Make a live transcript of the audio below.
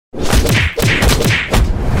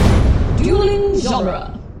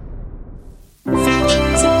genre.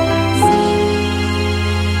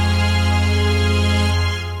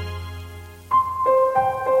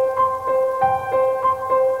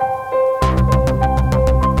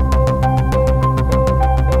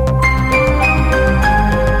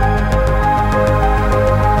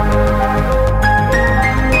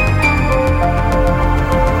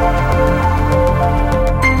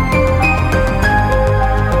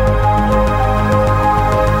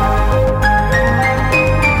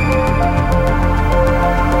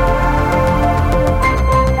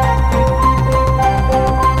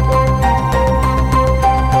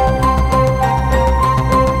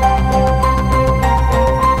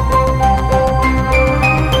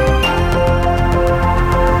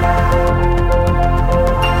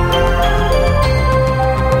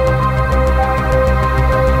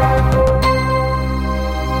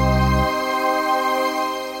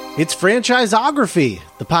 It's Franchiseography,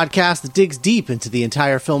 the podcast that digs deep into the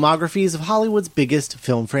entire filmographies of Hollywood's biggest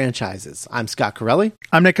film franchises. I'm Scott Corelli.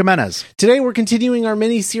 I'm Nick Jimenez. Today we're continuing our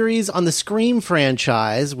mini-series on the Scream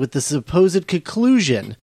franchise with the supposed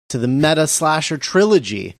conclusion to the meta-slasher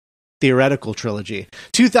trilogy, theoretical trilogy,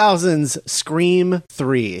 2000's Scream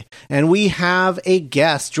 3. And we have a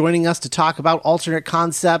guest joining us to talk about alternate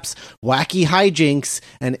concepts, wacky hijinks,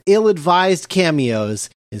 and ill-advised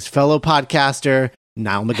cameos, his fellow podcaster,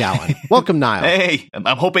 Niall McGowan. Welcome, Niall. Hey, I'm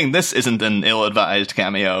hoping this isn't an ill-advised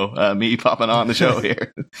cameo, me popping on the show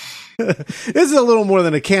here. This is a little more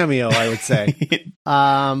than a cameo, I would say.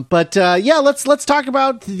 But let's talk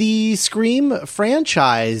about the Scream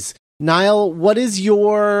franchise. Niall, what is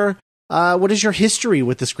your history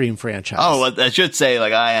with the Scream franchise? Oh, I should say,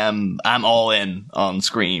 I'm all in on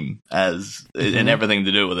Scream in everything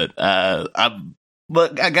to do with it.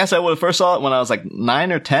 But I guess I would have first saw it when I was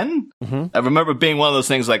 9 or 10. Mm-hmm. I remember being one of those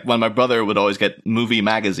things when my brother would always get movie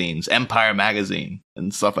magazines, Empire magazine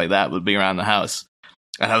and stuff like that would be around the house.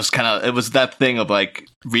 And I was it was that thing of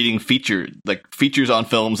reading features on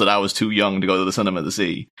films that I was too young to go to the cinema to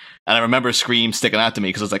see. And I remember Scream sticking out to me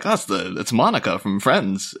because I was it's Monica from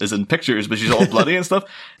Friends is in pictures, but she's all bloody and stuff.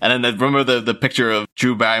 And then I remember the picture of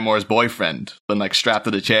Drew Barrymore's boyfriend when strapped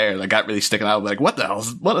to the chair that got really sticking out. What the hell?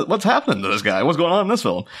 What's happening to this guy? What's going on in this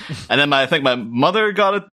film? And then I think my mother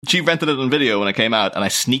got it. She rented it on video when it came out, and I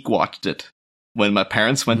sneak watched it. When my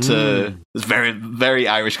parents went to, it was very, very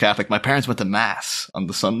Irish Catholic. My parents went to mass on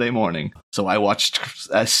the Sunday morning. So I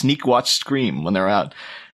sneak watched Scream when they were out.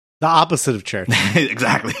 The opposite of church.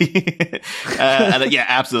 Exactly.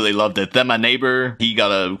 Absolutely loved it. Then my neighbor, he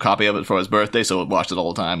got a copy of it for his birthday. So I watched it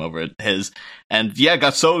all the time over at his. And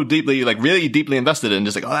got so deeply, really deeply invested in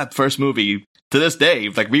that first movie to this day,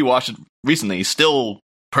 rewatched it recently, still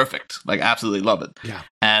perfect. Absolutely love it. Yeah.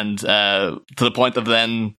 And to the point of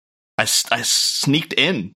then, I sneaked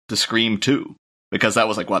in to Scream 2 because that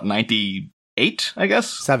was 98, I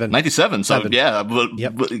guess? 97. So 7. Yeah,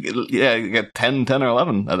 yep. You got 10 or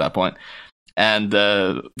 11 at that point. And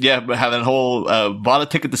having a whole bought a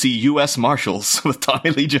ticket to see U.S. Marshals with Tommy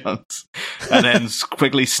Lee Jones, and then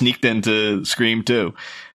quickly sneaked into Scream 2.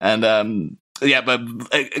 And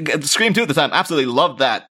but Scream 2 at the time, absolutely loved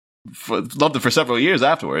that. Loved it for several years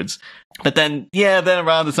afterwards. But then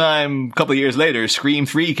around the time, a couple of years later, Scream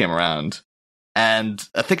 3 came around. And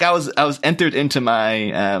I think I was entered into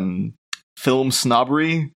my film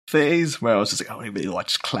snobbery phase, where I was just I don't really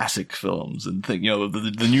watch classic films and think,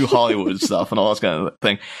 the new Hollywood stuff and all this kind of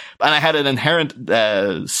thing. And I had an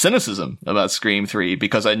inherent cynicism about Scream 3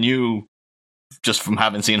 because I knew, just from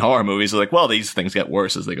having seen horror movies, these things get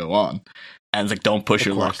worse as they go on. And it's don't push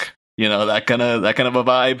your luck. That kind of a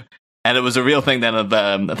vibe. And it was a real thing then of,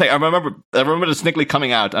 I remember distinctly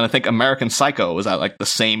coming out, and I think American Psycho was out the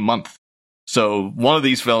same month. So one of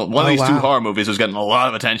these two horror movies was getting a lot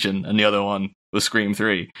of attention, and the other one was Scream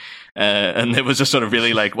 3. And it was just sort of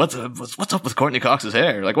really what's up with Courtney Cox's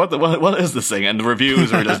hair? What is this thing? And the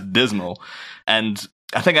reviews were just dismal. And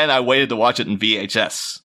I think I waited to watch it in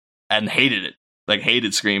VHS and hated it.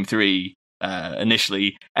 Hated Scream 3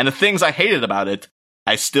 initially. And the things I hated about it,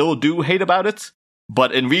 I still do hate about it,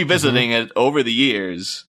 but in revisiting it over the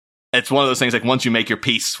years, it's one of those things once you make your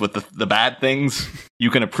peace with the bad things, you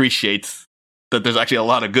can appreciate that there's actually a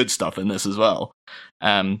lot of good stuff in this as well.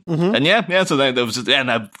 And so then there was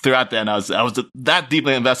throughout then I was that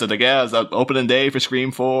deeply invested. I was opening day for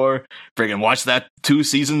Scream 4, friggin' watched that 2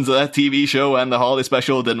 seasons of that TV show and the holiday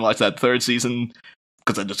special, didn't watch that 3rd season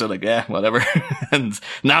because I just said whatever. And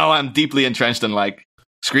now I'm deeply entrenched in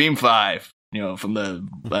Scream 5. From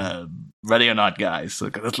the Ready or Not guys.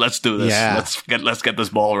 Let's do this. Yeah. Let's get this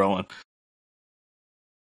ball rolling.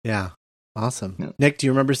 Yeah. Awesome. Yeah. Nick, do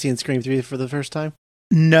you remember seeing Scream 3 for the first time?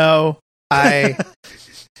 No.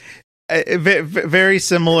 Very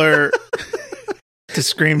similar to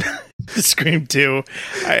Scream 2.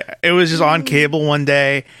 It was just on cable one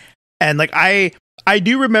day, and like I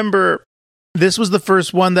do remember this was the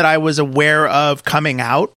first one that I was aware of coming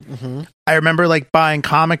out. Mm-hmm. I remember like buying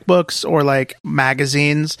comic books or like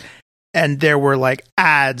magazines, and there were like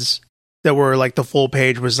ads that were like the full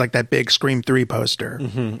page was like that big Scream 3 poster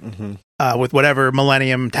with whatever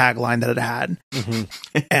Millennium tagline that it had.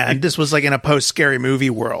 Mm-hmm. And this was like in a post-scary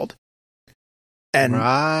movie world. And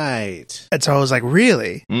right. And so I was like,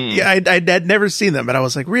 really? Yeah, I'd never seen them, but I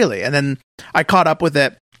was like, really? And then I caught up with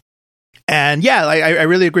it. And yeah, I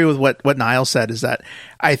really agree with what Niall said, is that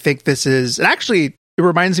I think this is, and actually, it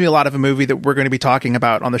reminds me a lot of a movie that we're going to be talking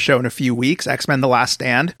about on the show in a few weeks, X-Men: The Last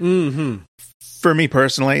Stand. Mm-hmm. For me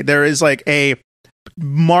personally, there is like a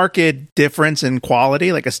marked difference in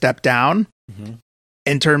quality, like a step down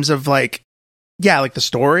in terms of like, yeah, like the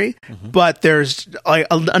story, but there's like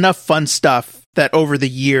enough fun stuff that over the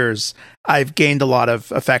years I've gained a lot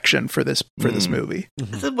of affection for this movie.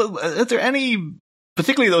 Is there any,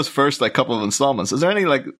 particularly those first like couple of installments, is there any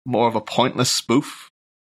like more of a pointless spoof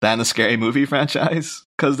than a Scary Movie franchise?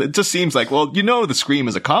 Because it just seems like, well, you know, the Scream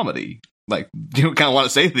is a comedy. Like, you kind of want to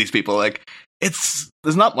say to these people, like,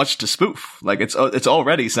 there's not much to spoof. Like, it's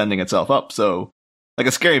already sending itself up. So, like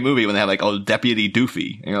a Scary Movie when they have like, oh, Deputy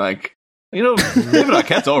Doofy, and you're like, you know, David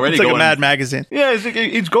Arquette's already it's like going, a Mad Magazine. Yeah,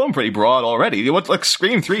 it's going pretty broad already. What like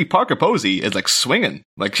Scream 3, Parker Posey is like swinging,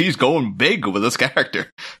 like she's going big with this character.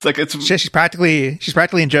 It's like she's practically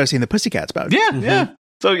in Josie and the Pussycats about. Yeah, yeah.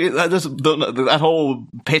 So that whole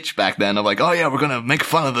pitch back then of like, oh yeah, we're gonna make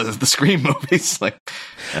fun of the Scream movies. Like,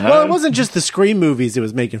 well, it wasn't just the Scream movies it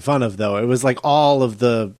was making fun of, though. It was like all of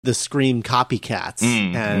the Scream copycats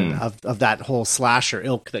and of that whole slasher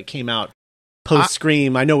ilk that came out post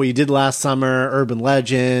Scream. I Know What You Did Last Summer, Urban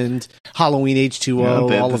Legend, Halloween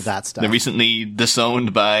H2O, all of that stuff. They're recently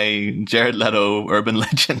disowned by Jared Leto, Urban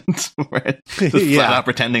Legend, right? Just flat out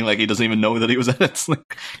pretending like he doesn't even know that he was in it. It's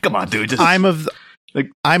like, come on, dude. I'm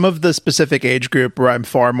of the specific age group where I'm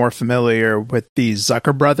far more familiar with the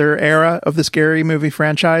Zucker brother era of the Scary Movie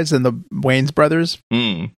franchise and the Wayans brothers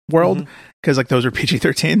world, because like those are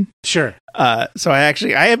PG-13. Sure. So I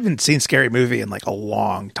haven't seen Scary Movie in like a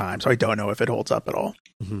long time, so I don't know if it holds up at all.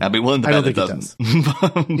 I'd be willing to bet it doesn't.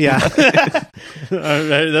 Yeah.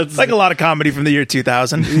 That's like a lot of comedy from the year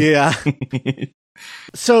 2000. Yeah.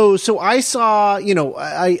 So I saw, you know,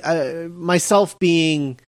 I myself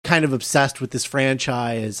being kind of obsessed with this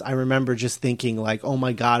franchise. I remember just thinking like, oh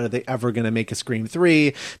my God, are they ever going to make a Scream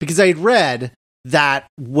 3? Because I had read that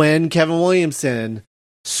when Kevin Williamson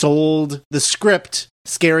sold the script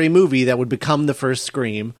Scary Movie that would become the first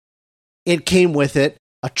Scream, it came with it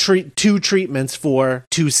two treatments for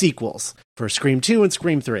 2 sequels, for Scream 2 and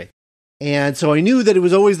Scream 3. And so I knew that it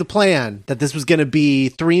was always the plan that this was going to be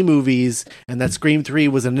 3 movies and that Scream 3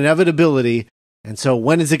 was an inevitability. And so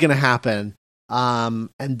when is it going to happen? And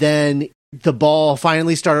then the ball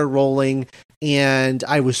finally started rolling, and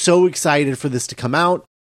I was so excited for this to come out.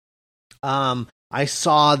 I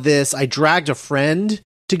saw this. I dragged a friend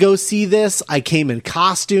to go see this. I came in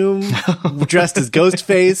costume, dressed as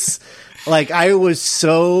Ghostface. Like, I was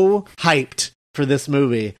so hyped for this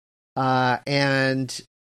movie, and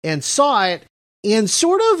saw it, and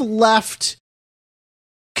sort of left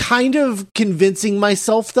kind of convincing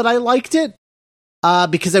myself that I liked it.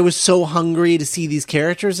 Because I was so hungry to see these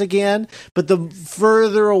characters again. But the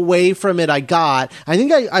further away from it I got, I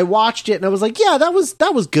think I watched it and I was like, yeah, that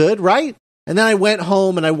was good, right? And then I went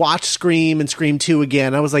home and I watched Scream and Scream 2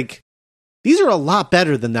 again. I was like, these are a lot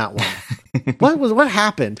better than that one. What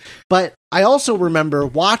happened? But I also remember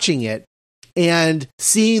watching it and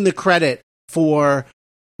seeing the credit for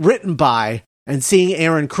written by and seeing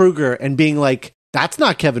Aaron Kruger and being like, that's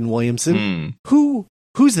not Kevin Williamson.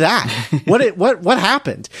 Who's that? What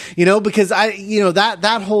happened? You know, because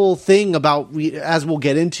that whole thing about, as we'll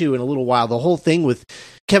get into in a little while, the whole thing with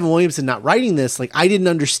Kevin Williamson not writing this, like, I didn't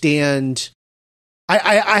understand.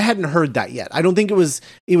 I hadn't heard that yet. I don't think it was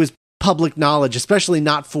public knowledge, especially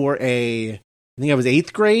not for I think I was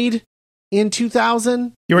 8th grade in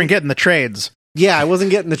 2000. You weren't getting the trades. Yeah, I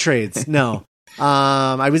wasn't getting the trades. No.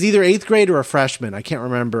 I was either 8th grade or a freshman. I can't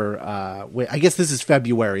remember. I guess this is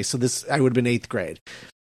February, so I would have been 8th grade.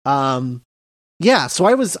 Yeah, so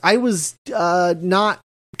I was not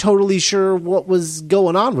totally sure what was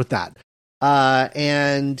going on with that.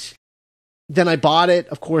 And then I bought it,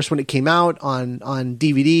 of course, when it came out on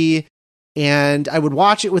DVD, and I would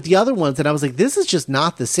watch it with the other ones, and I was like, this is just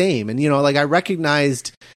not the same. And, you know, like, I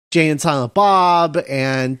recognized Jay and Silent Bob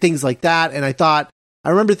and things like that, and I thought, I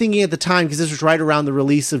remember thinking at the time, because this was right around the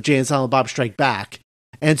release of Jay and Silent Bob Strike Back,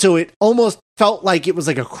 and so it almost felt like it was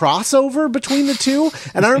like a crossover between the two.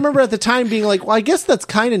 And I remember at the time being like, well, I guess that's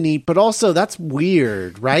kind of neat, but also that's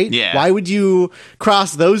weird, right? Yeah. Why would you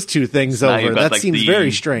cross those two things Now over? you've got, That like, seems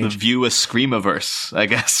very strange. The View a Screamiverse, I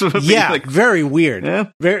guess. would be, Yeah, like, very weird.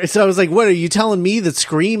 Yeah. So I was like, what, are you telling me that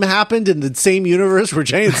Scream happened in the same universe where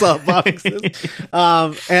Jay and Silent Bob exists?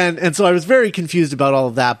 And so I was very confused about all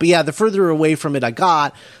of that. But yeah, the further away from it I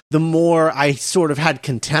got, the more I sort of had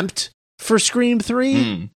contempt for Scream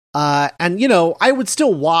 3. And, you know, I would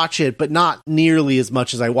still watch it, but not nearly as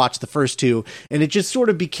much as I watched the first two. And it just sort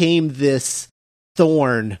of became this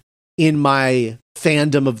thorn in my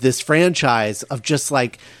fandom of this franchise of just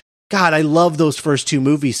like, God, I love those first two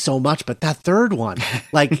movies so much, but that third one,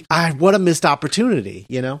 like, what a missed opportunity,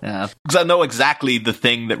 you know? Yeah. Because I know exactly the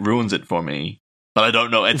thing that ruins it for me, but I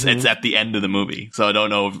don't know. It's at the end of the movie, so I don't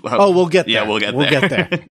know. We'll get there. Yeah, we'll get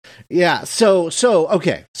there. Yeah. So,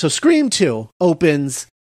 okay. So Scream 2 opens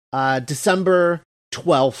December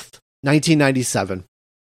 12th, 1997.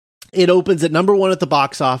 It opens at number 1 at the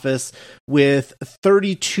box office with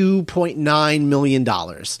 $32.9 million,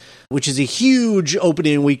 which is a huge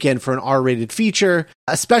opening weekend for an R-rated feature,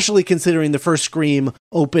 especially considering the first Scream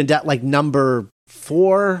opened at like number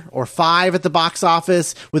 4 or 5 at the box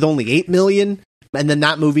office with only 8 million. And then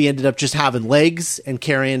that movie ended up just having legs and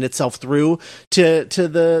carrying itself through to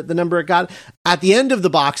the number it got. At the end of the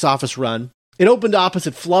box office run, it opened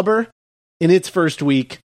opposite Flubber in its first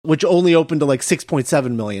week, which only opened to like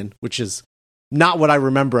 6.7 million, which is not what I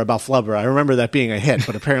remember about Flubber. I remember that being a hit,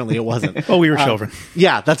 but apparently it wasn't. Oh, we were children.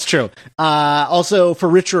 Yeah, that's true. Also, For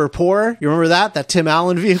Richer or Poorer, you remember that Tim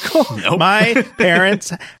Allen vehicle? Nope. My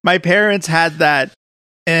parents had that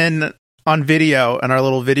on video in our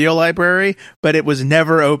little video library, but it was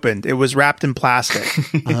never opened. It was wrapped in plastic.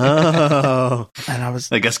 Oh. And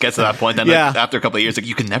I guess gets to that point then, Yeah. like, after a couple of years, like,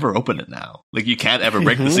 you can never open it now. Like, you can't ever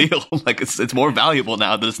break the seal. Like, it's more valuable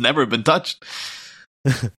now that it's never been touched.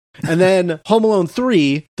 And then Home Alone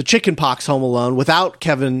 3, the chickenpox Home Alone without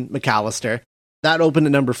Kevin McAllister, that opened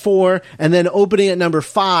at number 4. And then opening at number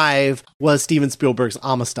 5 was Steven Spielberg's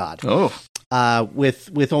Amistad. Oh.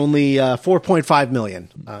 With only 4.5 million.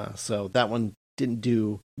 So that one didn't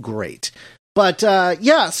do great. But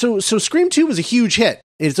so Scream 2 was a huge hit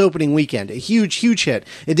in its opening weekend. A huge hit.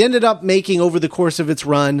 It ended up making, over the course of its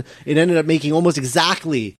run, it ended up making almost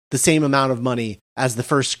exactly the same amount of money as the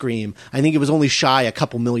first Scream. I think it was only shy a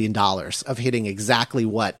couple $1 million of hitting exactly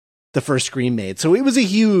what the first Scream made. So it was a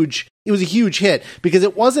huge hit because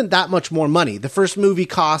it wasn't that much more money. The first movie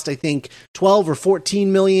cost, I think, 12 or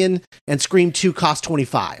 14 million, and Scream 2 cost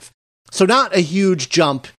 25. So not a huge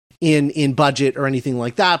jump in budget or anything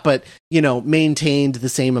like that, but, you know, maintained the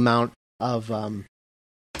same amount of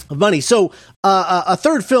money. So a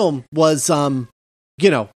third film was,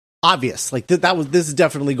 obvious. Like this is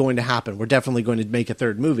definitely going to happen. We're definitely going to make a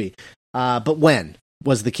third movie. But when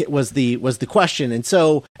was the question? And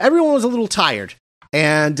so everyone was a little tired.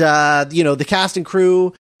 And, the cast and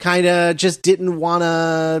crew kind of just didn't want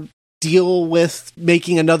to deal with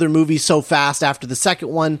making another movie so fast after the second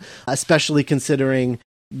one, especially considering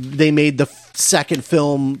they made the second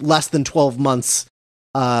film less than 12 months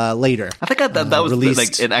later. I think that was released.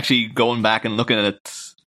 like, it actually going back and looking at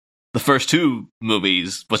the first two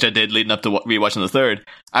movies, which I did leading up to rewatching the third.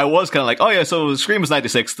 I was kind of like, oh yeah, so Scream was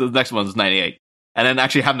 96, the next one's 98. And then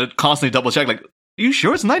actually having to constantly double check, like, are you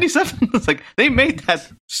sure it's 97? It's like, they made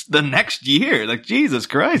that the next year. Like, Jesus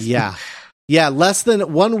Christ. Yeah. Yeah, less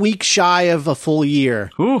than 1 week shy of a full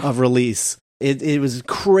year of release. It was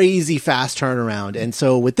crazy fast turnaround. And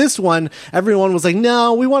so with this one, everyone was like,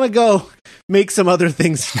 no, we want to go make some other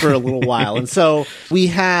things for a little while. And so we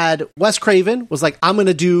had Wes Craven was like, I'm going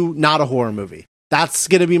to do not a horror movie. That's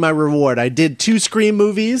going to be my reward. I did 2 Scream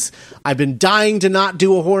movies. I've been dying to not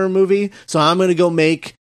do a horror movie. So I'm going to go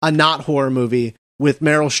make a not horror movie with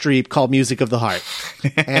Meryl Streep called Music of the Heart.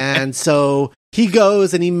 And so he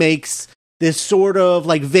goes and he makes this sort of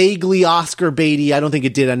like vaguely Oscar baity. I don't think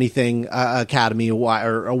it did anything Academy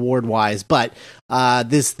or award wise, but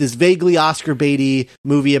this vaguely Oscar baity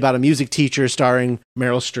movie about a music teacher starring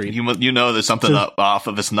Meryl Streep. You know, there's something off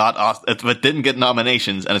if it's not off, if it didn't get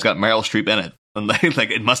nominations and it's got Meryl Streep in it, and like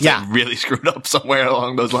it must have really screwed up somewhere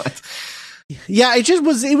along those lines. Yeah, it just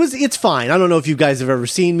was. It's fine. I don't know if you guys have ever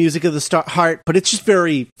seen Music of the Heart, but it's just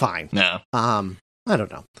very fine. No. I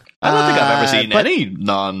don't know. I don't think I've ever seen any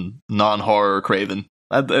non-horror Craven.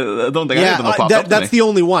 I don't think any of them have popped up. That's the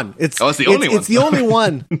only one. It's the only one. It's the only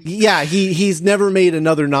one. Yeah, he's never made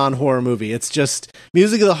another non-horror movie. It's just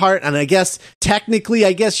Music of the Heart, and I guess technically,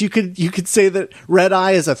 you could say that Red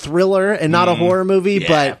Eye is a thriller and not a horror movie.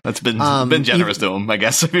 Yeah, but that's been generous to him, I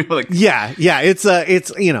guess. Like, yeah, it's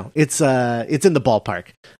in the ballpark.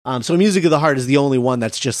 So Music of the Heart is the only one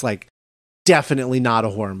that's just like definitely not a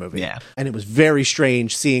horror movie. Yeah, and it was very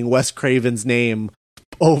strange seeing Wes Craven's name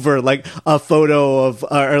over like a photo of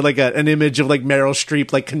or like an image of like Meryl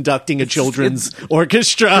Streep like conducting a children's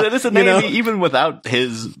orchestra. It is a name, even without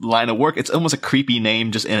his line of work, it's almost a creepy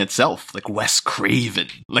name just in itself, like Wes Craven.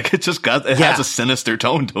 Like it has a sinister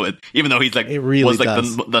tone to it, even though he's like was like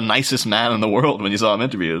the nicest man in the world when you saw him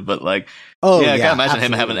interviewed. But like, I can't imagine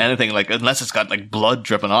him having anything like, unless it's got like blood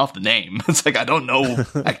dripping off the name. It's like, I don't know,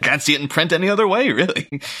 I can't see it in print any other way, really.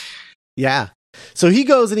 Yeah. So he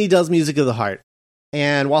goes and he does Music of the Heart.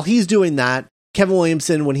 And while he's doing that, Kevin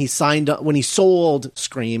Williamson, when he sold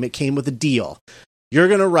Scream, it came with a deal. You're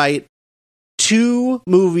going to write 2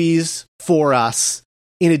 movies for us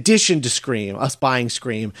in addition to Scream, us buying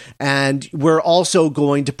Scream, and we're also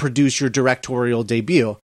going to produce your directorial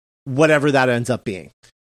debut, whatever that ends up being.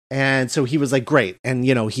 And so he was like, great. And,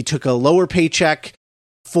 he took a lower paycheck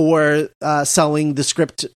for selling the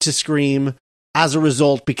script to Scream as a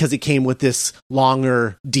result, because it came with this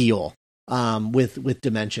longer deal. With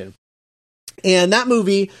Dimension. And that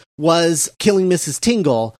movie was Killing Mrs.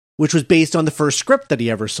 Tingle, which was based on the first script that he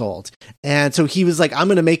ever sold. And so he was like, I'm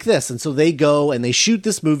going to make this. And so they go and they shoot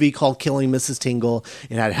this movie called Killing Mrs. Tingle.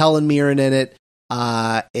 It had Helen Mirren in it.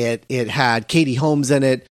 It had Katie Holmes in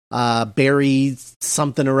it. Barry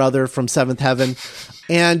something or other from Seventh Heaven.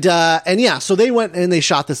 And yeah, so they went and they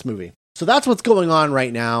shot this movie. So that's what's going on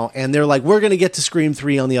right now. And they're like, we're going to get to Scream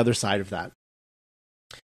 3 on the other side of that.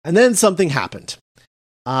 And then something happened.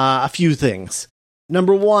 A few things.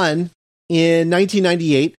 Number one, in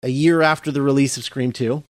 1998, a year after the release of Scream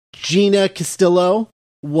 2, Gina Castillo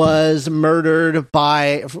was murdered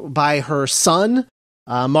by her son,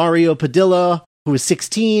 Mario Padilla, who was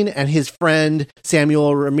 16, and his friend,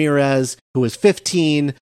 Samuel Ramirez, who was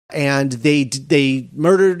 15. And they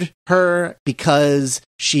murdered her because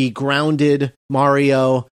she grounded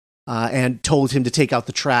Mario and told him to take out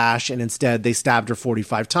the trash, and instead they stabbed her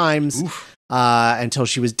 45 times until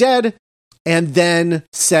she was dead, and then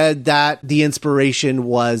said that the inspiration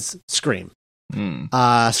was Scream.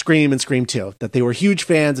 Scream and Scream 2, that they were huge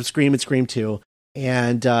fans of Scream and Scream 2,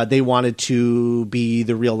 and they wanted to be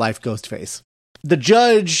the real-life Ghostface. The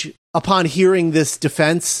judge, upon hearing this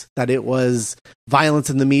defense, that it was violence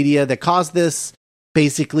in the media that caused this,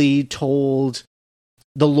 basically told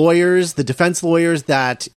the defense lawyers,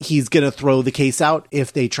 that he's going to throw the case out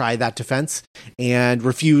if they try that defense, and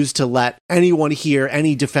refused to let anyone hear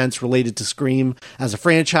any defense related to Scream as a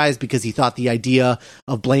franchise, because he thought the idea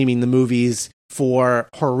of blaming the movies for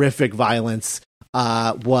horrific violence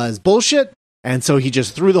was bullshit. And so he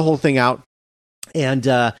just threw the whole thing out, and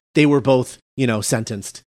they were both,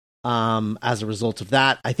 sentenced as a result of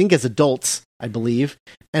that, I think as adults, I believe.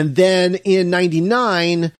 And then in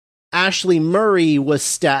 1999, Ashley Murray, who was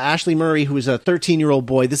a 13-year-old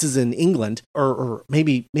boy. This is in England, or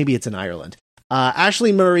maybe it's in Ireland.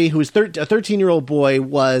 Ashley Murray, who was a 13-year-old boy,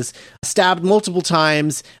 was stabbed multiple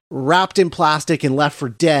times, wrapped in plastic, and left for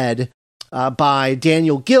dead by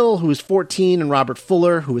Daniel Gill, who was 14, and Robert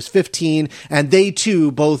Fuller, who was 15. And they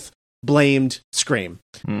too both blamed Scream,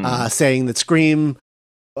 saying that Scream,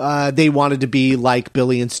 they wanted to be like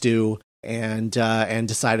Billy and Stu, and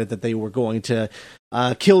decided that they were going to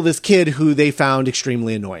kill this kid who they found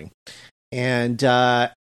extremely annoying. And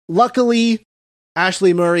luckily,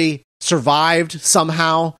 Ashley Murray survived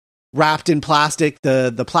somehow, wrapped in plastic.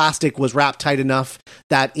 The plastic was wrapped tight enough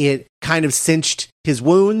that it kind of cinched his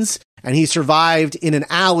wounds, and he survived in an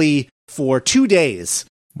alley for 2 days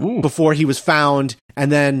before he was found and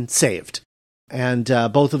then saved. And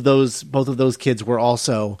both of those kids were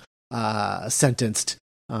also sentenced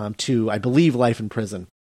to, I believe, life in prison.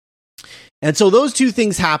 And so those two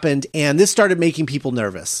things happened, and this started making people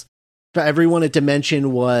nervous. Everyone at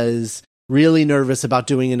Dimension was really nervous about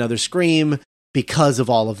doing another Scream because of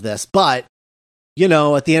all of this. But,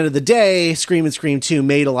 at the end of the day, Scream and Scream 2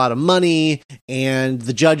 made a lot of money, and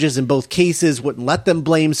the judges in both cases wouldn't let them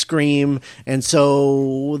blame Scream. And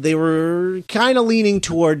so they were kind of leaning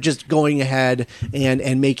toward just going ahead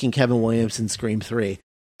and making Kevin Williamson Scream 3.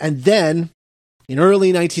 And then, in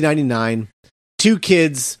early 1999, 2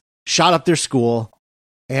 kids shot up their school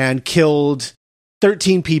and killed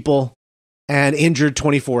 13 people and injured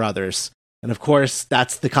 24 others. And of course,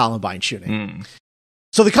 that's the Columbine shooting.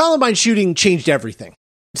 So the Columbine shooting changed everything.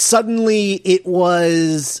 suddenly it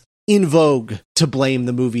was in vogue to blame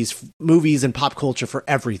the movies and pop culture for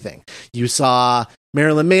everything. You saw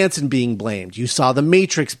Marilyn Manson being blamed. You saw The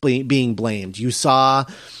Matrix being blamed. You saw,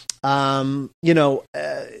 horror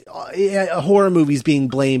movies being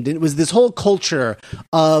blamed. And it was this whole culture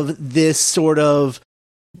of this sort of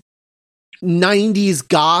 90s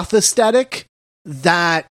goth aesthetic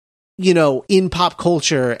that, in pop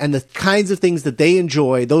culture, and the kinds of things that they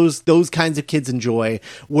enjoy, those kinds of kids enjoy,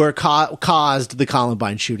 were caused the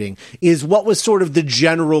Columbine shooting, is what was sort of the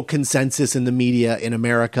general consensus in the media in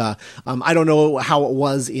America. I don't know how it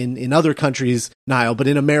was in other countries, Niall, but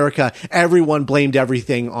in America, everyone blamed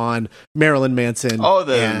everything on Marilyn Manson.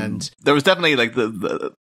 And there was definitely like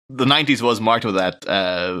the 90s was marked with that.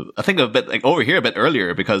 I think a bit like over here a bit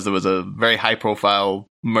earlier, because there was a very high profile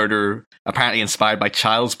murder apparently inspired by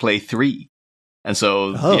Child's Play 3. And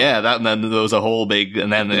so, and then there was a whole big,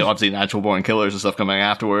 and then obviously Natural Born Killers and stuff coming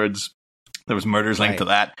afterwards. There was murders linked to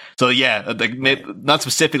that. So like, not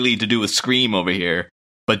specifically to do with Scream over here,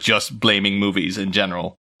 but just blaming movies in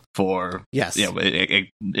general for,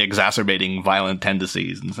 exacerbating violent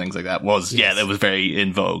tendencies and things like that that was very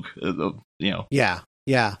in vogue, Yeah.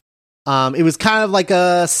 It was kind of like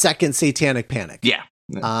a second Satanic Panic. Yeah.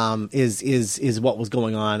 Is what was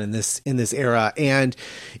going on in this era, and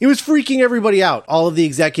it was freaking everybody out. All of the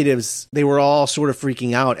executives, they were all sort of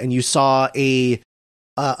freaking out, and you saw a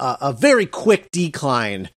very quick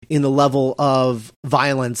decline in the level of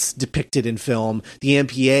violence depicted in film. The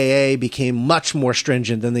MPAA became much more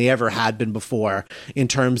stringent than they ever had been before in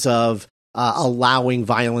terms of allowing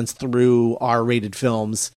violence through R-rated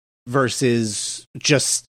films versus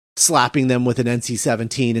just slapping them with an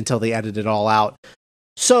NC-17 until they edit it all out.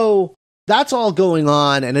 So that's all going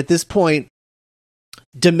on. And at this point,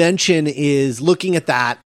 Dimension is looking at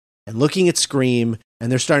that and looking at Scream,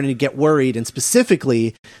 and they're starting to get worried. And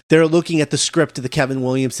specifically, they're looking at the script that Kevin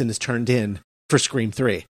Williamson has turned in for Scream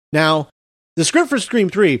 3. Now, the script for Scream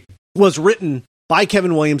 3 was written by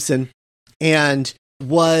Kevin Williamson and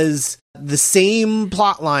was the same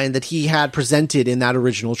plot line that he had presented in that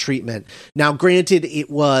original treatment. Now, granted, it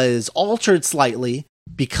was altered slightly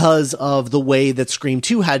because of the way that Scream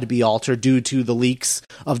 2 had to be altered due to the leaks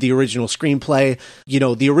of the original screenplay.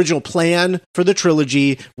 The original plan for the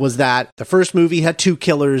trilogy was that the first movie had 2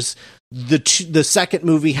 killers. The second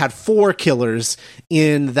movie had 4 killers,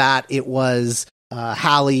 in that it was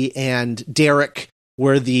Hallie and Derek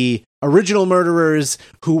were the original murderers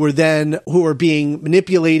who were being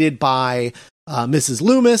manipulated by Mrs.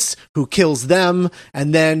 Loomis, who kills them,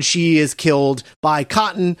 and then she is killed by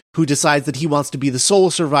Cotton, who decides that he wants to be the sole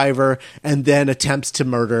survivor, and then attempts to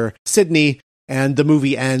murder Sidney. And the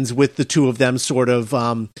movie ends with the two of them sort of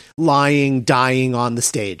dying on the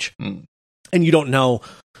stage. And you don't know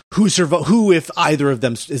who, if either of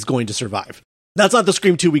them is going to survive. That's not the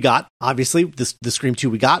Scream 2 we got. Obviously, the Scream 2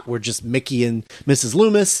 we got were just Mickey and Mrs.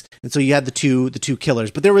 Loomis, and so you had the two killers.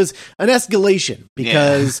 But there was an escalation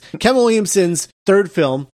because Kevin Williamson's third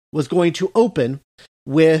film was going to open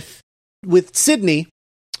with Sidney,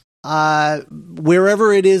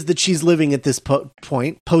 wherever it is that she's living at this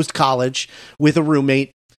point, post college, with a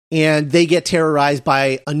roommate, and they get terrorized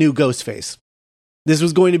by a new Ghostface. This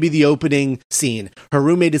was going to be the opening scene. Her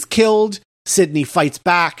roommate is killed. Sidney fights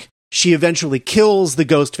back. She eventually kills the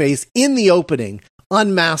Ghostface in the opening,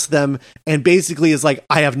 unmasks them, and basically is like,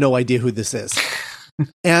 I have no idea who this is.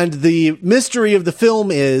 And the mystery of the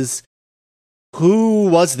film is, who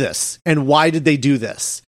was this? And why did they do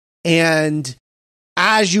this? And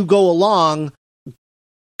as you go along,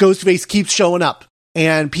 Ghostface keeps showing up,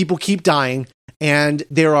 and people keep dying, and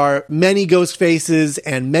there are many Ghostfaces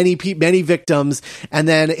and many victims, and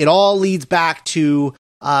then it all leads back to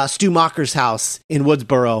Stu Macher's house in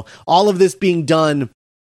Woodsboro. All of this being done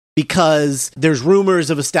because there's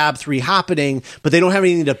rumors of a Stab 3 happening, but they don't have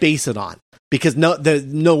anything to base it on because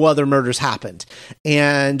no other murders happened.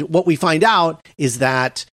 And what we find out is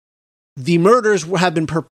that the murders have been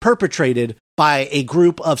perpetrated by a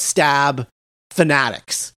group of Stab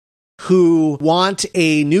fanatics who want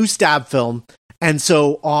a new Stab film, and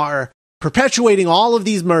so are perpetuating all of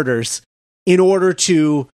these murders in order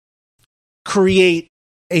to create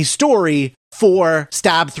a story for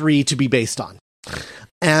Stab 3 to be based on.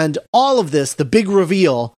 And all of this, the big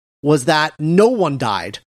reveal, was that no one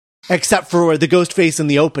died except for the Ghostface in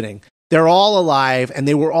the opening. They're all alive, and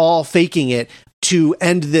they were all faking it to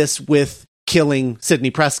end this with killing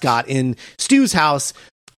Sidney Prescott in Stu's house,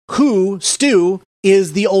 who, Stu,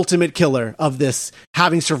 is the ultimate killer of this.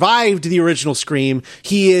 Having survived the original Scream,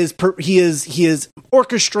 he is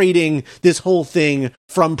orchestrating this whole thing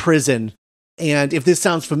from prison And if this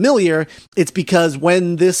sounds familiar, it's because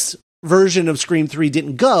when this version of Scream 3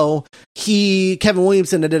 didn't go, Kevin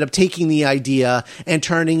Williamson ended up taking the idea and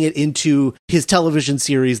turning it into his television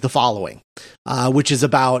series, The Following, which is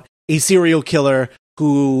about a serial killer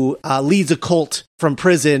who leads a cult from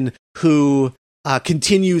prison who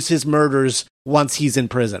continues his murders once he's in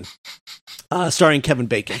prison, starring Kevin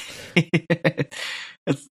Bacon.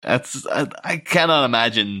 I cannot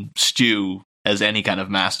imagine Stu as any kind of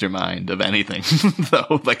mastermind of anything,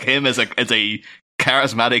 though. Like him as a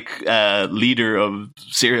charismatic leader of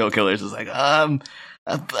serial killers is like, I don't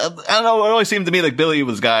know. It always seemed to me like Billy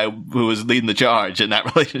was the guy who was leading the charge in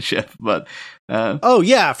that relationship. But oh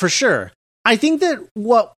yeah, for sure. I think that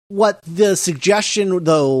what the suggestion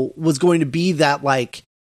though was going to be that like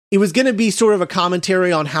it was going to be sort of a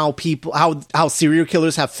commentary on how serial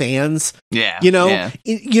killers have fans. Yeah.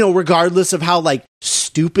 Regardless of how like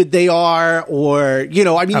stupid they are or,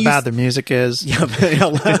 I mean, how bad their music is. Yeah.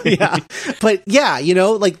 But yeah,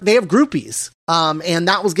 like they have groupies. And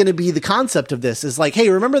that was going to be the concept of this is like, hey,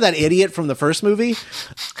 remember that idiot from the first movie?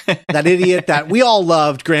 That idiot that we all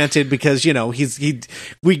loved, granted, because,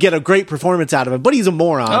 we get a great performance out of him, but he's a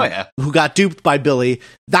moron who got duped by Billy.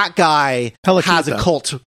 That guy has a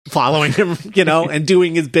cult following him, and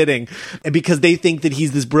doing his bidding, and because they think that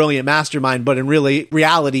he's this brilliant mastermind, but in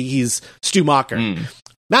reality, he's Stu Macher.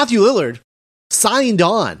 Matthew Lillard signed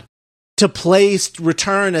on to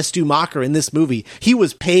return as Stu Macher in this movie. He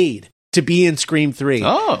was paid to be in Scream 3.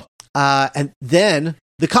 Oh. And then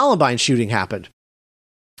the Columbine shooting happened.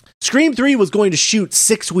 Scream 3 was going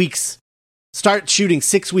to start shooting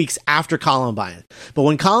 6 weeks after Columbine. But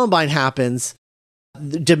when Columbine happens,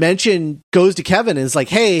 Dimension goes to Kevin and is like,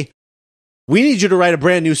 hey, we need you to write a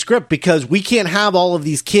brand new script because we can't have all of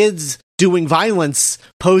these kids doing violence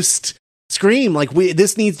post Scream. Like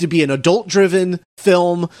this needs to be an adult driven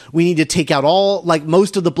film. We need to take out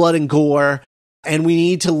most of the blood and gore, and we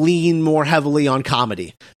need to lean more heavily on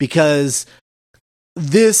comedy because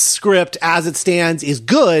this script as it stands is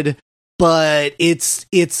good, but it's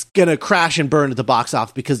going to crash and burn at the box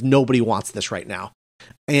office because nobody wants this right now.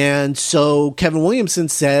 And so Kevin Williamson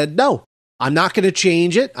said, no, I'm not going to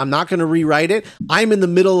change it. I'm not going to rewrite it. I'm in the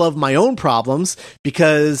middle of my own problems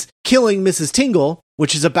because Killing Mrs. Tingle,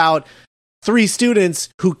 which is about 3 students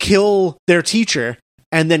who kill their teacher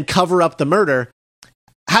and then cover up the murder,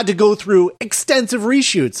 had to go through extensive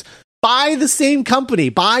reshoots by the same company,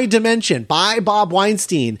 by Dimension, by Bob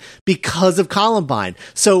Weinstein, because of Columbine.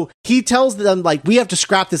 So he tells them, like, we have to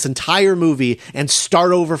scrap this entire movie and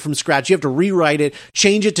start over from scratch. You have to rewrite it,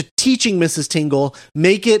 change it to Teaching Mrs. Tingle,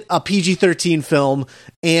 make it a PG-13 film,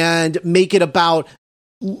 and make it about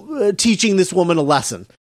teaching this woman a lesson,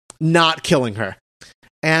 not killing her.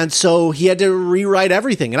 And so he had to rewrite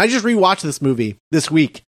everything. And I just rewatched this movie this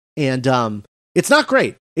week, and it's not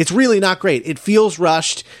great. It's really not great. It feels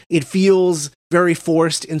rushed. It feels very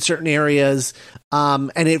forced in certain areas.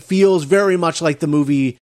 And it feels very much like the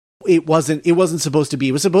movie it wasn't supposed to be.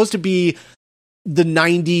 It was supposed to be the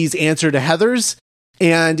 90s answer to Heathers.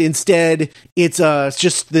 And instead it's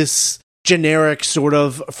just this generic sort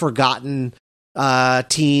of forgotten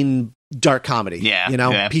teen dark comedy.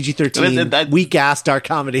 Yeah. PG-13, weak ass dark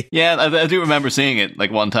comedy. Yeah. I do remember seeing it like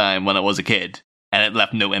one time when I was a kid. And it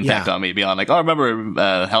left no impact on me beyond like, I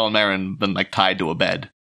remember Helen Mirren been like tied to a bed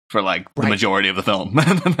for like the majority of the film.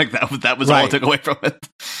 Like that was all I took away from it.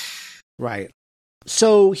 Right.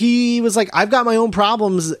 So he was like, I've got my own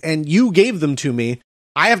problems and you gave them to me.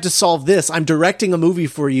 I have to solve this. I'm directing a movie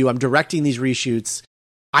for you. I'm directing these reshoots.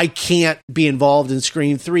 I can't be involved in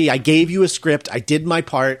Scream 3. I gave you a script. I did my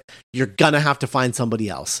part. You're gonna have to find somebody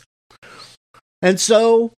else. And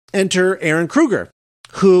so enter Aaron Kruger,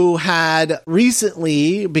 who had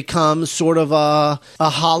recently become sort of a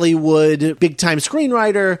Hollywood big-time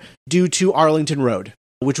screenwriter due to Arlington Road,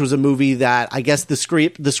 which was a movie that I guess the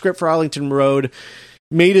script for Arlington Road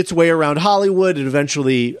made its way around Hollywood and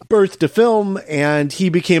eventually birthed a film, and he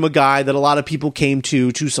became a guy that a lot of people came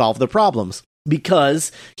to solve their problems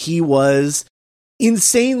because he was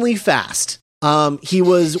insanely fast. He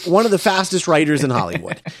was one of the fastest writers in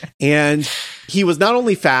Hollywood, and he was not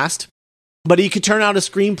only fast, but he could turn out a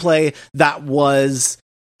screenplay that was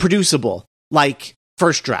producible, like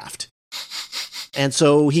First Draft. And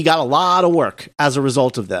so he got a lot of work as a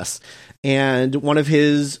result of this. And one of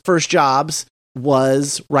his first jobs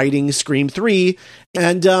was writing Scream 3.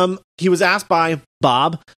 And he was asked by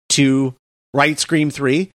Bob to write Scream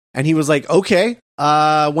 3. And he was like, okay,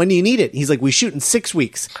 when do you need it? He's like, we shoot in 6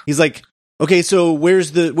 weeks. He's like, okay, so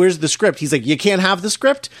where's the script? He's like, you can't have the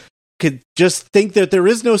script? Could just think that there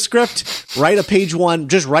is no script, write a page 1,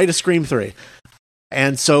 just write a Scream 3.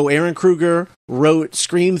 And so Aaron Kruger wrote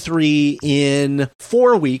Scream 3 in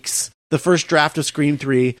 4 weeks, the first draft of Scream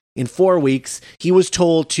 3 in 4 weeks. He was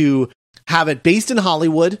told to have it based in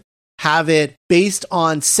Hollywood, have it based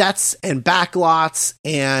on sets and backlots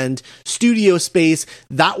and studio space.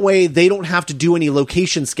 That way they don't have to do any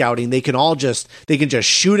location scouting. They can just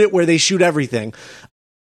shoot it where they shoot everything.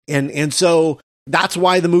 And so that's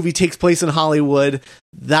why the movie takes place in Hollywood.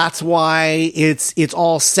 That's why it's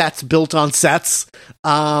all sets built on sets.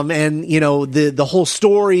 And you know, the whole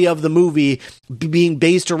story of the movie being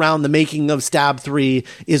based around the making of Stab 3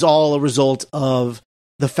 is all a result of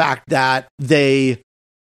the fact that they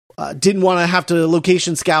didn't want to have to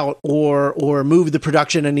location scout or move the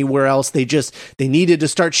production anywhere else. They needed to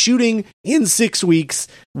start shooting in 6 weeks,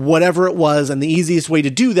 whatever it was. And the easiest way to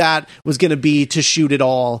do that was going to be to shoot it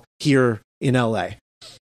all here in LA.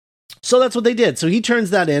 So that's what they did. So he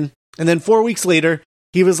turns that in. And then 4 weeks later,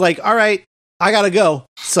 he was like, all right, I got to go.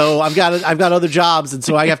 So I've got other jobs. And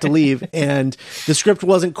so I have to leave. And the script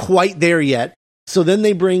wasn't quite there yet. So then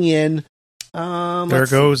they bring in, there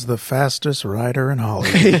goes the fastest rider in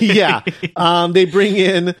Hollywood. Yeah. They bring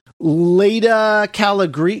in Leda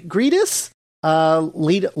Kalogridis,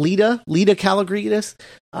 Leda Kalogridis,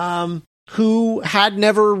 who had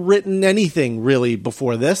never written anything really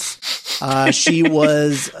before this. She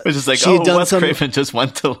was which is like, Wes Craven just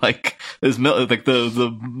went to like his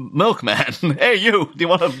the milkman. Hey, you, do you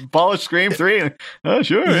want to polish Scream 3? Oh,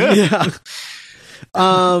 sure, yeah.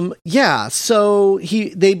 Yeah. So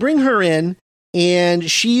they bring her in, and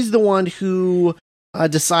she's the one who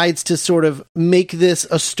decides to sort of make this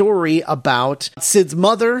a story about Sid's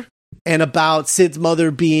mother, and about Sid's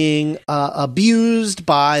mother being abused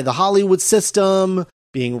by the Hollywood system,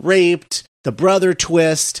 being raped, the brother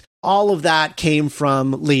twist. All of that came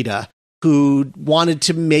from Leda, who wanted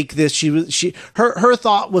to make this. Her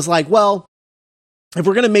thought was like, well, if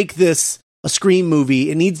we're going to make this a Scream movie,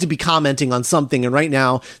 it needs to be commenting on something. And right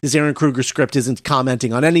now, this Aaron Kruger script isn't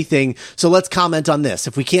commenting on anything. So let's comment on this.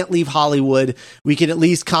 If we can't leave Hollywood, we can at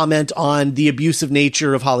least comment on the abusive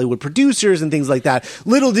nature of Hollywood producers and things like that.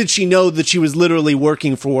 Little did she know that she was literally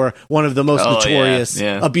working for one of the most notorious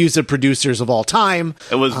abusive producers of all time.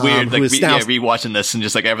 It was weird. Rewatching this and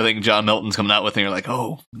just like everything John Milton's coming out with, and you're like,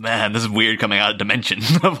 oh man, this is weird coming out of Dimension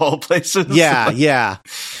of all places. Yeah.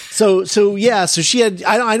 So she had,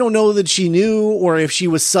 I don't know that she knew or if she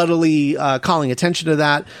was subtly calling attention to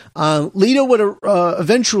that. Leda would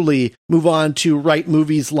eventually move on to write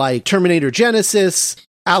movies like Terminator Genesis,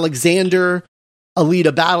 Alexander,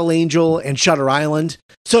 Alita Battle Angel, and Shutter Island.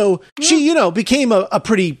 So she, became a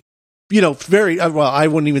pretty, very, well, I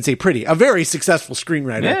wouldn't even say pretty, a very successful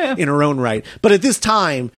screenwriter in her own right. But at this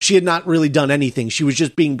time, she had not really done anything. She was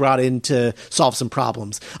just being brought in to solve some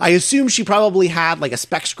problems. I assume she probably had like a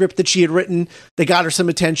spec script that she had written. They got her some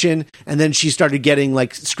attention, and then she started getting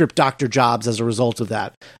like script doctor jobs as a result of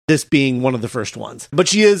that. This being one of the first ones. But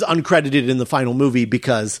she is uncredited in the final movie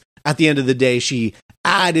because at the end of the day, she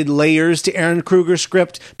added layers to Aaron Kruger's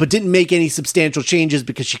script, but didn't make any substantial changes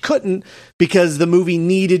because she couldn't, because the movie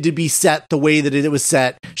needed to be set the way that it was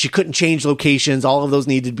set. She couldn't change locations. All of those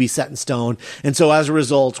needed to be set in stone. And so as a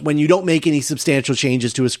result, when you don't make any substantial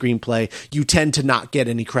changes to a screenplay, you tend to not get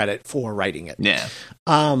any credit for writing it. Yeah.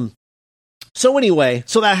 So anyway,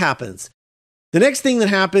 so that happens. The next thing that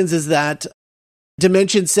happens is that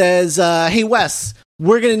Dimension says, hey, Wes,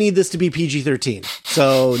 we're going to need this to be PG-13.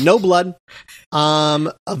 So no blood,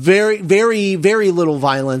 a very, very, very little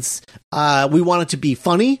violence. We want it to be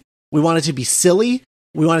funny. We want it to be silly.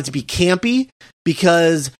 We want it to be campy,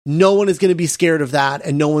 because no one is going to be scared of that,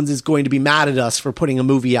 and no one is going to be mad at us for putting a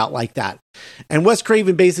movie out like that. And Wes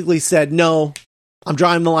Craven basically said, no, I'm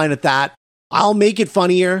drawing the line at that. I'll make it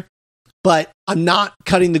funnier, but I'm not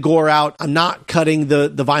cutting the gore out. I'm not cutting the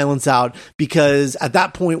violence out, because at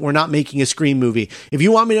that point, we're not making a Scream movie. If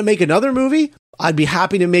you want me to make another movie, I'd be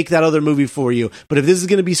happy to make that other movie for you. But if this is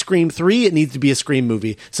going to be Scream 3, it needs to be a Scream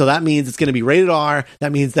movie. So that means it's going to be rated R.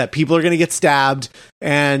 That means that people are going to get stabbed,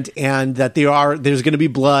 and that there's going to be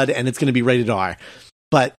blood, and it's going to be rated R.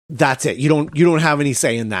 But that's it. You don't have any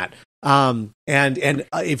say in that. And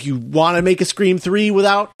if you want to make a Scream 3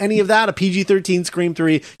 without any of that, a PG-13 Scream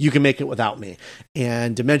 3, you can make it without me.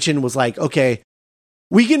 And Dimension was like, okay,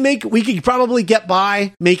 we can probably get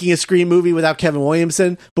by making a Scream movie without Kevin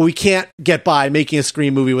Williamson, but we can't get by making a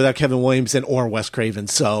Scream movie without Kevin Williamson or Wes Craven.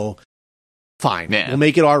 So fine, we'll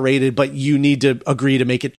make it R-rated, but you need to agree to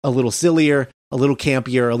make it a little sillier, a little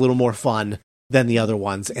campier, a little more fun than the other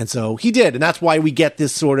ones. And so he did. And that's why we get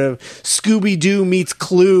this sort of Scooby-Doo meets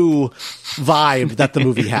Clue vibe that the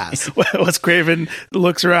movie has. Wes Craven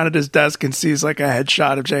looks around at his desk and sees like a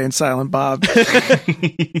headshot of Jay and Silent Bob.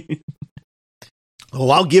 Oh,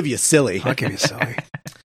 I'll give you silly. I'll give you silly.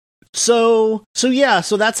 So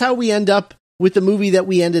that's how we end up with the movie that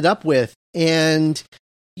we ended up with. And,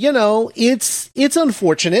 you know, it's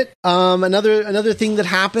unfortunate. Another thing that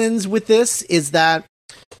happens with this is that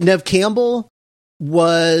Nev Campbell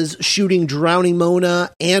was shooting Drowning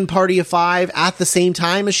Mona and Party of Five at the same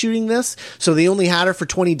time as shooting this. So they only had her for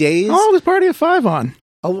 20 days. Oh, it was Party of Five on.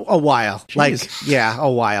 A while. Jeez. Like, a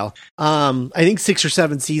while. I think 6 or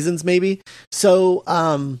 7 seasons maybe. So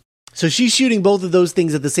she's shooting both of those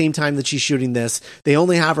things at the same time that she's shooting this. They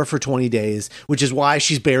only have her for 20 days, which is why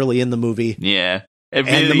she's barely in the movie. Yeah. And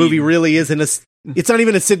the movie really isn't it's not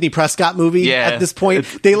even a Sidney Prescott movie at this point.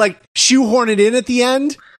 They like shoehorn it in at the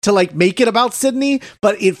end to like make it about Sydney,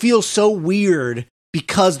 but it feels so weird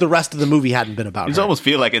because the rest of the movie hadn't been about her. You almost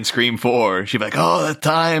feel like in Scream 4, she'd be like, oh, that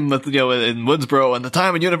time with, you know, in Woodsboro and the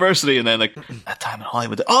time in university, and then like, that time in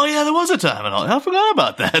Hollywood. Oh yeah, there was a time in Hollywood. I forgot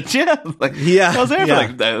about that. Yeah. Like, I was there for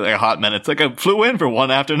like a hot minute. It's like I flew in for one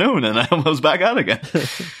afternoon and I was back out again.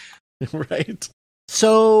 Right.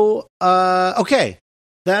 So, okay.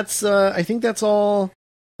 That's, I think that's all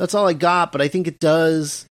I got, but I think it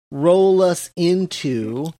does roll us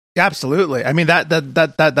into... Absolutely. I mean,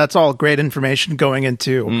 that's all great information going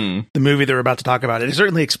into the movie that we're about to talk about. It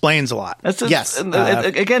certainly explains a lot. Yes. And,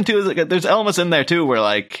 again, too, there's elements in there too where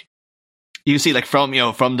like you see like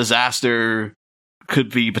from Disaster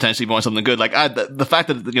could be potentially more something good. Like the fact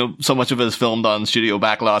that, you know, so much of it is filmed on studio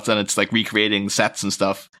backlots and it's like recreating sets and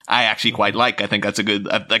stuff, I actually quite like. I think that's a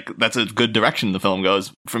good direction the film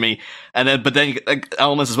goes for me. And then, but then you get like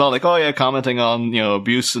elements as well, like, oh yeah, commenting on, you know,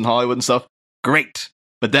 abuse in Hollywood and stuff. Great.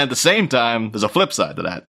 But then at the same time, there's a flip side to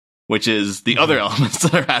that, which is the other elements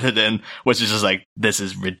that are added in, which is just like, this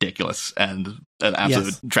is ridiculous and an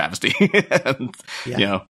absolute travesty. And, you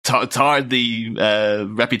know, tarred the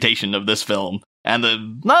reputation of this film.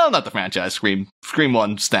 And not the franchise. Scream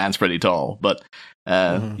 1 stands pretty tall, but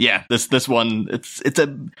yeah, this one,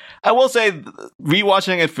 I will say,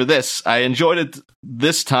 rewatching it for this, I enjoyed it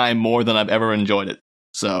this time more than I've ever enjoyed it.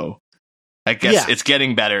 So I guess it's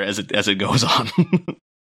getting better as it goes on.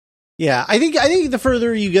 Yeah, I think the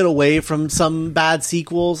further you get away from some bad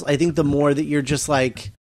sequels, I think the more that you're just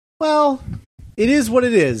like, well, it is what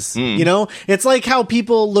it is. You know, it's like how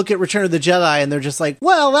people look at Return of the Jedi and they're just like,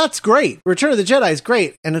 well, that's great. Return of the Jedi is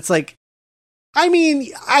great. And it's like, I mean,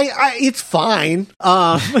 it's fine.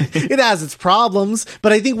 It has its problems,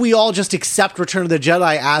 but I think we all just accept Return of the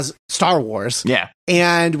Jedi as Star Wars. Yeah.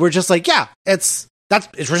 And we're just like, yeah, it's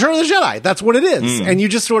Return of the Jedi. That's what it is. And you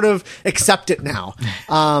just sort of accept it now.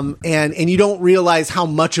 And you don't realize how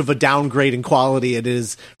much of a downgrade in quality it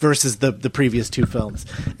is versus the previous two films.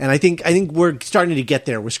 And I think we're starting to get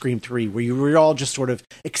there with Scream 3, where we're all just sort of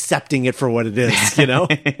accepting it for what it is, you know?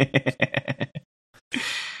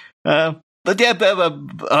 But yeah,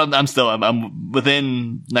 I'm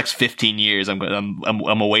within next 15 years. I'm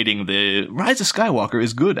awaiting the Rise of Skywalker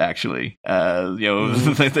is good, actually. You know,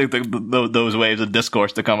 those waves of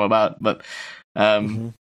discourse to come about, but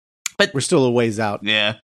we're still a ways out.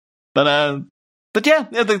 Yeah, but yeah,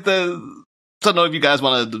 I think I don't know if you guys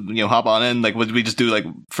want to, you know, hop on in. Like, would we just do like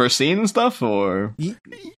first scene and stuff, or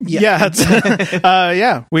yeah,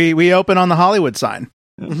 we open on the Hollywood sign.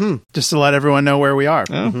 Just to let everyone know where we are.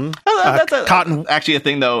 That's actually a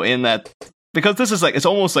thing, though, in that, because this is like, it's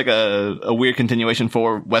almost like a weird continuation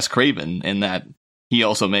for Wes Craven, in that he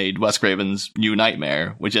also made Wes Craven's New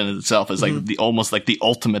Nightmare, which in itself is like almost like the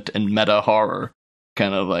ultimate in meta horror,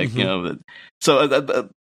 kind of like, you know.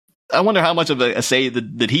 So I wonder how much of a say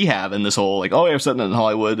did he have in this whole, like, oh, you're setting it in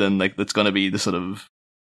Hollywood, and like it's going to be the sort of,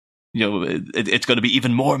 you know, it's going to be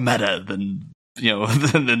even more meta than, you know,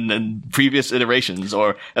 than previous iterations,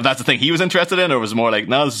 or if that's the thing he was interested in, or was more like,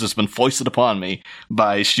 no, this has just been foisted upon me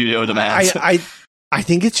by studio demands. I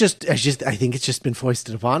think it's just been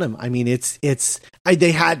foisted upon him. I mean,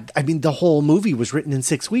 the whole movie was written in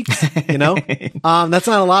 6 weeks, you know? That's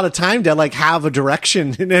not a lot of time to like have a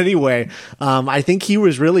direction in any way. I think he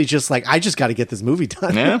was really just like, I just got to get this movie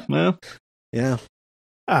done. Yeah.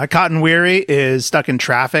 Cotton Weary is stuck in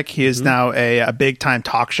traffic. He is now a big-time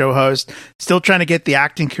talk show host, still trying to get the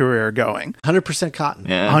acting career going. 100% Cotton.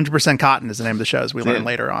 Yeah. 100% Cotton is the name of the show, as we learn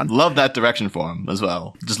later on. Love that direction for him as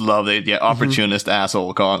well. Just love the opportunist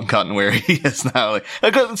asshole Cotton Weary is now. Like,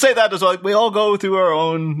 I couldn't say that as well. Like, we all go through our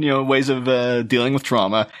own, ways of dealing with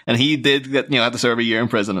trauma, and he did get, have to serve a year in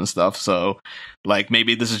prison and stuff. So, like,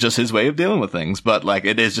 maybe this is just his way of dealing with things, but like,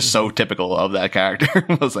 it is just so typical of that character.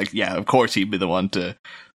 I was like, yeah, of course he'd be the one to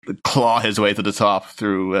claw his way to the top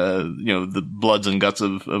through, the bloods and guts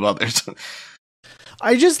of others.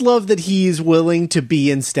 I just love that he's willing to be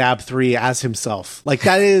in Stab 3 as himself. Like,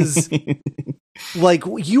 that is... like,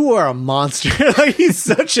 you are a monster. Like, he's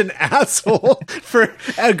such an asshole for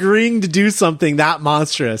agreeing to do something that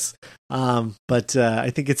monstrous. But I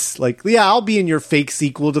think it's like, yeah, I'll be in your fake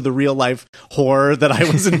sequel to the real life horror that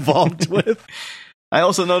I was involved with. I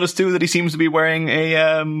also noticed too that he seems to be wearing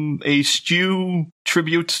a Stew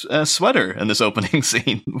tribute sweater in this opening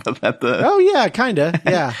scene. Oh yeah, kinda.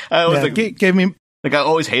 Yeah. I always gave me. Like, I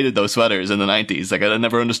always hated those sweaters in the 90s. Like, I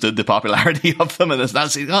never understood the popularity of them, and it's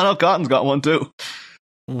not saying, oh no, Cotton's got one too.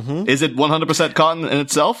 Mm-hmm. Is it 100% Cotton in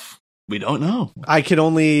itself? We don't know. I can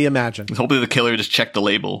only imagine. Hopefully the killer just checked the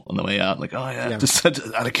label on the way out. Like, oh yeah. Just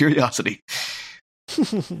out of curiosity.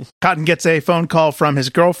 Cotton gets a phone call from his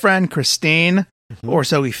girlfriend, Christine, or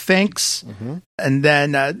so he thinks, and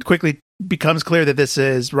then quickly becomes clear that this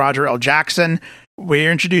is Roger L. Jackson.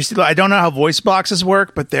 We're introduced to, I don't know how voice boxes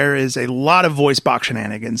work, but there is a lot of voice box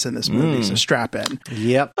shenanigans in this movie, so strap in.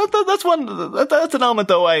 Yep. That's an element,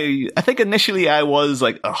 though, I think initially I was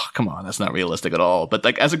like, oh, come on, that's not realistic at all. But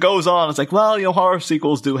like, as it goes on, it's like, well, horror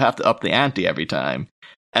sequels do have to up the ante every time.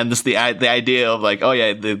 And this the idea of like, oh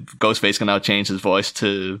yeah, the Ghostface can now change his voice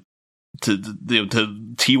to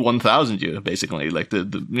T-1000 you, basically, like put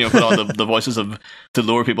on the voices to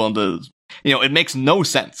lure people into, it makes no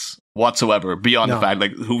sense whatsoever beyond the fact,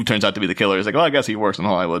 like, who turns out to be the killer is like, oh, I guess he works in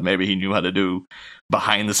Hollywood, maybe he knew how to do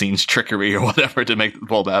behind the scenes trickery or whatever to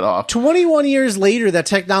pull that off. 21 years later, that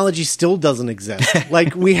technology still doesn't exist.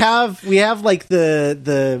 Like, we have like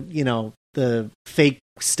the fake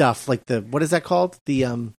stuff, like what is that called,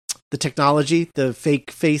 the technology, the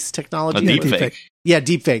fake face technology. Deep fake. Yeah,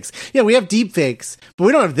 deep fakes. Yeah, we have deep fakes, but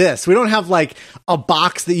we don't have this. We don't have like a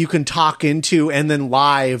box that you can talk into and then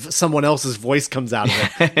live someone else's voice comes out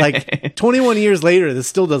of it. Like 21 years later, this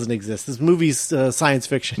still doesn't exist. This movie's science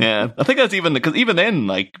fiction. Yeah, I think that's because even in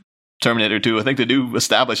like Terminator 2, I think they do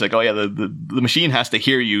establish like, oh yeah, the machine has to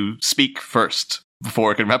hear you speak first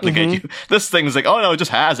before it can replicate you. This thing is like, oh no, it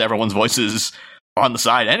just has everyone's voices on the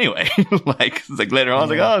side anyway. Like, it's like later on,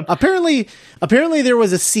 it's like, oh. Apparently there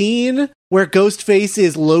was a scene where Ghostface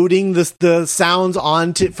is loading the sounds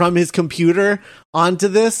from his computer onto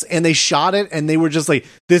this, and they shot it, and they were just like,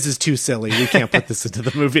 this is too silly. We can't put this into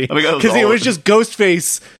the movie. Because it was just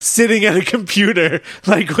Ghostface sitting at a computer,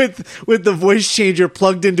 like with the voice changer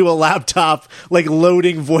plugged into a laptop, like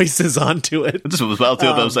loading voices onto it. This was well too.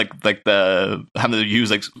 That was like the having to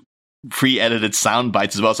use like pre-edited sound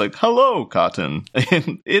bites as well. It's like, hello, Cotton.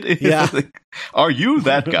 And it is like, are you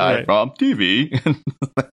that guy from TV?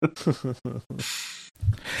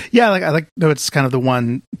 Yeah, like I like though it's kind of the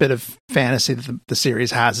one bit of fantasy that the series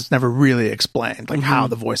has. It's never really explained, like how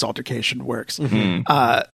the voice altercation works.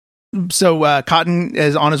 So Cotton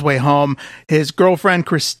is on his way home. His girlfriend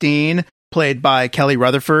Christine, played by Kelly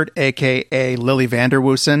Rutherford, aka Lily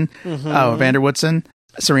Vanderwoodson,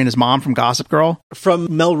 Serena's mom from Gossip Girl.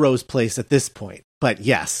 From Melrose Place at this point. But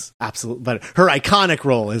yes, absolutely. But her iconic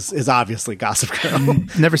role is obviously Gossip Girl.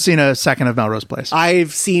 Never seen a second of Melrose Place.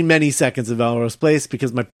 I've seen many seconds of Melrose Place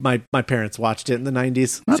because my parents watched it in the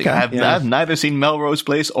 90s. Okay. See, I've neither seen Melrose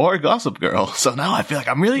Place or Gossip Girl. So now I feel like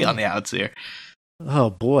I'm really on the outs here.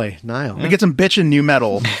 Oh boy, Niall. We get some bitchin' new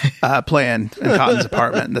metal playing in Cotton's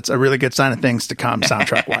apartment. That's a really good sign of things to come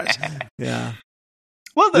soundtrack-wise. Yeah.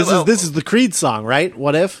 Well, this is the Creed song, right?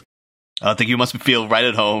 What If? I think you must feel right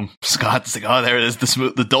at home, Scott. It's like, oh, there it is,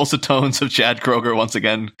 the dulcet tones of Chad Kroger once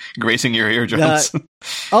again gracing your eardrums.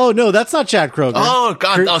 Oh no, that's not Chad Kroger. Oh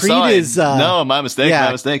God, Creed sorry. is no, my mistake. Yeah,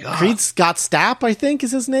 my mistake. Oh. Creed Scott Stapp, I think,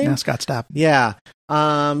 is his name. Yeah, Scott Stapp. Yeah,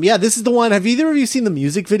 this is the one. Have either of you seen the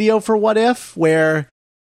music video for What If, where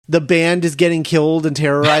the band is getting killed and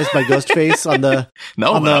terrorized by Ghostface on the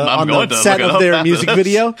set of their music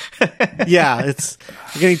video? Yeah, it's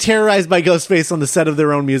getting terrorized by Ghostface on the set of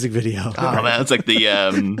their own music video. Oh man, it's like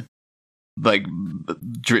the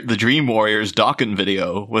the Dream Warriors Dawkins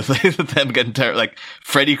video with them getting like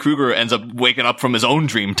Freddy Krueger ends up waking up from his own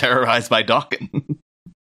dream terrorized by Dawkins.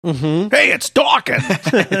 Hey, it's Dawkins!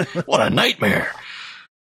 What a nightmare!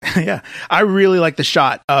 Yeah, I really like the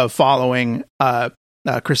shot of following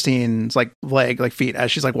Christine's like feet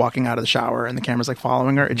as she's like walking out of the shower, and the camera's like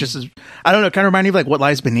following her. It just is, I don't know, kind of remind me of like What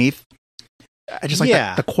Lies Beneath. I just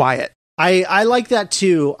like the quiet. I like that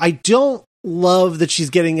too. I don't love that she's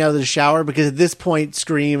getting out of the shower, because at this point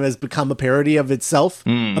Scream has become a parody of itself,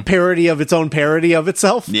 a parody of its own parody of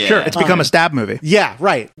itself. Yeah. Sure, it's become a stab movie. Yeah,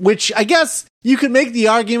 right. Which I guess you could make the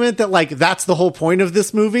argument that like that's the whole point of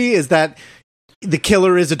this movie, is that the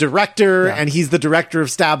killer is a director and he's the director of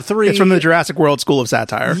Stab 3. It's from the Jurassic World School of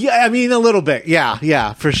Satire. Yeah, I mean a little bit.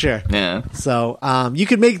 Yeah, for sure. Yeah. So you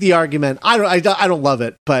could make the argument. I don't love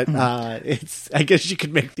it, but it's. I guess you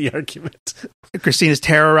could make the argument. Christine is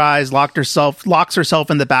terrorized, locks herself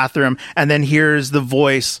in the bathroom, and then hears the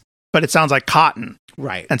voice, but it sounds like Cotton.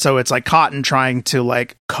 Right. And so it's like Cotton trying to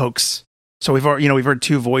like coax. So we've heard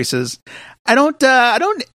two voices. I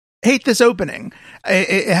don't hate this opening.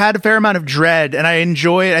 It had a fair amount of dread, and I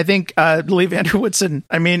enjoy it. I think, I believe Andrew Woodson,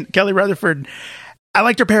 Kelly Rutherford, I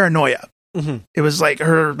liked her paranoia. Mm-hmm. It was like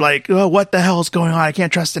her, like, oh, what the hell's going on? I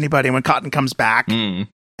can't trust anybody. And when Cotton comes back and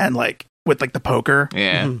like with like the poker.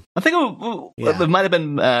 Yeah. Mm-hmm. I think it might have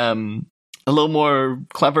been a little more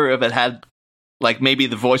clever if it had like maybe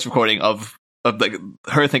the voice recording of like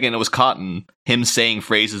her thinking it was Cotton, him saying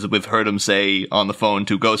phrases that we've heard him say on the phone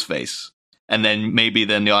to Ghostface. And then maybe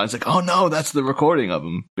the audience like, oh no, that's the recording of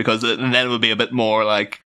him. And then it would be a bit more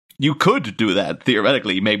like, you could do that,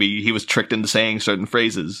 theoretically. Maybe he was tricked into saying certain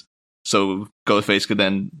phrases. So Ghostface could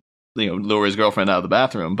then, lure his girlfriend out of the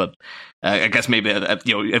bathroom. But I guess maybe, if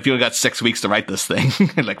you only got 6 weeks to write this thing,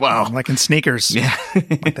 like, wow. Like in Sneakers. Yeah.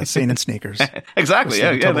 Like that scene in Sneakers. Exactly.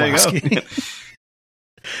 Yeah, there you go.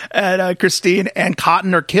 And Christine and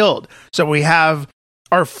Cotton are killed. So we have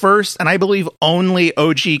our first, and I believe only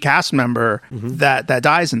OG cast member that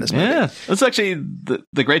dies in this movie. Yeah, that's actually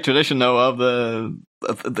the great tradition, though, of the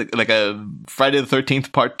like a Friday the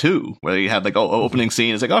 13th Part 2, where you have like opening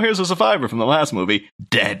scene. It's like, oh, here's a survivor from the last movie,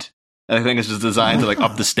 dead. And I think it's just designed to like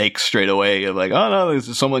up the stakes straight away. Of like, oh no,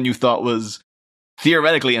 there's someone you thought was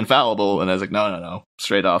theoretically infallible, and I was like, no,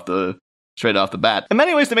 straight off the bat. In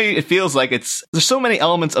many ways, to me, it feels like there's so many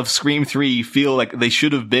elements of Scream 3 feel like they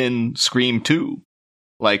should have been Scream 2.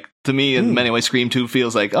 Like, to me, in many ways, Scream 2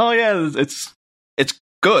 feels like, oh yeah, it's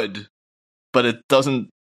good, but it doesn't.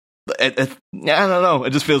 I don't know.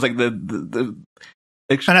 It just feels like an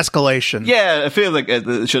escalation. Yeah, it feels like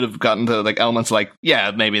it should have gotten to like elements like,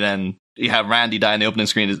 yeah, maybe then you have Randy die in the opening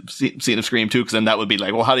scene of Scream 2, because then that would be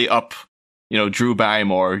like, well, how do you up, Drew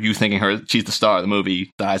Barrymore, you thinking she's the star of the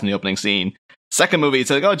movie, dies in the opening scene. Second movie,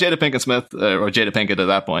 it's like, oh, Jada Pinkett Smith, or Jada Pinkett at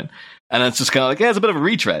that point, and it's just kind of like, yeah, it's a bit of a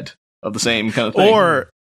retread of the same kind of thing.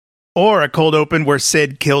 Or a cold open where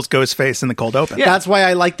Sid kills Ghostface in the cold open. Yeah. That's why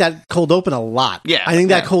I like that cold open a lot. Yeah, I think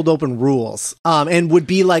that cold open rules. And would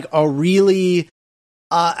be like a really,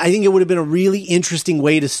 I think it would have been a really interesting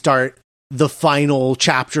way to start the final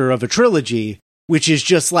chapter of a trilogy, which is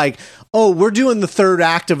just like, oh, we're doing the third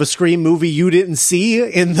act of a Scream movie you didn't see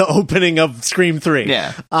in the opening of Scream 3.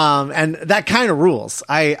 Yeah. And that kind of rules.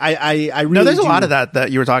 I really No, there's a lot of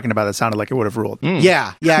that you were talking about that sounded like it would have ruled.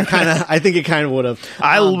 Yeah, kind of. I think it kind of would have.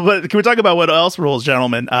 But can we talk about what else rules,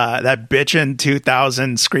 gentlemen? That bitchin'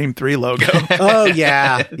 2000 Scream 3 logo. Oh,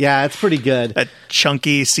 yeah. Yeah, it's pretty good. That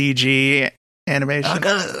chunky CG animation. I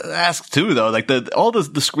gotta ask, too, though, like all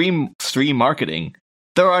the Scream 3 marketing,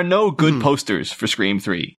 there are no good posters for Scream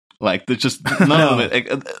 3. Like, there's just none of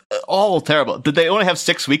it. All terrible. Did they only have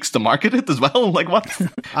 6 weeks to market it as well? Like, what?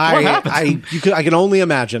 What happened? I can only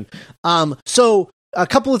imagine. So, a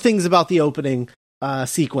couple of things about the opening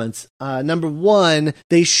sequence. Number one,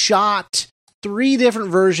 they shot 4 different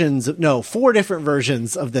versions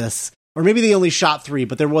of this. Or maybe they only shot 3,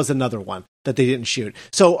 but there was another one that they didn't shoot.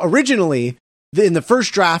 So, originally, in the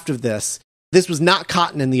first draft of this was not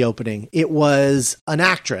Cotton in the opening. It was an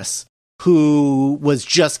actress who was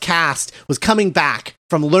just cast, was coming back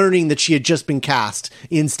from learning that she had just been cast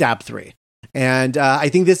in Stab 3. And I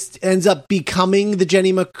think this ends up becoming the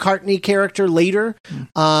Jenny McCartney character later.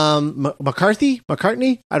 McCartney?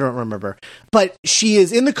 I don't remember. But she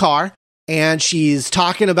is in the car, and she's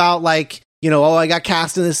talking about like, oh, I got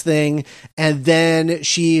cast in this thing. And then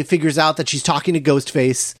she figures out that she's talking to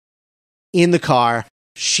Ghostface in the car.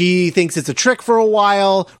 She thinks it's a trick for a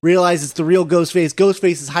while, realizes it's the real Ghostface.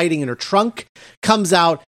 Ghostface is hiding in her trunk, comes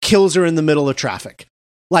out, kills her in the middle of traffic.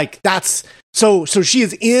 Like, that's... So she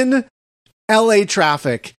is in LA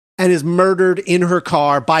traffic and is murdered in her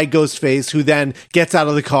car by Ghostface, who then gets out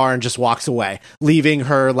of the car and just walks away, leaving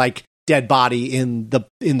her, like, dead body in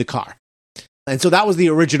the car. And so that was the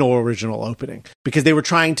original opening, because they were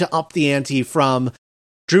trying to up the ante from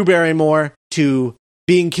Drew Barrymore to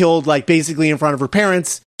being killed, like, basically in front of her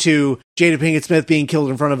parents, to Jada Pinkett Smith being killed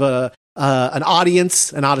in front of an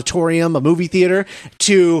audience, an auditorium, a movie theater,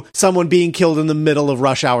 to someone being killed in the middle of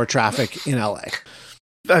rush hour traffic in LA.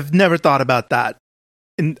 I've never thought about that.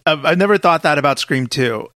 I've never thought that about Scream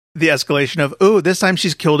 2. The escalation of, oh, this time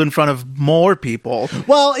she's killed in front of more people.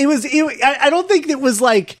 Well, I don't think it was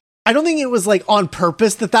like on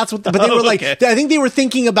purpose that's what, but they were like, okay. I think they were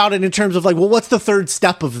thinking about it in terms of like, well, what's the third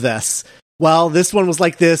step of this? Well, this one was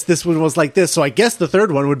like this one was like this, so I guess the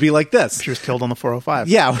third one would be like this. She was killed on the 405.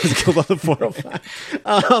 Yeah, was killed on the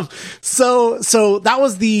 405. So that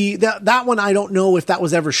was that one. I don't know if that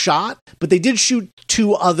was ever shot, but they did shoot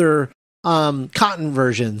 2 other Cotton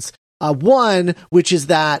versions. One, which is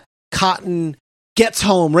that Cotton gets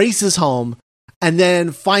home, races home, and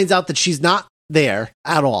then finds out that she's not there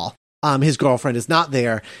at all. His girlfriend is not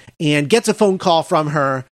there, and gets a phone call from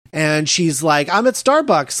her. And she's like, I'm at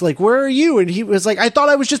Starbucks. Like, where are you? And he was like, I thought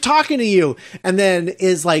I was just talking to you. And then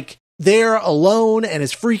is like there alone and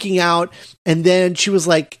is freaking out. And then she was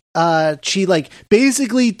like, she like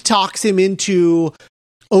basically talks him into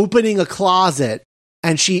opening a closet.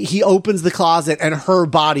 And he opens the closet and her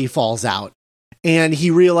body falls out. And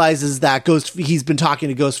he realizes that he's been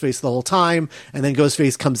talking to Ghostface the whole time. And then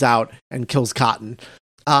Ghostface comes out and kills Cotton.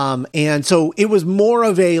 And so it was more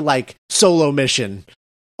of a like solo mission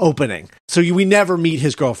opening. So we never meet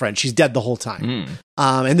his girlfriend. She's dead the whole time.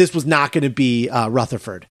 And this was not going to be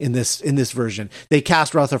Rutherford in this version. They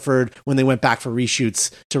cast Rutherford when they went back for reshoots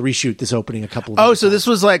to reshoot this opening a couple of so times. This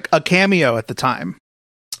was like a cameo at the time.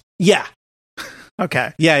 Yeah.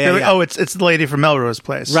 Okay. Yeah. Oh, it's the lady from Melrose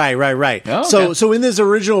Place. Right. Oh, okay. So in this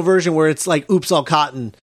original version where it's like Oops All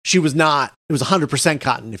Cotton, she was not, it was 100%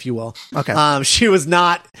 Cotton, if you will. Okay. She was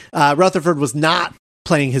not, Rutherford was not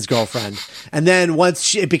playing his girlfriend. And then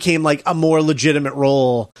once it became like a more legitimate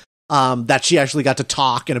role, that she actually got to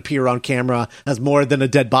talk and appear on camera as more than a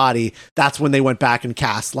dead body, that's when they went back and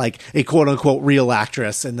cast like a quote unquote real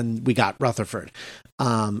actress. And then we got Rutherford.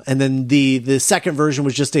 And then the second version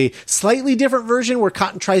was just a slightly different version where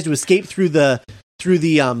Cotton tries to escape through the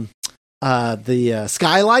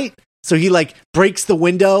skylight. So he like breaks the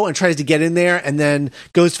window and tries to get in there, and then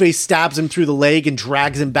Ghostface stabs him through the leg and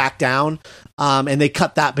drags him back down. And they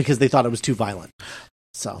cut that because they thought it was too violent.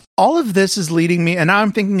 So all of this is leading me, and now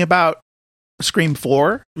I'm thinking about Scream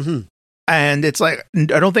 4. Mm-hmm. And it's like, I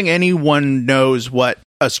don't think anyone knows what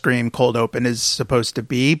a Scream cold open is supposed to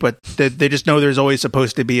be, but they just know there's always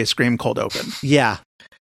supposed to be a Scream cold open. Yeah.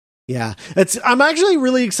 I'm actually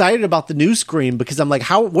really excited about the new Scream because I'm like,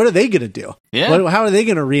 what are they going to do? Yeah. How are they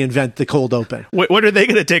going to reinvent the cold open? What are they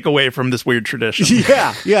going to take away from this weird tradition?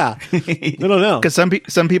 Yeah. I don't know. Because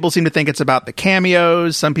some people seem to think it's about the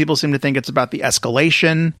cameos. Some people seem to think it's about the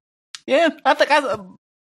escalation. Yeah, I think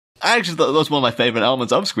I actually thought that was one of my favorite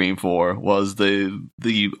elements of Scream 4 was the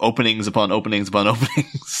openings upon openings upon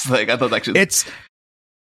openings. Like I thought actually it's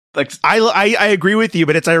like I agree with you,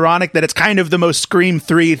 but it's ironic that it's kind of the most Scream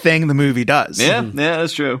 3 thing the movie does. Yeah,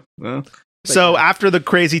 that's true. Well, so after the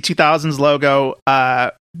crazy 2000s logo,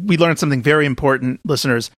 we learned something very important,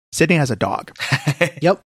 listeners. Sydney has a dog.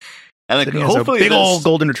 Yep. And Sydney has a big old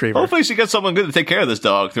golden retriever. Hopefully she gets someone good to take care of this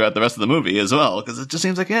dog throughout the rest of the movie as well, because it just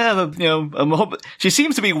seems like, she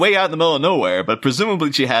seems to be way out in the middle of nowhere, but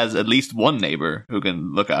presumably she has at least one neighbor who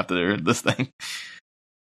can look after this thing.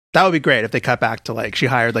 That would be great if they cut back to like she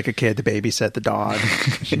hired like a kid to babysit the dog.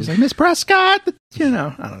 She's like, Miss Prescott, I don't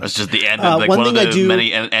know. It's just the end of like one of the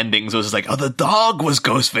many endings was like, the dog was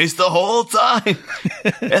Ghostface the whole time.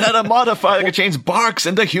 It had a modifier that could change barks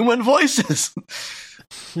into human voices.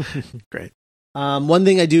 Great. One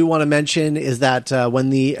thing I do want to mention is that when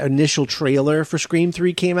the initial trailer for Scream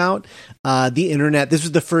 3 came out, the internet, this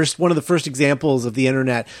was one of the first examples of the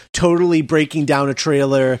internet totally breaking down a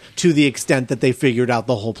trailer to the extent that they figured out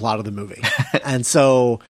the whole plot of the movie. And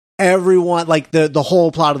so everyone, like the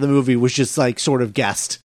whole plot of the movie was just like sort of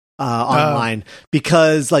guessed online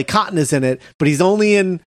because like Cotton is in it, but he's only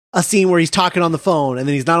in a scene where he's talking on the phone and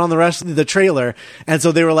then he's not on the rest of the trailer. And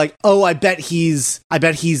so they were like, oh, I bet he's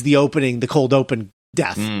the cold open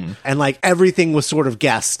death. And like everything was sort of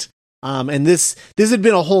guessed. And this had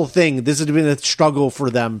been a whole thing. This had been a struggle for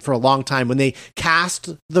them for a long time. When they cast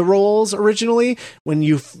the roles originally, when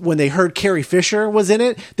they heard Carrie Fisher was in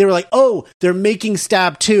it, they were like, oh, they're making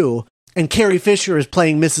Stab 2. And Carrie Fisher is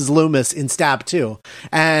playing Mrs. Loomis in Stab 2.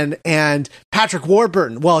 And Patrick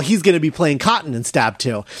Warburton, well, he's going to be playing Cotton in Stab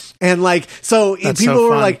 2. And like, so people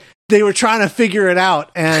were like, they were trying to figure it out,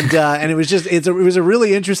 and it was just it was a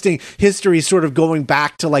really interesting history, sort of going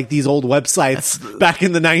back to like these old websites back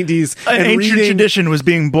in the 90s. An ancient tradition was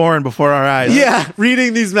being born before our eyes. Yeah,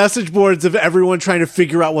 reading these message boards of everyone trying to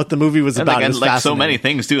figure out what the movie was about. And like so many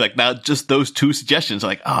things too. Like now, just those two suggestions.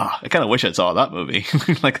 Like, I kind of wish I saw that movie.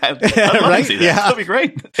 Like, I'd love to see that. Yeah. That'd be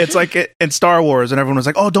great. It's like in Star Wars, and everyone was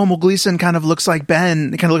like, "Oh, Domhnall Gleeson kind of looks like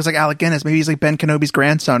Ben. It kind of looks like Alec Guinness. Maybe he's like Ben Kenobi's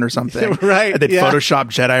grandson or something." Right? And they'd Photoshop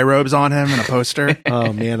Jedi robes on him and a poster.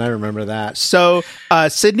 Oh man, I remember that. So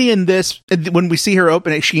Sydney in this, when we see her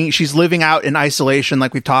open it, she's living out in isolation,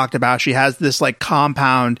 like we've talked about. She has this like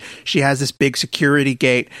compound. She has this big security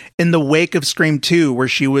gate in the wake of Scream 2, where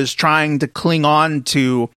she was trying to cling on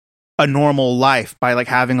to a normal life by like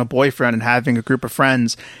having a boyfriend and having a group of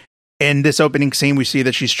friends. In this opening scene, we see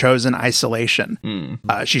that she's chosen isolation.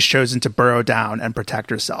 She's chosen to burrow down and protect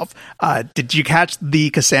herself. Did you catch the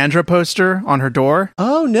Cassandra poster on her door?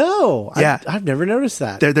 Oh no! Yeah. I've never noticed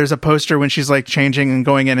that. There's a poster when she's like changing and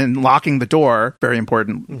going in and locking the door. Very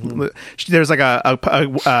important. There's like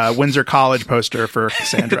a Windsor College poster for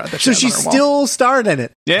Cassandra. That So she still starred in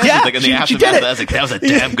it. Yeah, like in the she did it. aftermath, that was a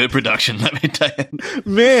damn good production. Let me tell you.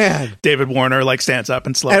 Man, David Warner like stands up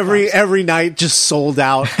and slow every night just sold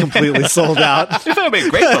out, completely sold out. That would be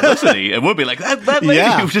great publicity. It would be like that lady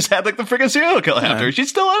Yeah. who just had like the freaking serial killer after her. She's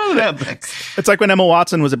still on that thing. It's like when Emma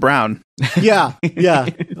Watson was at Brown. Yeah.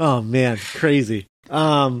 Oh man, crazy.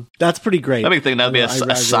 That's pretty great. I think that'd be I a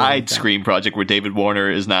really side like that. Scream project where David Warner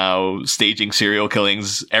is now staging serial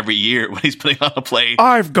killings every year when he's putting on a play.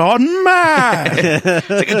 I've gotten mad. It's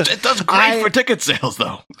like, it does great for ticket sales,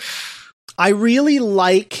 though. I really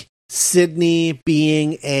like Sydney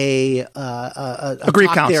being a grief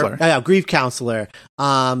talk counselor. grief counselor.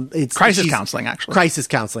 It's Crisis she's- counseling, actually. Crisis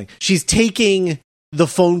counseling. She's taking the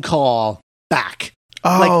phone call back.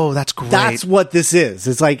 Oh, that's great. That's what this is.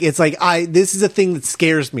 It's like this is a thing that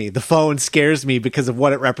scares me. The phone scares me because of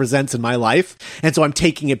what it represents in my life, and so I'm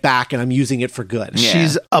taking it back and I'm using it for good. Yeah.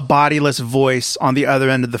 She's a bodiless voice on the other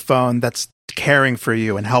end of the phone that's caring for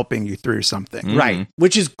you and helping you through something. Right.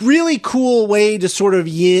 Which is really cool way to sort of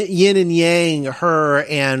yin and yang her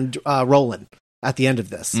and Roland at the end of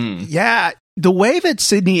this. Yeah, the way that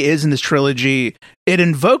Sydney is in this trilogy, it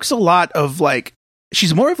invokes a lot of like,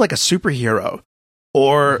 she's more of like a superhero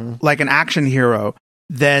or like an action hero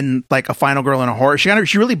than like a final girl in a horror.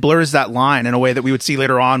 She really blurs that line in a way that we would see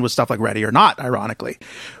later on with stuff like Ready or Not, ironically,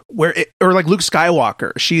 or like Luke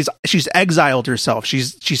Skywalker. She's exiled herself.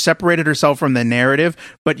 She's separated herself from the narrative,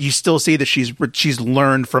 but you still see that she's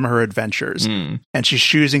learned from her adventures and she's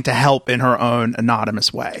choosing to help in her own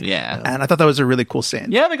anonymous way. Yeah. And I thought that was a really cool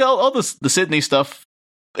scene. Yeah, like all the Sydney stuff,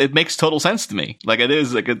 it makes total sense to me. Like it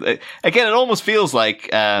is, like again, it almost feels like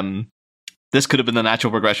this could have been the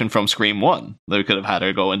natural progression from Scream 1. They could have had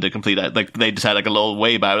her go into complete, like they just had like a little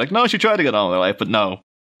way by, like, no, she tried to get on with her life, but no,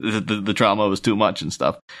 the trauma was too much and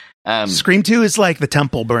stuff. Scream 2 is like the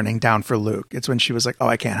temple burning down for Luke. It's when she was like, oh,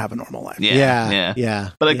 I can't have a normal life. Yeah.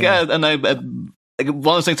 But like, and I like, one of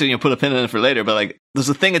those things that you put a pin in it for later, but like, there's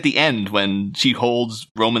a thing at the end when she holds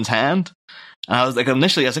Roman's hand. And I was like,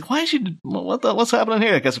 initially, I was like, why is she, what's happening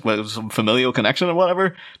here? I guess it was some familial connection or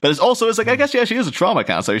whatever. But it's like, I guess, yeah, she is a trauma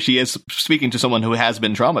counselor. She is speaking to someone who has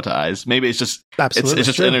been traumatized. Maybe it's just, Absolutely, it's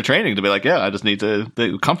just entertaining to be like, yeah, I just need to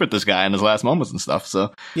comfort this guy in his last moments and stuff.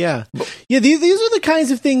 So, yeah. These are the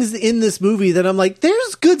kinds of things in this movie that I'm like,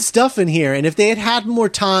 there's good stuff in here. And if they had had more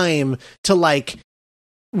time to like,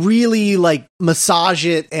 really like massage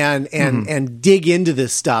it and dig into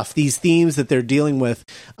this stuff, these themes that they're dealing with,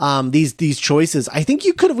 these choices, I think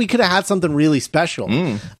we could have had something really special.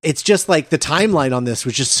 It's just like the timeline on this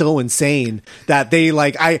was just so insane that they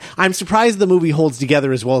like, I'm surprised the movie holds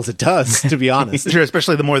together as well as it does, to be honest. Sure,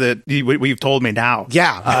 especially the more that we've told me now.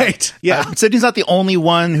 Yeah, right. Sydney's not the only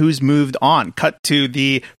one who's moved on. Cut to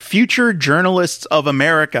the Future Journalists of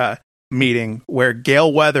America meeting where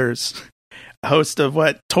Gail Weathers, host of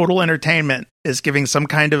Total Entertainment, is giving some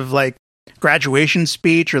kind of like graduation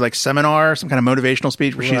speech or like seminar, some kind of motivational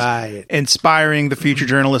speech where she's inspiring the future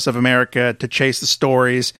journalists of America to chase the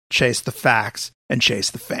stories, chase the facts, and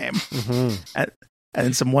chase the fame.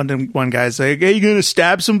 And some one guy's like, "Hey, you gonna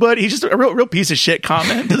stab somebody?" He's just a real piece of shit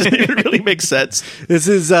comment. Doesn't even really make sense. This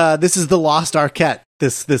is the Lost Arquette.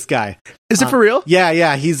 This guy. Is it for real?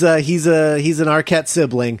 Yeah. He's an Arquette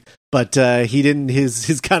sibling, but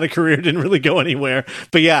his kind of career didn't really go anywhere.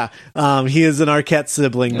 But yeah, he is an Arquette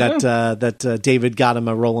sibling that David got him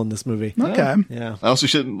a role in this movie. Okay. Yeah. I also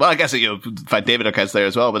should, well, I guess David Arquette's there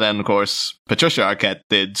as well, but then of course Patricia Arquette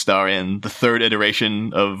did star in the third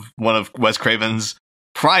iteration of one of Wes Craven's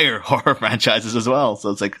prior horror franchises as well. So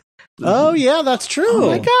it's like Oh yeah, that's true. Oh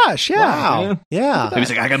my gosh, yeah. Wow. Yeah. He was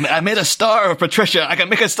like, I made a star of Patricia. I can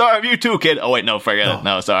make a star of you too, kid. Oh wait, no, forget it.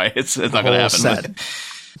 No, sorry, it's not going to happen. Set.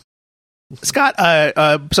 Scott,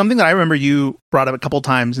 something that I remember you brought up a couple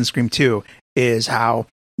times in Scream 2 is how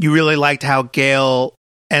you really liked how Gail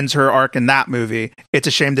ends her arc in that movie. It's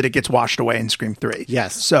a shame that it gets washed away in Scream 3.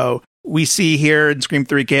 Yes. So we see here in Scream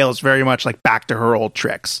 3, Gail is very much like back to her old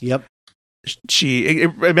tricks. Yep. I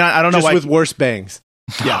don't know why. With worse bangs.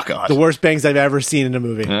 Yeah, oh, God. The worst bangs I've ever seen in a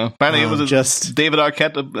movie. Yeah. Apparently, it was just David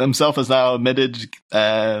Arquette himself has now admitted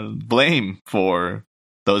blame for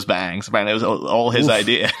those bangs. Apparently, it was all his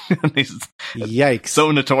idea. Yikes!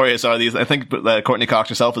 So notorious are these. I think Courtney Cox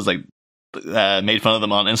herself is like made fun of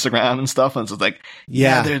them on Instagram and stuff, and so it's like,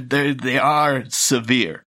 they are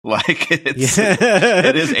severe. Like it is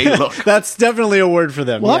a look. That's definitely a word for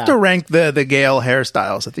them. We'll have to rank the Gale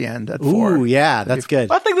hairstyles at the end at 4. Ooh, yeah, that's good.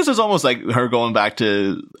 I think this is almost like her going back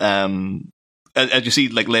to as you see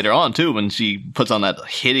like later on too, when she puts on that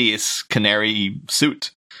hideous canary suit.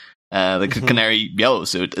 The canary yellow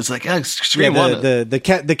suit. It's like Scream 1.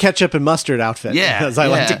 The ketchup and mustard outfit, as I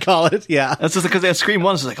like to call it. Yeah, that's just because they had Scream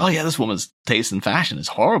 1. It's like, oh yeah, this woman's taste in fashion is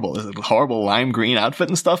horrible. It's a horrible lime green outfit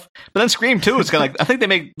and stuff. But then Scream 2, it's kind of like, I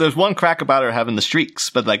think there's one crack about her having the streaks,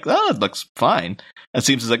 but like, it looks fine. It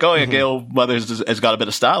seems like, oh yeah, Gail Weathers has got a bit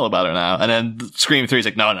of style about her now. And then Scream 3 is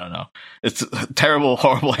like, no. It's a terrible,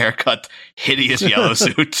 horrible haircut, hideous yellow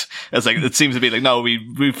suit. It's like, it seems to be like, no,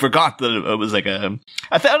 we forgot that it was like I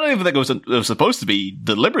don't even think it was supposed to be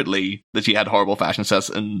deliberately that she had horrible fashion sense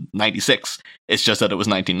in 96. It's just that it was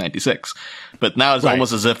 1996. But now it's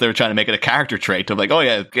almost as if they were trying to make it a character trait of like, oh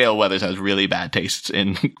yeah, Gail Weathers has really bad tastes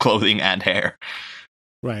in clothing and hair.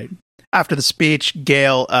 Right. After the speech,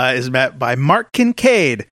 Gail is met by Mark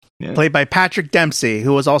Kincaid, played by Patrick Dempsey,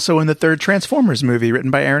 who was also in the third Transformers movie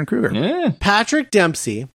written by Aaron Kruger. Yeah. Patrick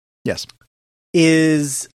Dempsey. Yes.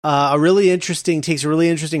 Is takes a really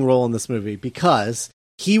interesting role in this movie because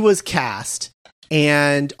he was cast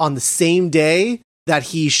and on the same day that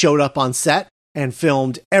he showed up on set and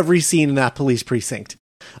filmed every scene in that police precinct.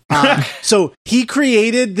 So he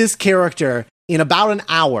created this character in about an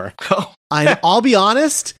hour. And I'll be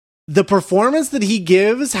honest, the performance that he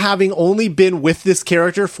gives, having only been with this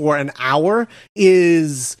character for an hour,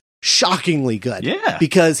 is shockingly good. Yeah.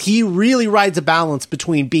 Because he really rides a balance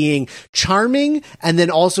between being charming and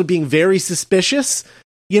then also being very suspicious.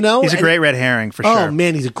 You know, he's a great red herring for sure. Oh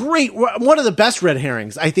man, he's one of the best red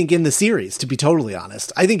herrings, I think, in the series, to be totally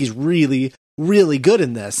honest. I think he's really, really good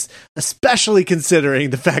in this, especially considering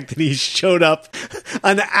the fact that he showed up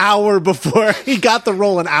an hour before he got the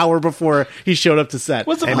role, an hour before he showed up to set.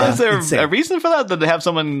 Is there a reason for that? Did they have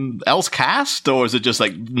someone else cast, or is it just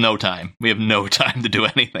like no time? We have no time to do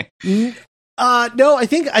anything. No, I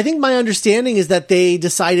think my understanding is that they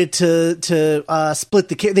decided to split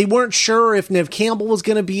they weren't sure if Neve Campbell was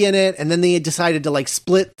going to be in it, and then they had decided to like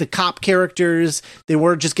split the cop characters. They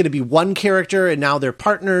were just going to be one character, and now they're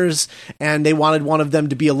partners, and they wanted one of them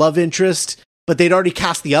to be a love interest, but they'd already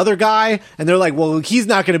cast the other guy, and they're like, well, he's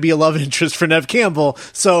not going to be a love interest for Neve Campbell,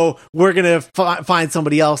 so we're going to find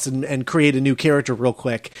somebody else and create a new character real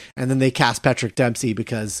quick. And then they cast Patrick Dempsey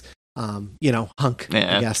because hunk,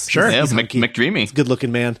 I guess. Sure. He's McDreamy. He's a good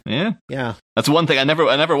looking man. Yeah. Yeah. That's one thing I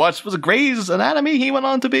never watched. Was it Grey's Anatomy he went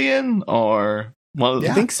on to be in? Or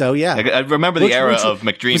I think so, yeah. I remember the era of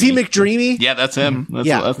McDreamy. Was he McDreamy? Yeah, that's him. Mm-hmm.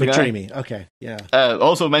 That's the McDreamy. Guy. Okay, yeah.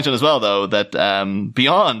 Also mentioned as well, though, that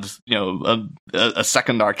beyond, a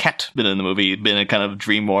second Arquette been in the movie, been a kind of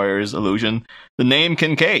Dream Warriors illusion, the name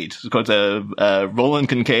Kincaid, because Roland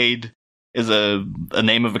Kincaid is a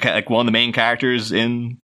name of one of the main characters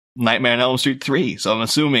in Nightmare on Elm Street 3, so I'm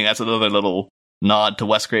assuming that's another little nod to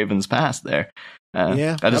Wes Craven's past there.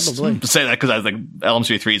 I just probably say that because I was like, Elm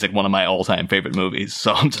Street 3 is like one of my all-time favorite movies,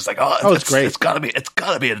 so I'm just like, it's great. It's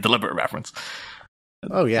gotta be a deliberate reference.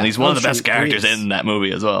 Oh yeah, and he's one of the best characters in that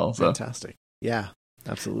movie as well. So. Fantastic. Yeah,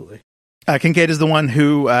 absolutely. Kincaid is the one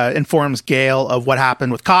who informs Gail of what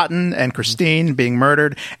happened with Cotton and Christine being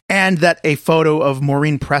murdered, and that a photo of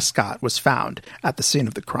Maureen Prescott was found at the scene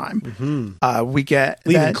of the crime. Mm-hmm. We get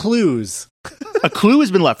leaving clues. A clue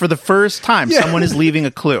has been left for the first time. Yeah. Someone is leaving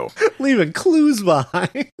a clue. Leaving clues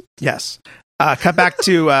behind. Yes. Cut back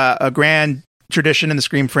to a grand tradition in the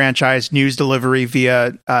Scream franchise, news delivery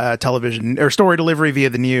via television, or story delivery via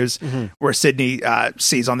the news, where Sidney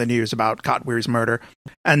sees on the news about Cotton Weary's murder.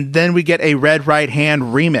 And then we get a Red Right Hand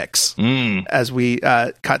remix as we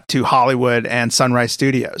cut to Hollywood and Sunrise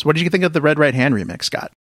Studios. What did you think of the Red Right Hand remix,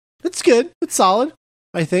 Scott? It's good. It's solid,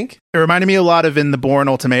 I think. It reminded me a lot of in the Bourne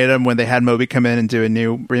Ultimatum when they had Moby come in and do a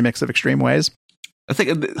new remix of Extreme Ways. I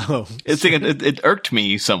think it irked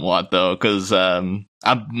me somewhat though, because I'm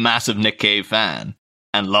a massive Nick Cave fan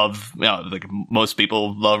and love, like most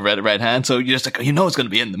people love Red Hand, so you're just like, it's going to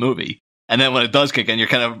be in the movie. And then when it does kick in, you're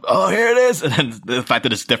kind of, oh, here it is. And then the fact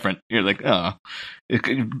that it's different, you're like, oh.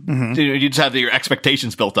 You just have your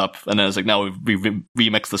expectations built up. And then it's like, no, we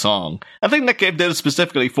remixed the song. I think Nick Cave did it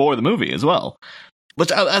specifically for the movie as well.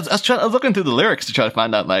 Which I was looking through the lyrics to try to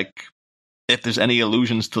find out, like, if there's any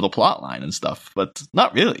allusions to the plot line and stuff. But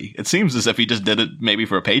not really. It seems as if he just did it maybe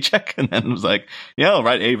for a paycheck. And then was like, yeah, I'll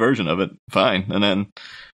write a version of it. Fine. And then...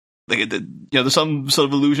 like, there's some sort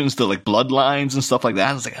of allusions to like bloodlines and stuff like that.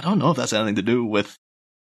 I was like, I don't know if that's anything to do with.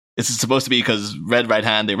 It's supposed to be because Red Right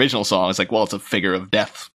Hand, the original song, is like, well, it's a figure of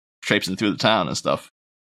death traipsing through the town and stuff.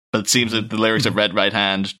 But it seems that the lyrics of Red Right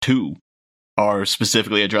Hand 2 are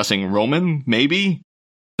specifically addressing Roman, maybe.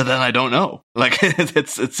 But then I don't know. Like, it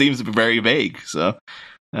seems to be very vague. So,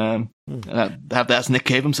 I have to ask Nick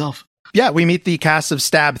Cave himself. Yeah, we meet the cast of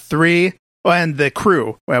Stab 3. And the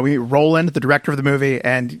crew. We meet Roland, the director of the movie,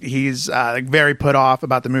 and he's like very put off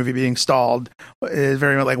about the movie being stalled. Is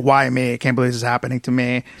very like, why me? I can't believe this is happening to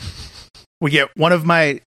me. We get one of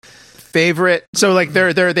my favorite. So like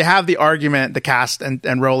they have the argument, the cast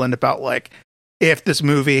and Roland, about like if this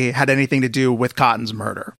movie had anything to do with Cotton's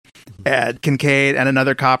murder. And Kincaid and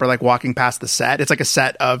another cop are like walking past the set. It's like a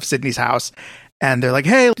set of Sidney's house, and they're like,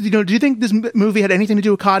 "Hey, do you think this movie had anything to do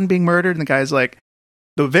with Cotton being murdered?" And the guy's like,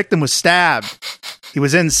 the victim was stabbed. He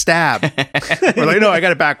was in Stab. We're like, no, I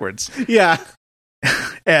got it backwards. Yeah.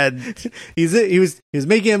 And he was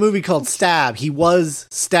making a movie called Stab. He was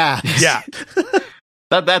stabbed. Yeah.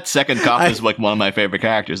 That second cop is like one of my favorite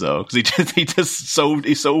characters though, because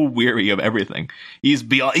he's so weary of everything. He's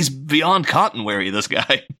beyond Cotton weary, this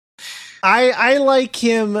guy. I like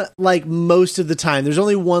him like most of the time. There's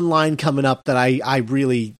only one line coming up that I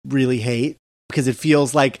really, really hate because it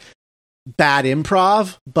feels like bad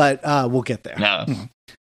improv, but we'll get there. No.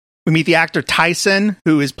 We meet the actor Tyson,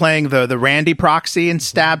 who is playing the Randy proxy in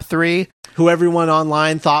Stab 3. Who everyone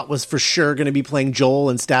online thought was for sure going to be playing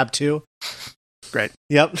Joel in Stab 2. Great.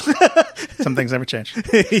 Yep. Some things never change.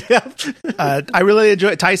 Yep. I really enjoy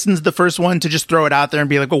it. Tyson's the first one to just throw it out there and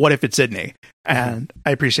be like, well, what if it's Sidney? And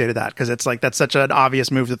I appreciated that because it's like, that's such an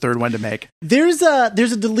obvious move, the third one to make. There's a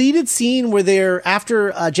deleted scene where they're,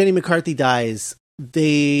 after Jenny McCarthy dies,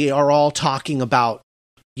 they are all talking about,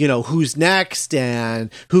 who's next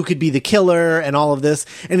and who could be the killer and all of this.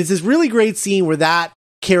 And it's this really great scene where that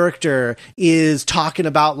character is talking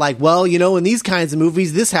about like, well, in these kinds of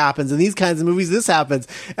movies, this happens. In these kinds of movies, this happens.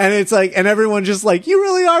 And it's like, and everyone just like, you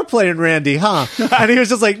really are playing Randy, huh? And he was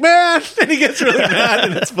just like, man, and he gets really mad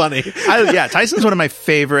and it's funny. Tyson's one of my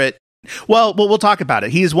favorite. Well, we'll talk about it.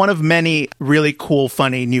 He's one of many really cool,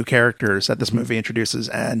 funny new characters that this movie introduces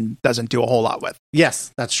and doesn't do a whole lot with.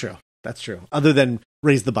 Yes, that's true. That's true. Other than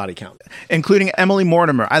raise the body count. Including Emily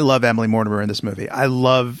Mortimer. I love Emily Mortimer in this movie. I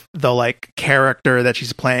love the like character that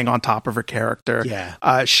she's playing on top of her character.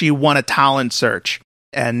 Yeah. She won a talent search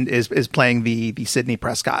and is playing the Sidney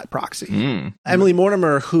Prescott proxy. Emily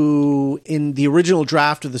Mortimer, who in the original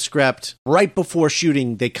draft of the script, right before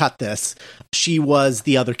shooting, they cut this. She was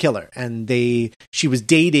the other killer, and she was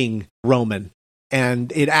dating Roman,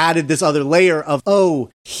 and it added this other layer of, oh,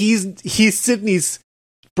 he's Sidney's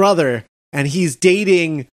brother, and he's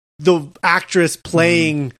dating the actress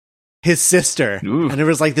playing his sister. Ooh. And there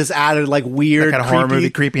was like this added like weird kind of horror movie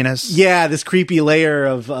creepiness. Yeah, this creepy layer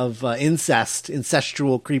of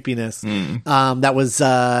incestual creepiness. That was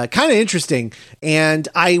kind of interesting. And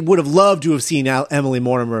I would have loved to have seen Emily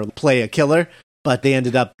Mortimer play a killer, but they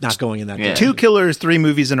ended up not going in that direction. 2 killers, 3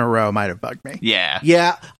 movies in a row might have bugged me. Yeah.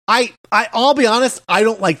 Yeah. I'll be honest, I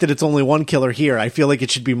don't like that it's only one killer here. I feel like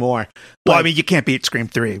it should be more. Well, I mean, you can't beat Scream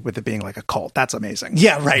 3 with it being like a cult. That's amazing.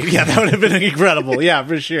 Yeah, right. Yeah, that would have been incredible. Yeah,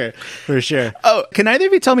 for sure. For sure. Oh, can either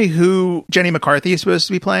of you tell me who Jenny McCarthy is supposed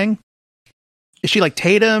to be playing? Is she like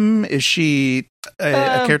Tatum? Is she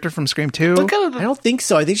a character from Scream 2? I don't think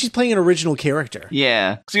so. I think she's playing an original character.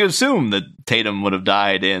 Yeah. Because you assume that Tatum would have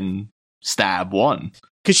died in Stab 1.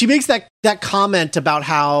 Because she makes that comment about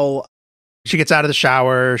how she gets out of the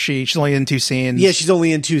shower. She's only in 2 scenes. Yeah, she's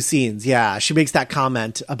only in 2 scenes. Yeah, she makes that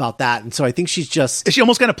comment about that. And so I think she's just... Is she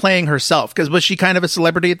almost kind of playing herself? Because was she kind of a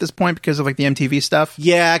celebrity at this point because of like the MTV stuff?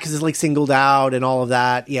 Yeah, because it's like Singled Out and all of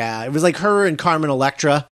that. Yeah, it was like her and Carmen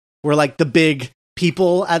Electra were like the big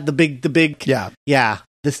people at the big... Yeah,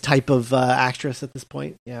 this type of actress at this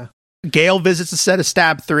point. Yeah. Gail visits the set of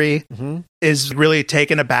Stab 3, is really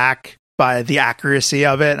taken aback by the accuracy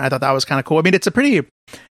of it. And I thought that was kind of cool. I mean, it's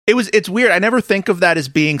weird. I never think of that as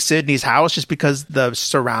being Sidney's house just because the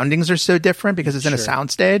surroundings are so different because it's in a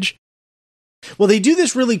soundstage. Well, they do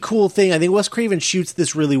this really cool thing. I think Wes Craven shoots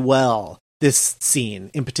this really well, this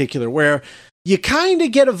scene in particular, where you kind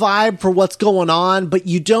of get a vibe for what's going on, but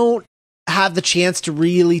you don't have the chance to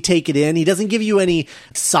really take it in. He doesn't give you any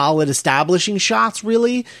solid establishing shots,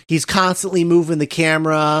 really. He's constantly moving the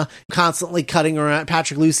camera, constantly cutting around.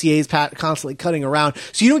 Patrick Lucier's constantly cutting around.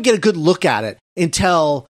 So you don't get a good look at it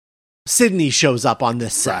until Sydney shows up on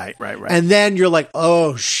this set. Right. And then you're like,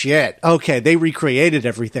 oh shit. Okay, they recreated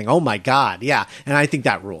everything. Oh my God. Yeah. And I think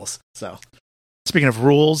that rules. So speaking of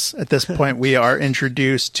rules, at this point we are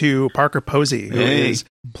introduced to Parker Posey, who is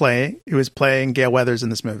playing Gale Weathers in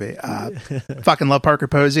this movie. Fucking love Parker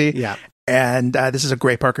Posey. Yeah. And this is a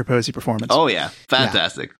great Parker Posey performance. Oh yeah,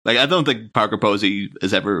 fantastic! Like I don't think Parker Posey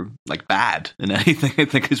is ever like bad in anything. I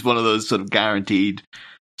think he's one of those sort of guaranteed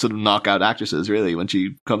sort of knockout actresses. Really, when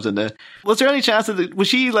she comes into, was there any chance that was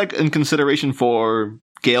she like in consideration for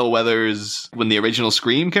Gale Weathers when the original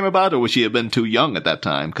Scream came about, or would she have been too young at that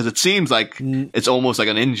time? Because it seems like it's almost like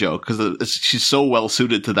an in-joke because she's so well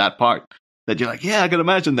suited to that part that you're like, yeah, I can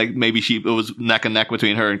imagine that maybe it was neck and neck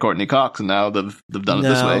between her and Courtney Cox, and now they've done it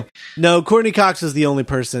this way. No, Courtney Cox is the only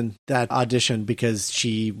person that auditioned because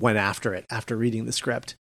she went after it after reading the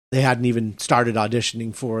script. They hadn't even started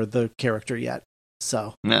auditioning for the character yet.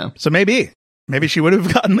 So maybe she would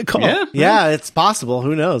have gotten the call. Yeah, it's possible.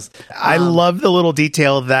 Who knows? I love the little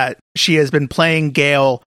detail that she has been playing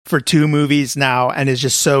Gale for 2 movies now and is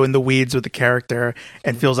just so in the weeds with the character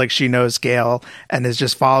and feels like she knows Gale and is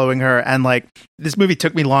just following her. And like, this movie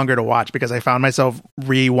took me longer to watch because I found myself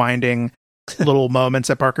rewinding little moments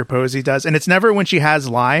that Parker Posey does. And it's never when she has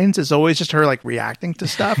lines. It's always just her like reacting to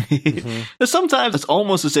stuff. Sometimes it's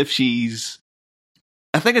almost as if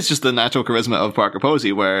I think it's just the natural charisma of Parker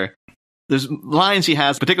Posey where there's lines she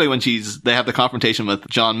has, particularly when they have the confrontation with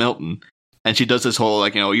John Milton, and she does this whole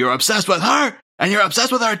like, you're obsessed with her and you're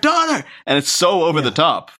obsessed with our daughter, and it's so over the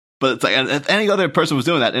top. But it's like, and if any other person was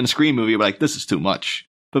doing that in a Scream movie, you're like, this is too much.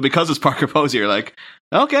 But because it's Parker Posey, you're like,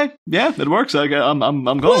 okay, yeah, it works. I'm going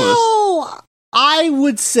with this. I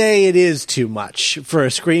would say it is too much for a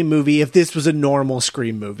Scream movie. If this was a normal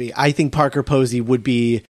Scream movie, I think Parker Posey would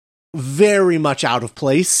be very much out of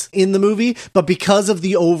place in the movie, but because of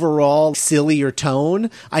the overall sillier tone,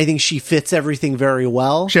 I think she fits everything very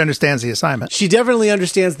well. She understands the assignment. She definitely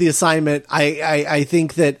understands the assignment. I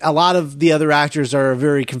think that a lot of the other actors are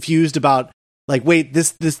very confused about like, wait,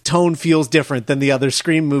 this tone feels different than the other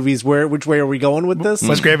Scream movies. Which way are we going with this?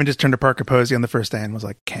 Wes Craven just turned to Parker Posey on the first day and was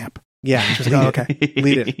like, camp. Yeah. Just like, oh, okay.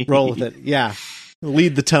 Lead it. Roll with it. Yeah.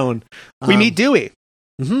 Lead the tone. We meet Dewey.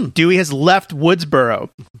 Mm-hmm. Dewey has left Woodsboro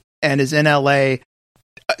and is in LA.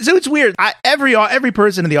 So it's weird. Every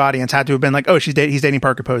person in the audience had to have been like, oh, he's dating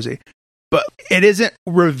Parker Posey. But it isn't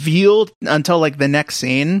revealed until like the next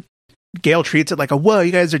scene. Gale treats it like, whoa,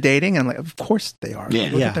 you guys are dating? And I'm like, of course they are. Yeah.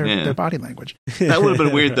 Look at their body language. That would have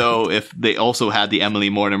been weird, though, if they also had the Emily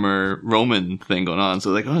Mortimer Roman thing going on.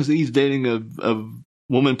 So like, oh, so he's dating a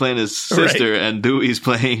woman playing his sister, right, and Dewey's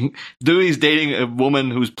dating a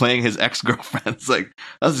woman who's playing his ex-girlfriend. It's like,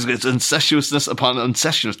 it's incestuousness upon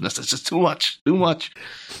incestuousness. It's just too much.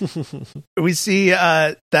 We see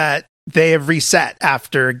that they have reset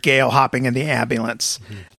after Gale hopping in the ambulance.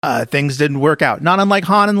 Things didn't work out. Not unlike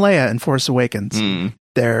Han and Leia in Force Awakens.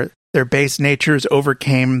 Their base natures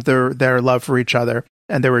overcame their love for each other,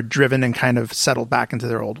 and they were driven and kind of settled back into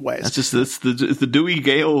their old ways. It's the Dewey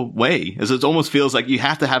Gale way. It almost feels like you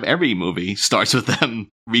have to have every movie starts with them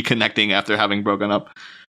reconnecting after having broken up.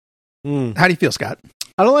 How do you feel, Scott?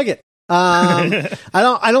 I don't like it. I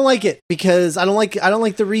don't like it because I don't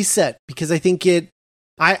like the reset because I think it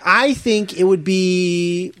would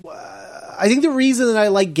be. I think the reason that I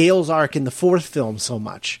like Gale's arc in the 4th film so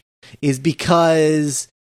much is because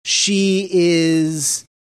she is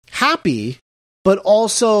happy, but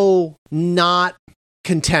also not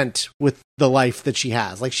content with the life that she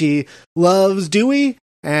has. Like, she loves Dewey,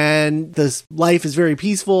 and this life is very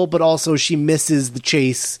peaceful, but also she misses the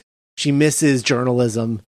chase. She misses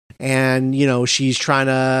journalism, and she's trying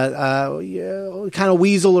to kind of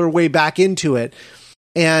weasel her way back into it.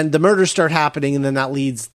 And the murders start happening, and then that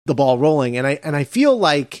leads the ball rolling. And I feel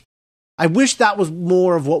like I wish that was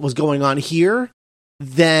more of what was going on here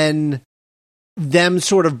than them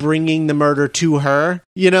sort of bringing the murder to her,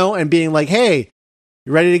 and being like, hey,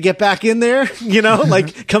 you ready to get back in there?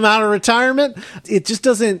 Like come out of retirement. It just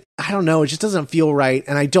doesn't, I don't know. It just doesn't feel right.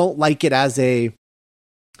 And I don't like it it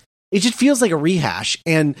just feels like a rehash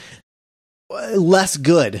and less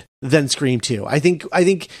good than Scream 2. I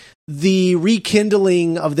think the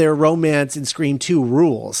rekindling of their romance in Scream 2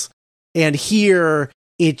 rules. And here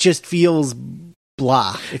it just feels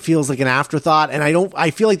blah. It feels like an afterthought, and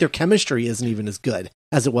I feel like their chemistry isn't even as good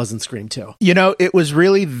as it was in Scream 2. You know, it was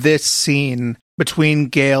really this scene between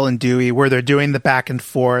Gale and Dewey where they're doing the back and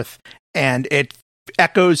forth, and it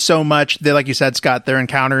echoes so much that, like you said, Scott, their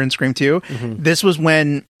encounter in Scream 2. Mm-hmm. This was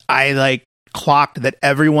when I like clocked that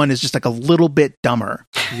everyone is just like a little bit dumber.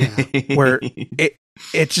 Yeah. Where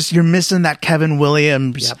it's just, you're missing that Kevin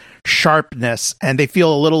Williams sharpness, and they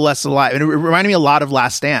feel a little less alive. And it reminded me a lot of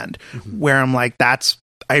Last Stand, where I'm like,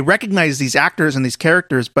 I recognize these actors and these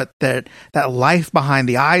characters, but that life behind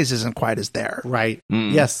the eyes isn't quite as there. Right.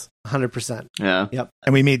 Mm. Yes. 100%. Yeah. Yep.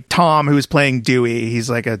 And we meet Tom, who's playing Dewey. He's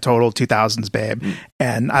like a total 2000s babe.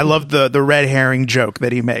 And I love the red herring joke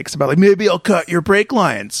that he makes about like, maybe I'll cut your brake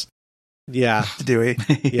lines Yeah. to Dewey.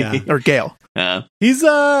 Yeah. Or Gale. Yeah. He's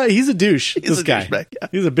a douche. He's this a guy. douchebag, yeah.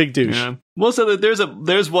 He's a big douche. Yeah. Well, so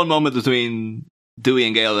there's one moment between Dewey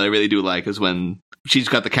and Gale that I really do like, is when she's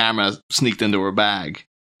got the camera sneaked into her bag,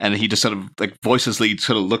 and he just sort of like voicelessly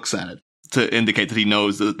sort of looks at it to indicate that he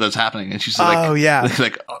knows that's happening, and she's like, Oh, yeah.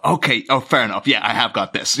 like, okay, oh, fair enough, yeah, I have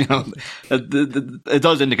got this. You know, it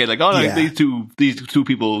does indicate like, oh, no, Yeah. these two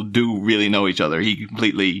people do really know each other. He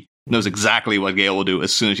completely knows exactly what Gale will do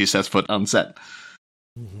as soon as she sets foot on set.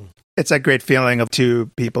 It's that great feeling of two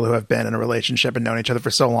people who have been in a relationship and known each other for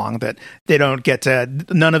so long that they don't get to,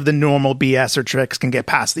 none of the normal BS or tricks can get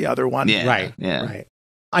past the other one. Yeah, Right. yeah. Right.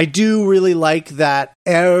 I do really like that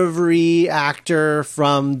every actor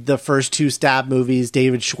from the first two Stab movies,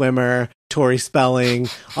 David Schwimmer, Tori Spelling,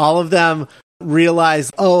 all of them realize,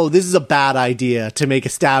 oh, this is a bad idea to make a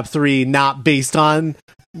Stab 3 not based on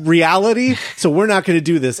reality, so we're not going to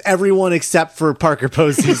do this. Everyone except for Parker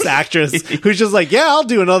Posey's actress, who's just like, yeah, I'll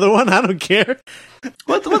do another one. I don't care.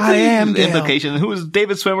 What's I am the Gale. implication? Who was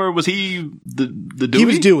David Swimmer? Was he the Dewey? He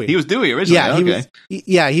was Dewey. He was Dewey originally.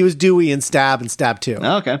 Yeah, he was Dewey in Stab and Stab 2,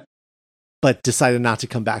 Oh, okay. but decided not to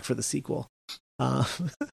come back for the sequel.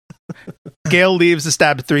 Gale leaves the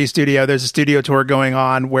Stab 3 studio. There's a studio tour going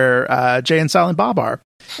on where Jay and Silent Bob are.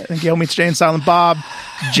 And Gale meets Jay and Silent Bob.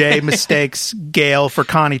 Jay mistakes Gale for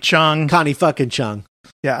Connie Chung. Connie fucking Chung.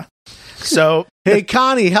 Yeah. So, Hey,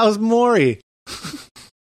 Connie, how's Maury?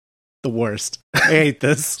 The worst. I hate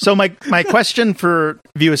this. so my question for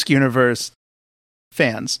View Askew Universe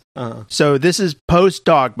fans. So this is post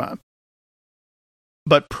Dogma,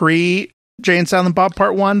 but pre Jay and Silent Bob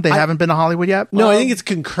Part 1. They haven't been to Hollywood yet. No, I think it's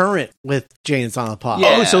concurrent with Jay and Silent Bob.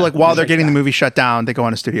 Yeah. Oh, so like while they're Like getting that. the movie shut down, they go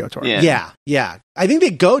on a studio tour. Yeah. Yeah. I think they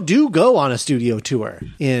do go on a studio tour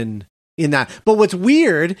in that. But what's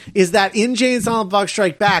weird is that in Jay and Silent Bob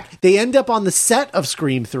Strike Back, they end up on the set of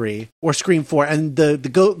Scream 3 or Scream 4, and the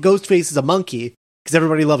ghost face is a monkey because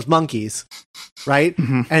everybody loves monkeys, right?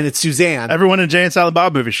 Mhm. And it's Suzanne. Everyone in Jay and Silent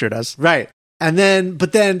Bob movie sure does. Right. And then,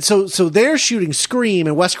 so they're shooting Scream,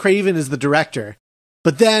 and Wes Craven is the director.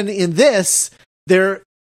 But then in this, they're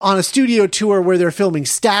on a studio tour where they're filming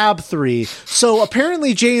Stab 3. So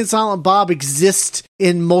apparently Jay and Silent Bob exist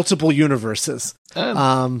in multiple universes. I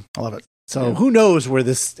love it. So Yeah. who knows where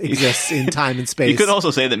this exists in time and space. You could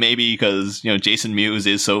also say that maybe because, Jason Mewes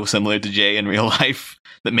is so similar to Jay in real life,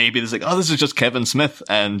 that maybe there's like, oh, this is just Kevin Smith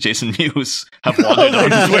and Jason Mewes have wandered on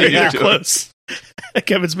They're his way very here to it. close.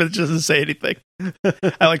 Kevin Smith just doesn't say anything.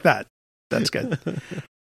 I like that. That's good.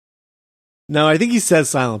 No, I think he says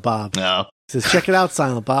Silent Bob. No. He says, check it out,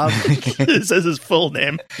 Silent Bob. It says his full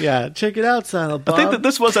name. Yeah, check it out, Silent Bob. I think that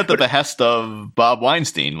this was at the behest of Bob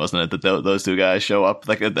Weinstein, wasn't it? That those two guys show up,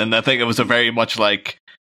 and I think it was a very much like.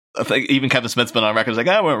 I think even Kevin Smith's been on record like,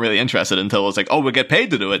 I weren't really interested until it was like, oh, we get paid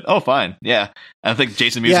to do it. Oh, fine, yeah. And I think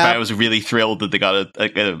Jason Mewes apparently was really thrilled that they got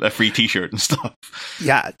a free T-shirt and stuff.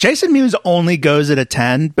 Yeah, Jason Mewes only goes at a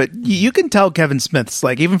 10, but you can tell Kevin Smith's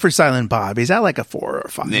like, even for Silent Bob, he's at like a 4 or a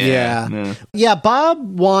 5. Yeah,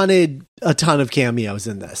 Bob wanted a ton of cameos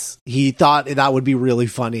in this. He thought that would be really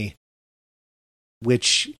funny,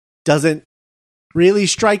 which doesn't really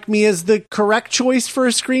strike me as the correct choice for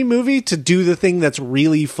a Scream movie to do the thing that's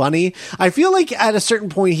really funny. I feel like at a certain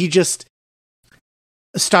point he just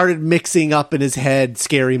started mixing up in his head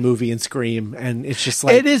Scary Movie and Scream, and it's just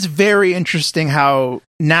like, it is very interesting how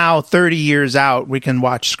now 30 years out we can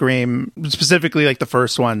watch Scream, specifically like the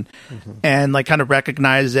first one, and like kind of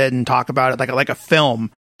recognize it and talk about it like a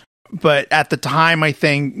film. But at the time, I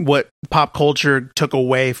think what pop culture took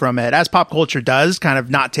away from it, as pop culture does, kind of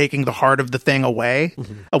not taking the heart of the thing away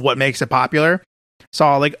of what makes it popular.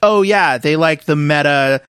 Saw like, oh yeah, they like the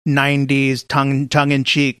meta 90s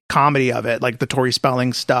tongue-in-cheek comedy of it, like the Tori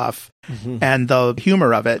Spelling stuff and the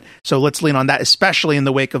humor of it. So let's lean on that, especially in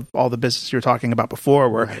the wake of all the business you were talking about before,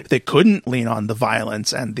 where they couldn't lean on the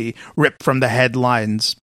violence and the rip from the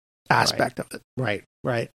headlines aspect of it.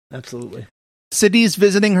 right, absolutely. Sydney's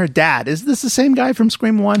visiting her dad. Is this the same guy from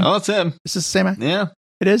Scream 1? Oh, it's him. Is this the same guy? Yeah.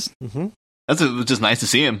 It is? Mm-hmm. That's just nice to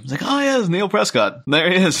see him. It's like, oh yeah, it's Neil Prescott. There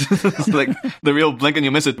he is. It's like the real blink and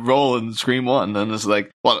you miss it role in Scream 1. And it's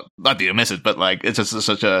like, well, not that you miss it, but like, it's just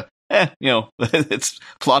such a, it's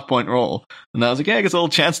plot point role. And I was like, yeah, it gets a little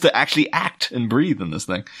chance to actually act and breathe in this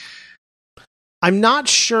thing. I'm not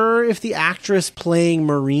sure if the actress playing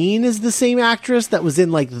Maureen is the same actress that was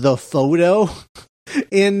in like the photo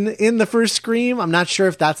in the first Scream. I'm not sure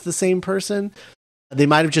if that's the same person. They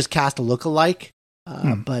might have just cast a lookalike.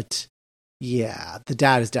 But yeah, the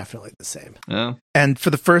dad is definitely the same. Yeah. And for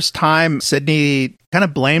the first time, Sydney kind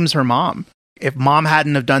of blames her mom. If mom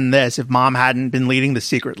hadn't have done this, if mom hadn't been leading the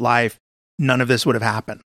secret life, none of this would have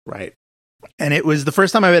happened. Right. And it was the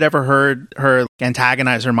first time I had ever heard her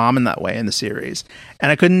antagonize her mom in that way in the series.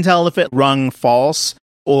 And I couldn't tell if it rung false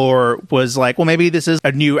or was like, well, maybe this is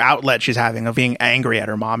a new outlet she's having of being angry at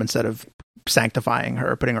her mom instead of sanctifying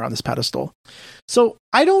her, putting her on this pedestal. So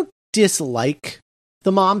I don't dislike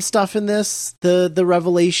the mom stuff in this, the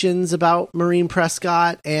revelations about Maureen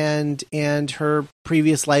Prescott and her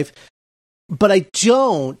previous life. But I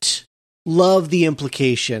don't love the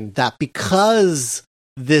implication that because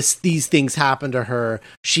these things happened to her,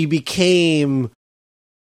 she became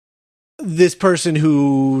this person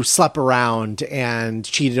who slept around and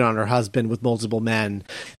cheated on her husband with multiple men.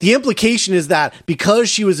 The implication is that because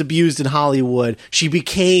she was abused in Hollywood, she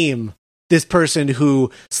became this person who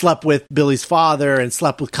slept with Billy's father and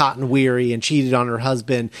slept with Cotton Weary and cheated on her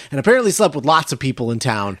husband and apparently slept with lots of people in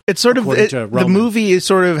town. It's sort of, the movie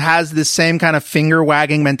sort of has this same kind of finger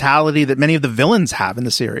wagging mentality that many of the villains have in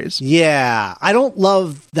the series. Yeah, I don't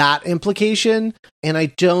love that implication. And I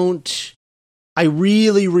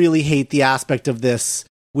really, really hate the aspect of this,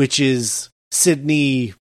 which is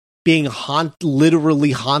Sydney being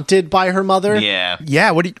literally haunted by her mother.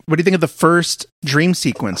 Yeah. What do you think of the first dream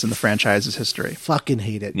sequence in the franchise's history? Fucking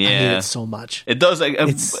hate it. Yeah. I hate it so much. It does.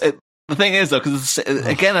 The thing is, though, because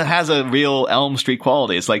again, it has a real Elm Street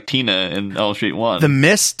quality. It's like Tina in Elm Street 1. The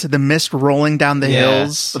mist rolling down the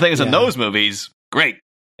hills. The thing is, in those movies, great.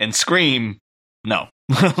 In Scream, no.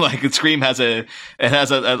 Like Scream has a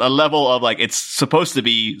level of like it's supposed to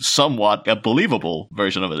be somewhat a believable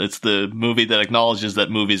version of it. It's the movie that acknowledges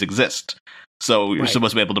that movies exist. So you're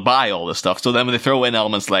supposed to be able to buy all this stuff. So then when they throw in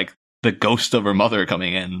elements like the ghost of her mother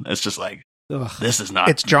coming in, it's just like, this is not.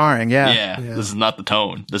 It's jarring. Yeah. This is not the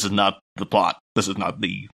tone. This is not the plot. This is not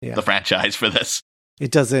the franchise for this.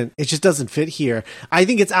 It just doesn't fit here. I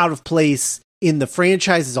think it's out of place in the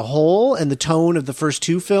franchise as a whole and the tone of the first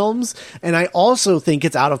two films. And I also think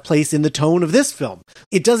it's out of place in the tone of this film.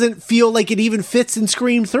 It doesn't feel like it even fits in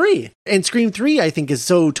Scream 3. And Scream 3, I think, is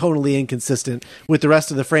so tonally inconsistent with the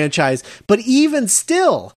rest of the franchise. But even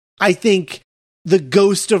still, I think the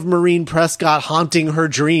ghost of Maureen Prescott haunting her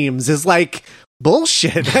dreams is like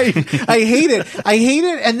bullshit. I hate it. I hate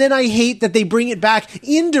it. And then I hate that they bring it back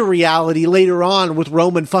into reality later on with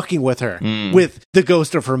Roman fucking with her, with the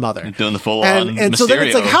ghost of her mother. Doing the full on and so then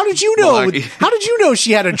it's like, how did you know? How did you know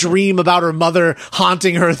she had a dream about her mother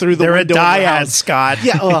haunting her through the window? They're a dyad, Scott.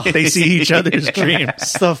 Yeah. They see each other's dreams.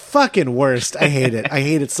 It's the fucking worst. I hate it. I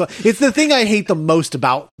hate it. So it's the thing I hate the most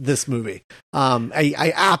about this movie.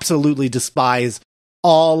 I absolutely despise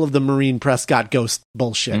all of the Maureen Prescott ghost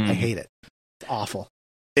bullshit. I hate it. Awful.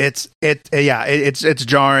 It's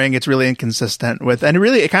jarring. It's really inconsistent with, and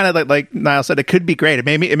really, it kind of like Niall said, it could be great.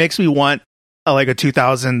 It makes me want like a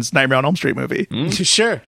 2000s Nightmare on Elm Street movie.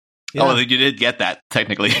 Sure. Yeah. Oh, you did get that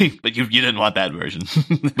technically, but you didn't want that version.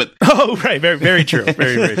 But right, very very true,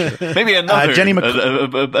 very very true. Maybe another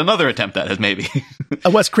another attempt at it, maybe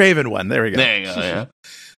a Wes Craven one. There we go. There you go.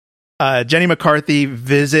 Yeah. Jenny McCarthy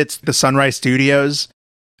visits the Sunrise Studios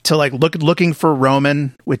to like looking for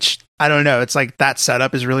Roman, which I don't know. It's like that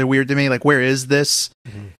setup is really weird to me. Like, where is this?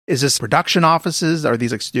 Is this production offices? Are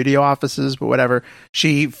these like studio offices? But whatever.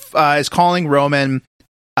 She is calling Roman.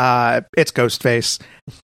 It's Ghostface,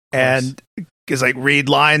 and is like, read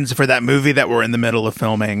lines for that movie that we're in the middle of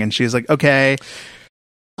filming. And she's like, okay.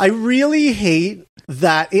 I really hate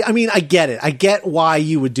that. I mean, I get it. I get why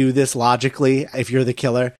you would do this logically if you're the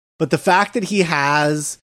killer. But the fact that he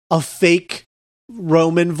has a fake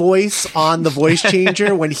Roman voice on the voice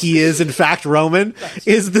changer when he is in fact Roman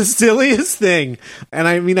is the silliest thing. And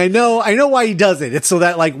I mean, I know why he does it. It's so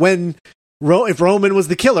that like if Roman was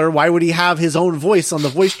the killer, why would he have his own voice on the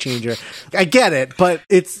voice changer? I get it, but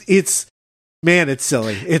it's man, it's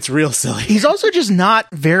silly. It's real silly. He's also just not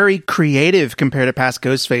very creative compared to past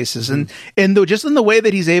Ghostfaces. And just in the way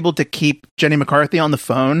that he's able to keep Jenny McCarthy on the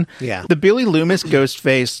phone. Yeah. The Billy Loomis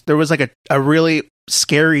Ghostface, there was like a really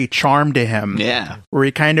scary charm to him. Yeah. Where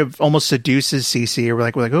he kind of almost seduces Cece. We're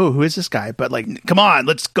like, oh, who is this guy? But like, come on,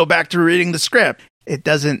 let's go back to reading the script.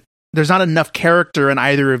 There's not enough character in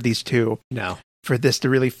either of these two. No. For this to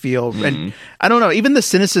really feel, and I don't know, even the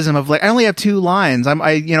cynicism of like, I only have 2 lines.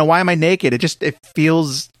 Why am I naked? It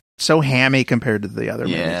feels so hammy compared to the other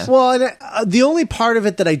movies. Well, and the only part of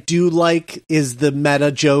it that I do like is the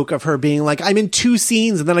meta joke of her being like, I'm in 2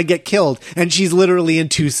 scenes and then I get killed, and she's literally in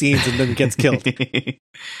 2 scenes and then gets killed.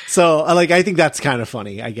 So, I think that's kind of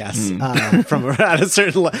funny, I guess. From at a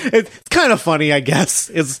certain, it's kind of funny, I guess.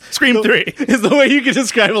 Is Scream 3 is the way you can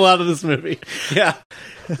describe a lot of this movie. Yeah.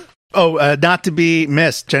 Oh, not to be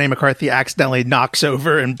missed, Jenny McCarthy accidentally knocks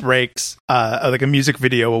over and breaks a music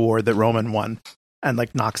video award that Roman won, and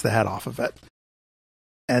like knocks the head off of it.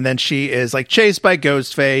 And then she is like chased by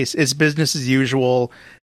Ghostface. It's business as usual.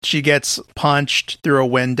 She gets punched through a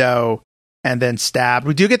window and then stabbed.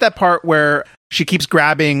 We do get that part where she keeps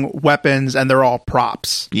grabbing weapons and they're all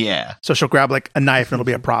props. Yeah. So she'll grab like a knife and it'll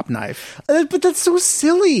be a prop knife. But that's so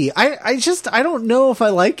silly. I don't know if I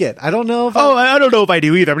like it. I don't know if I don't know if I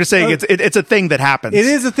do either. I'm just saying it's a thing that happens. It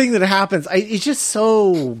is a thing that happens. It's just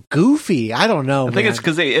so goofy. I don't know. I think it's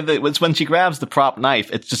because it's when she grabs the prop knife,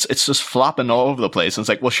 it's just flopping all over the place. And it's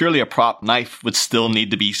like, well, surely a prop knife would still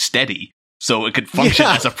need to be steady, so it could function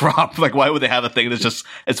as a prop. Like, why would they have a thing that's just,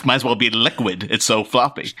 it might as well be liquid. It's so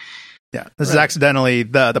floppy. Yeah, this is accidentally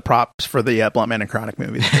the props for the Bluntman and Chronic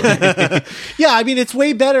movies. Yeah, I mean, it's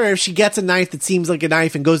way better if she gets a knife that seems like a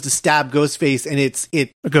knife and goes to stab Ghostface, and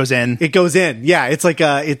it goes in. It goes in. Yeah, it's like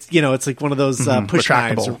it's like one of those push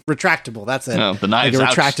knives, retractable. That's it. No, the knife's like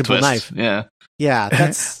a retractable twist. Knife. Yeah,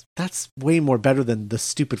 that's way more better than the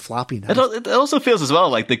stupid floppy knife. It also feels as well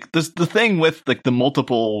like the thing with like the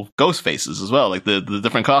multiple ghost faces as well, like the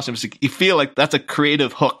different costumes. You feel like that's a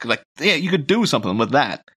creative hook. Like, yeah, you could do something with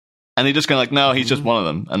that. And they just kind of like, no, he's just one of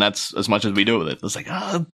them, and that's as much as we do with it. It's like,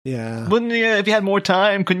 wouldn't you, if you had more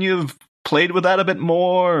time, couldn't you have played with that a bit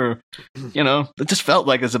more? Or, it just felt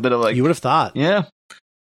like it's a bit of like, you would have thought,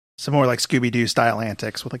 some more like Scooby-Doo style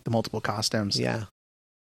antics with like the multiple costumes. Yeah.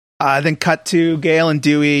 Then cut to Gale and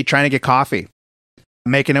Dewey trying to get coffee,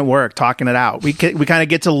 making it work, talking it out. We kind of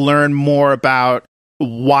get to learn more about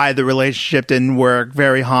why the relationship didn't work.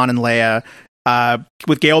 Very Han and Leia.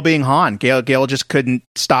 With Gale being Han, Gale just couldn't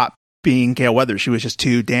stop being Gale Weathers. She was just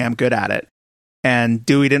too damn good at it. And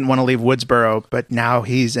Dewey didn't want to leave Woodsboro, but now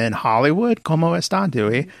he's in Hollywood. Como está,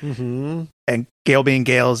 Dewey? Mm-hmm. And Gale being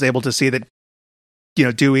Gale is able to see that,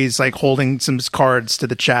 Dewey's like holding some cards to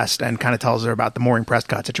the chest and kind of tells her about the Maureen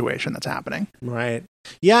Prescott situation that's happening. Right.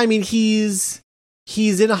 Yeah, I mean, he's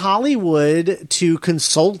in Hollywood to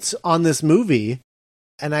consult on this movie.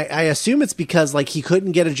 And I assume it's because like he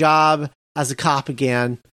couldn't get a job as a cop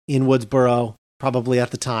again in Woodsboro, probably at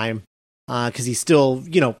the time. Because he's still,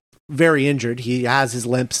 very injured. He has his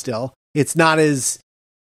limp still. It's not as...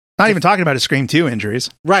 Not even talking about his Scream 2 injuries.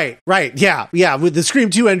 Right. Yeah. With the Scream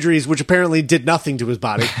 2 injuries, which apparently did nothing to his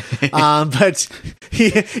body. But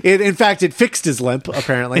in fact, it fixed his limp,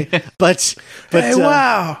 apparently. But hey,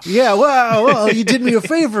 wow. Yeah, wow. Well, you did me a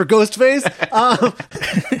favor, Ghostface.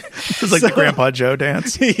 It was like the Grandpa Joe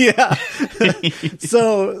dance. Yeah.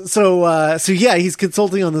 So yeah, he's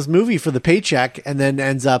consulting on this movie for the paycheck and then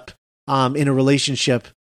ends up in a relationship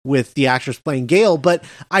with the actress playing Gale. But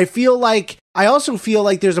I also feel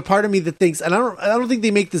like there's a part of me that thinks, and I don't think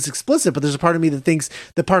they make this explicit, but there's a part of me that thinks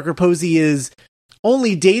that Parker Posey is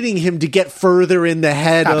only dating him to get further in the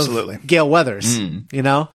head of Gale Weathers, and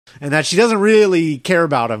that she doesn't really care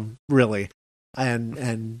about him, really.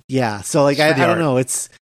 And yeah, so like, I don't know.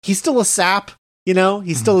 He's still a sap,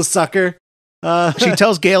 he's still a sucker. She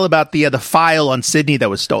tells Gale about the file on Sydney that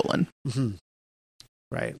was stolen. Mm-hmm.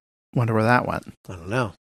 Right. Wonder where that went. I don't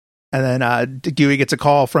know. And then Dewey gets a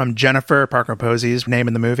call from Jennifer, Parker Posey's name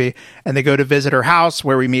in the movie, and they go to visit her house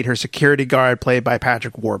where we meet her security guard, played by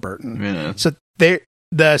Patrick Warburton. Yeah. So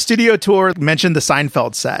the studio tour mentioned the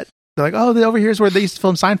Seinfeld set. They're like, oh, over here's where they used to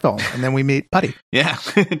film Seinfeld. And then we meet Putty. Yeah.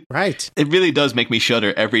 Right. It really does make me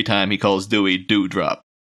shudder every time he calls Dewey Dewdrop.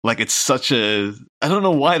 Like, it's such a... I don't know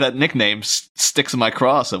why that nickname sticks in my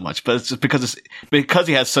craw so much, but it's just because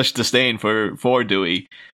he has such disdain for Dewey,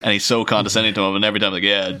 and he's so condescending to him, and every time like,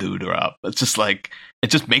 yeah, Dewdrop. It's just like... It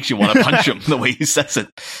just makes you want to punch him the way he says it.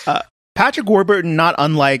 Patrick Warburton, not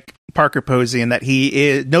unlike Parker Posey, in that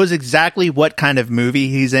he knows exactly what kind of movie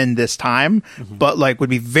he's in this time, but like would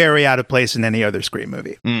be very out of place in any other Scream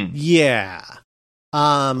movie. Yeah.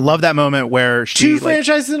 Love that moment where she... Two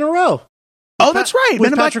franchises in a row. Oh, that's right.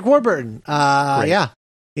 With Patrick Warburton. Yeah.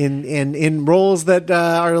 in roles that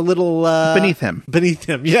are a little Beneath him.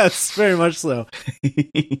 Yes, very much so.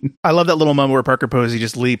 I love that little moment where Parker Posey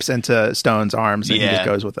just leaps into Stone's arms and he just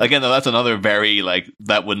goes with it. Again, though, that's another very, like,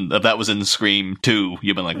 that wouldn't, if that was in Scream 2,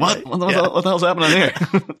 you've been like, what? What the hell's happening here?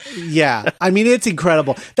 Yeah. I mean, it's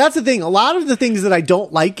incredible. That's the thing. A lot of the things that I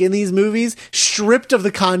don't like in these movies, stripped of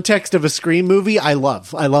the context of a Scream movie, I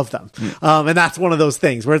love. I love them. And that's one of those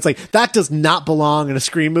things where it's like, that does not belong in a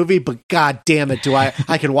Scream movie, but god damn it,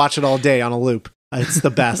 I can watch it all day on a loop. It's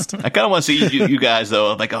the best. I kind of want to see you guys,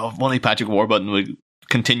 though, like, if only Patrick Warburton would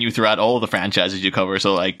continue throughout all the franchises you cover.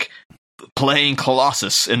 So, like, playing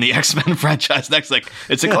Colossus in the X-Men franchise next. Like,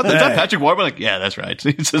 it's like, oh, is that Patrick Warburton? Like, yeah, that's right.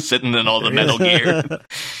 He's just sitting in all the Metal Gear.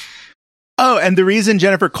 Oh, and the reason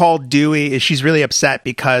Jennifer called Dewey is she's really upset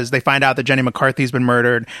because they find out that Jenny McCarthy's been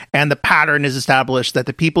murdered, and the pattern is established that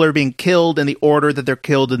the people are being killed in the order that they're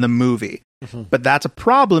killed in the movie. Mm-hmm. But that's a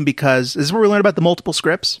problem because this is where we learn about the multiple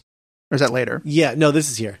scripts. Or is that later? Yeah, no, this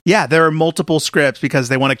is here. Yeah, there are multiple scripts because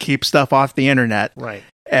they want to keep stuff off the internet. Right.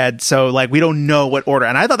 And so, like, we don't know what order.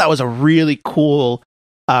 And I thought that was a really cool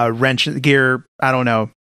wrench gear, I don't know,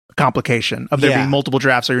 complication of there being multiple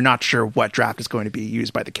drafts, so you're not sure what draft is going to be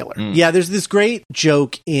used by the killer. Yeah, there's this great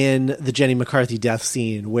joke in the Jenny McCarthy death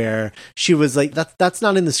scene where she was like, that's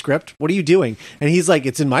not in the script. What are you doing? And he's like,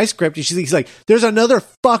 it's in my script. And he's like, there's another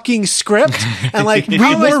fucking script. And like,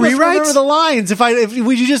 how am I supposed to remember the lines if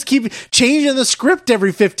would you just keep changing the script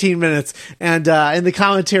every 15 minutes? And in the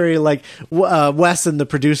commentary, like Wes and the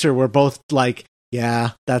producer were both like,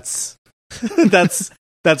 yeah, that's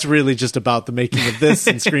really just about the making of this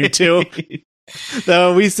in Scream 2.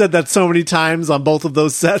 Though we said that so many times on both of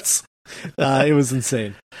those sets. It was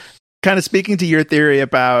insane. Kind of speaking to your theory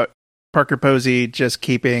about Parker Posey just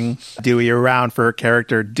keeping Dewey around for her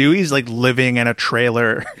character. Dewey's like living in a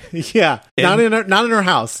trailer. Yeah. Not in her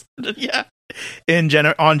house. Yeah.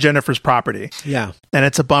 On Jennifer's property. Yeah. And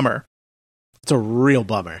it's a bummer. It's a real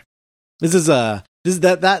bummer.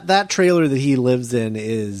 That trailer that he lives in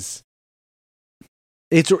is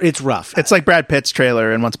It's rough. It's like Brad Pitt's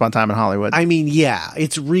trailer in Once Upon a Time in Hollywood. I mean, yeah,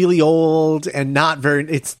 it's really old and not very.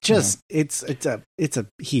 It's just it's a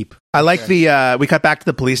heap. I like the we cut back to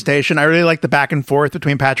the police station. I really like the back and forth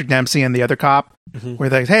between Patrick Dempsey and the other cop, where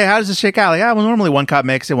they're like, "Hey, how does this shake out?" Like, well, normally one cop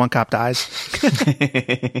makes it, one cop dies,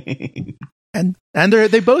 and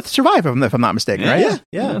they both survive, if I'm not mistaken, right?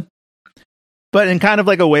 Yeah. But in kind of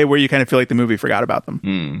like a way where you kind of feel like the movie forgot about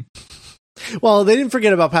them. Well, they didn't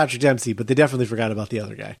forget about Patrick Dempsey, but they definitely forgot about the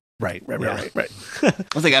other guy. Right. I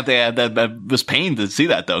was like, I was pained to see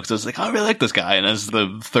that, though, because I was like, oh, I really like this guy. And as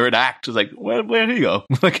the third act, I was like, where did he go?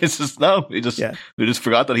 Like, it's just, no, we just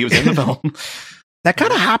forgot that he was in the film. That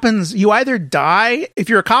kind of happens. You either die, if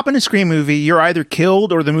you're a cop in a Scream movie, you're either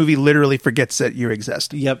killed or the movie literally forgets that you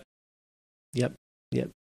exist. Yep.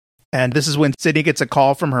 And this is when Sidney gets a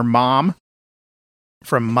call from her mom,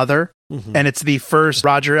 from Mother. And it's the first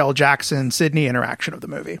Roger L. Jackson Sidney interaction of the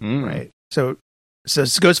movie. Right. So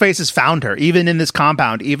Ghostface has found her, even in this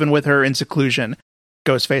compound, even with her in seclusion.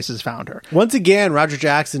 Ghostface has found her. Once again, Roger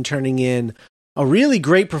Jackson turning in a really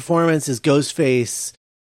great performance as Ghostface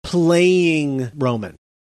playing Roman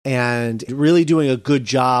and really doing a good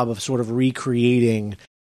job of sort of recreating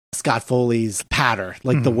Scott Foley's patter,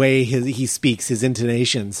 like the way he speaks, his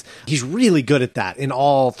intonations. He's really good at that in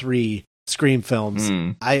all three Scream films.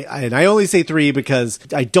 I only say 3 because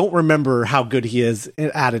I don't remember how good he is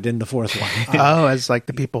at it in the fourth one. As like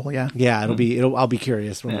the people, yeah. I'll be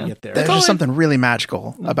curious when we get there. There's just something really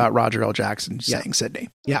magical about Roger L. Jackson saying Sidney.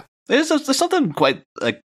 Yeah. There's something quite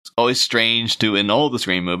like always strange too in all the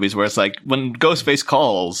Scream movies where it's like when Ghostface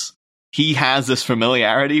calls, he has this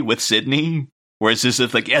familiarity with Sidney. Where it's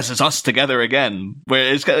just like, yes, it's us together again.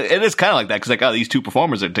 Where it is kind of like that because like, oh, these two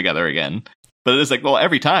performers are together again. But it's like, well,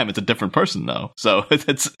 every time it's a different person, though. So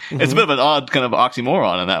it's a bit of an odd kind of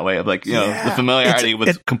oxymoron in that way of like, you know, the familiarity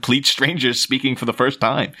with complete strangers speaking for the first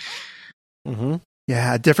time.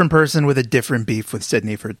 Yeah, a different person with a different beef with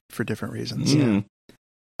Sidney for different reasons.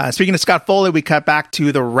 Speaking of Scott Foley, we cut back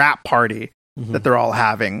to the rap party that they're all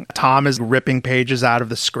having. Tom is ripping pages out of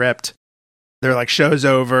the script. They're like, show's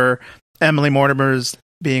over. Emily Mortimer's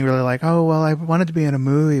being really like, oh, well, I wanted to be in a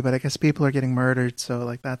movie, but I guess people are getting murdered, so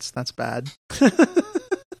like that's bad.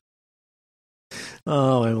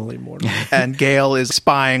 Oh, Emily Mortimer. And Gail is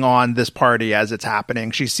spying on this party as it's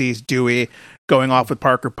happening. She sees Dewey going off with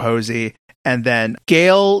Parker Posey, and then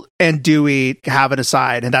Gail and Dewey have it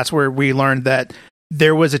aside, and that's where we learned that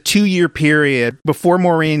there was a 2-year period before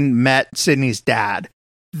Maureen met Sidney's dad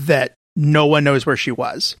that no one knows where she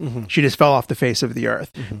was. Mhm. She just fell off the face of the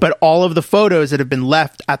earth. Mhm. But all of the photos that have been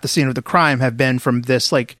left at the scene of the crime have been from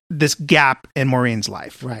this gap in Maureen's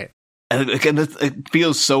life. Right. And again, it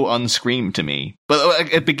feels so unscream to me.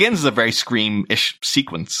 But it begins as a very Scream-ish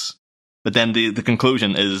sequence. But then the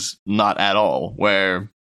conclusion is not at all, where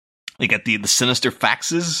you get the sinister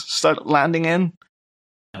faxes start landing in.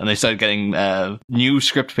 And they start getting new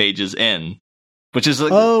script pages in. Which is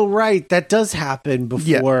like, Oh, right. That does happen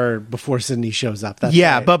before Sydney shows up. That's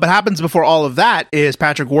yeah, right. but what happens before all of that is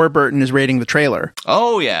Patrick Warburton is rating the trailer.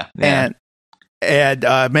 oh yeah. And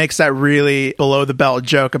makes that really below the belt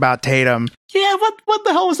joke about Tatum. Yeah, what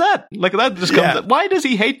the hell was that? Like, that just comes. Yeah. Why does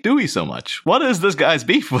he hate Dewey so much? What is this guy's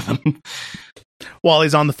beef with him? While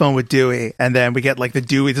he's on the phone with Dewey, and then we get like the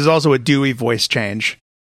Dewey. There's also a Dewey voice change,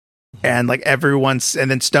 and like and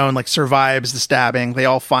then Stone like survives the stabbing. They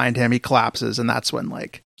all find him. He collapses, and that's when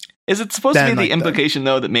like. Is it supposed to be Then, the like, implication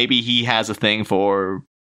though that maybe he has a thing for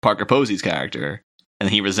Parker Posey's character and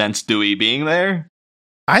he resents Dewey being there?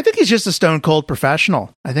 I think he's just a stone cold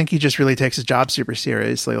professional. I think he just really takes his job super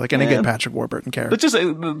seriously, like any good Patrick Warburton character. But just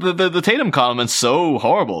the Tatum comment's so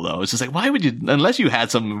horrible though. It's just like, why would you, unless you had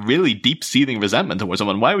some really deep seething resentment towards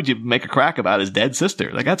someone, why would you make a crack about his dead sister?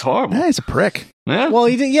 Like, that's horrible. Yeah, he's a prick. Yeah. Well,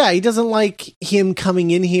 he doesn't like him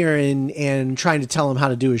coming in here and trying to tell him how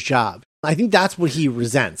to do his job. I think that's what he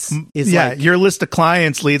resents. Is Yeah, like, your list of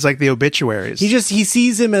clients leads like the obituaries. he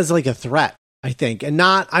sees him as like a threat, I think, and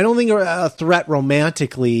I don't think a threat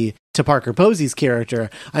romantically to Parker Posey's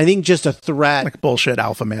character. I think just a threat. like bullshit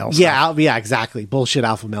alpha male. Yeah, exactly. Bullshit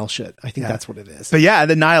alpha male shit. I think that's what it is. But yeah,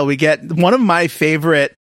 the Nile, we get one of my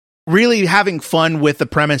favorite, really having fun with the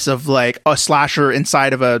premise of like a slasher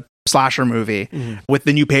inside of a slasher movie with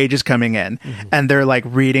the new pages coming in and they're like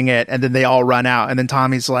reading it and then they all run out and then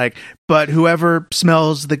Tommy's like, but whoever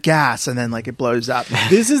smells the gas, and then like it blows up.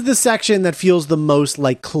 This is the section that feels the most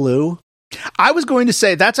like Clue. I was going to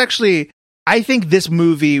say that's actually, I think this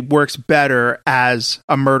movie works better as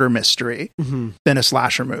a murder mystery than a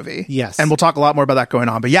slasher movie. Yes. And we'll talk a lot more about that going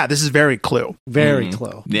on. But yeah, this is very Clue. Very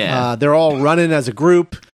Clue. Yeah. They're all running as a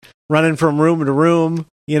group, running from room to room,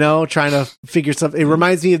 trying to figure something. It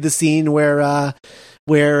reminds me of the scene where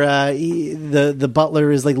the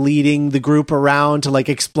butler is like leading the group around to like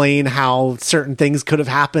explain how certain things could have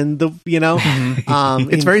happened.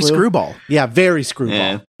 It's very Clue. Screwball. Yeah, very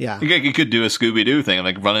Screwball. Yeah. You could do a Scooby-Doo thing,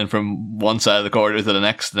 like running from one side of the corridor to the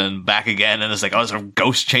next, then back again, and it's like, oh, there's a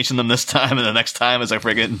ghost chasing them this time, and the next time it's like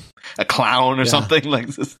friggin' a clown or something like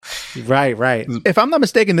this. Right. If I'm not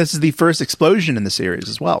mistaken, this is the first explosion in the series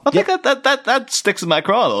as well. I think that sticks in my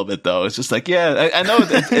craw a little bit, though. It's just like, yeah, I know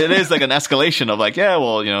it is like an escalation of like, yeah,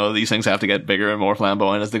 well, these things have to get bigger and more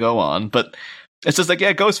flamboyant as they go on, but it's just like,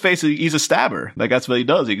 yeah, Ghostface, he's a stabber. Like, that's what he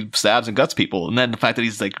does. He stabs and guts people, and then the fact that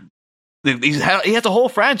he's like, he has a whole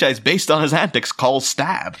franchise based on his antics called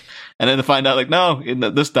Stab, and then to find out like, no,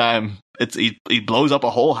 this time he blows up a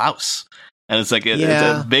whole house, and it's like it's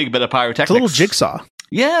a big bit of pyrotechnics. It's a little jigsaw.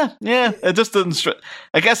 Yeah, it just doesn't.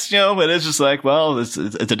 I guess it is just like, well, it's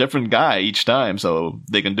a different guy each time, so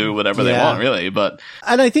they can do whatever they want, really. But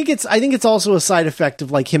and I think it's also a side effect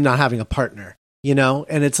of like him not having a partner,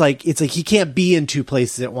 and it's like he can't be in two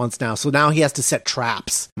places at once now, so now he has to set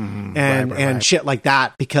traps and shit like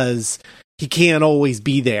that because he can't always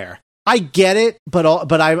be there. I get it, but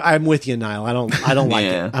I'm with you, Niall. I don't like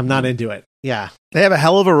it. I'm not into it. Yeah, they have a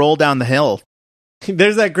hell of a roll down the hill.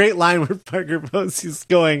 There's that great line where Parker Posey's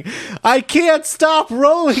going, I can't stop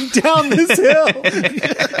rolling down this hill.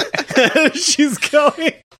 She's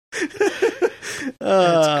going.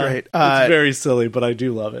 That's great. It's very silly, but I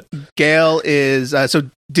do love it. Gale is, so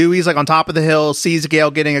Dewey's like on top of the hill, sees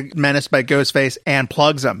Gale getting menaced by Ghostface and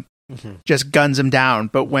plugs him. Just guns him down.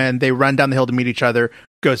 But when they run down the hill to meet each other,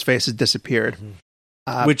 Ghostface has disappeared.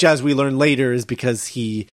 Which, as we learn later, is because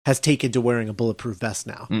he has taken to wearing a bulletproof vest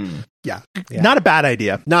now. Yeah. Not a bad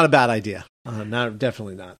idea. Not a bad idea.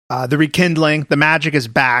 Definitely not. The rekindling, the magic is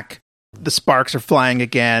back. The sparks are flying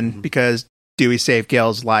again because Dewey saved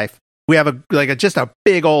Gale's life. We have just a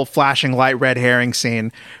big old flashing light red herring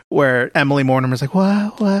scene where Emily Mortimer's like,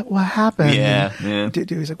 what happened? Yeah.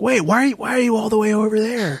 Dewey's like, wait, why are you all the way over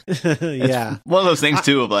there? Yeah. One of those things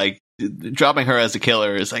too of like, dropping her as a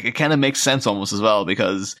killer is like, it kind of makes sense almost as well,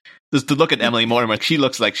 because just to look at Emily Mortimer, she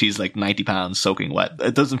looks like she's like 90 pounds soaking wet.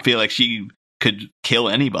 It doesn't feel like she could kill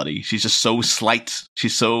anybody. She's just so slight.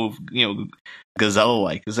 She's so,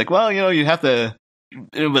 gazelle-like. It's like, well, you have to,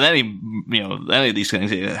 with any of these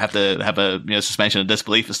things, you have to have a suspension of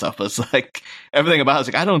disbelief and stuff. But it's like everything about it is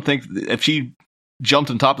like, I don't think if she jumped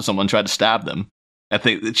on top of someone and tried to stab them, I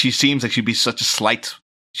think that she seems like she'd be such a slight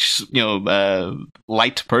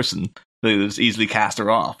light person that just easily cast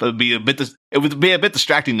her off. It would be a bit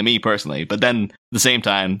distracting to me personally. But then at the same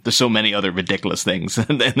time, there's so many other ridiculous things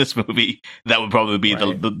in this movie that would probably be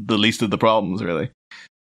the least of the problems, really.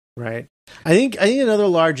 Right. I think another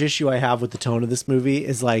large issue I have with the tone of this movie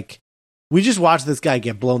is like, we just watched this guy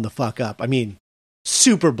get blown the fuck up. I mean,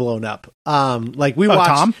 super blown up. Like we watched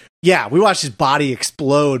Tom? Yeah, we watched his body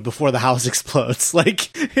explode before the house explodes.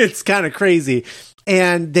 Like, it's kind of crazy.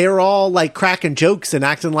 And they're all like cracking jokes and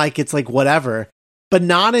acting like it's like whatever, but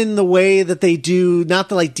not in the way that they do, not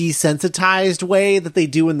the like desensitized way that they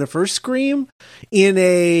do in the first Scream, in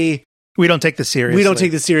a we don't take this seriously. We don't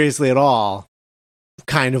take this seriously at all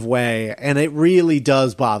kind of way. And it really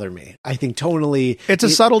does bother me. I think tonally it's a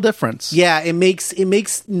subtle difference. Yeah, it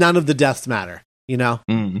makes none of the deaths matter, you know?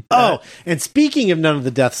 Oh, and speaking of none of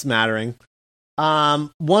the deaths mattering,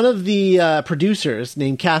 one of the producers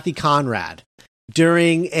named Kathy Conrad,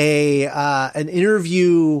 during an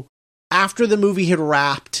interview after the movie had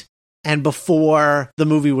wrapped and before the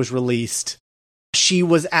movie was released, she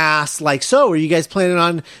was asked, like, so are you guys planning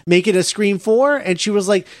on making a Scream 4? And she was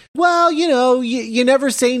like, well, you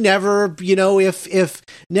never say never. If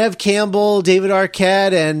Neve Campbell, David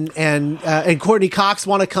Arquette, and Courtney Cox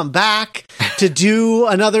want to come back to do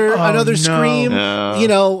another Scream,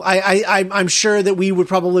 I'm sure that we would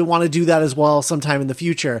probably want to do that as well sometime in the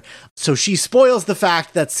future. So she spoils the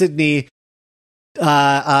fact that Sidney,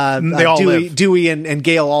 Dewey and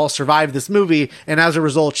Gail all survived this movie, and as a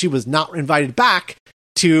result, she was not invited back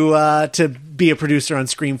to be a producer on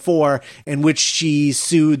Scream 4, in which she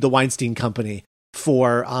sued the Weinstein Company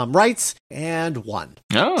for rights and won.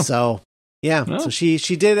 Oh, so yeah, so she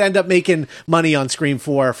did end up making money on Scream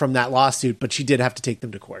 4 from that lawsuit, but she did have to take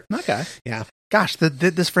them to court. Okay, yeah. Gosh,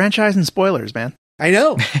 this franchise and spoilers, man. I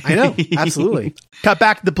know, absolutely. Cut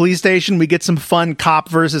back to the police station. We get some fun cop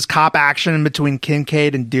versus cop action between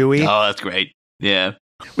Kincaid and Dewey. Oh, that's great. Yeah.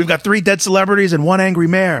 We've got 3 dead celebrities and 1 angry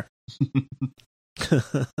mayor.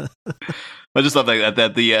 I just love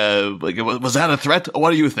that was that a threat?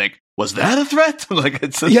 What do you think? Was that a threat?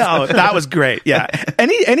 That was great. Yeah.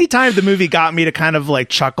 Any time the movie got me to kind of like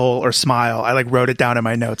chuckle or smile, I like wrote it down in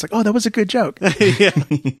my notes. Like, oh, that was a good joke. Yeah.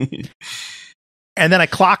 And then I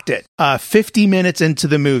clocked it. 50 minutes into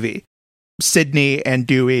the movie, Sidney and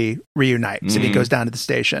Dewey reunite. Sidney goes down to the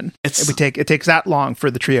station. It takes that long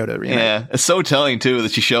for the trio to reunite. Yeah, it's so telling too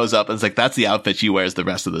that she shows up and it's like that's the outfit she wears the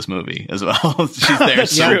rest of this movie as well. She's there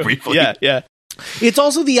so briefly. Yeah. It's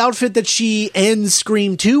also the outfit that she ends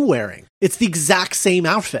Scream 2 wearing. It's the exact same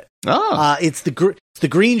outfit. Oh, it's the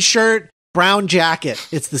green shirt, brown jacket.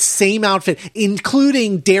 It's the same outfit,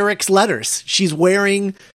 including Derek's letters. She's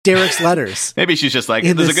wearing Derek's letters. Maybe she's just like,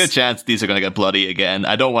 there's a good chance these are going to get bloody again.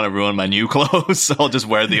 I don't want to ruin my new clothes, so I'll just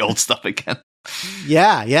wear the old stuff again.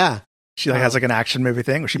 Yeah. She has like an action movie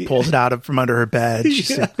thing where she pulls it out from under her bed.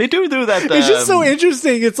 They do that. It's just so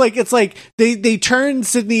interesting. It's like they turn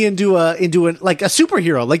Sidney into a like a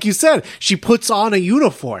superhero. Like you said, she puts on a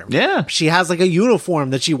uniform. Yeah. She has like a uniform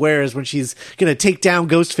that she wears when she's going to take down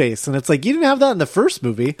Ghostface. And it's like, you didn't have that in the first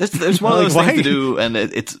movie. There's one of those things to do, and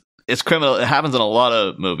it's criminal. It happens in a lot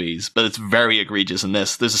of movies, but it's very egregious in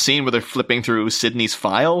this. There's a scene where they're flipping through Sidney's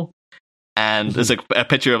file, and there's like a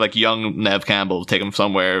picture of like young Neve Campbell taken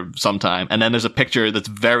somewhere sometime, and then there's a picture that's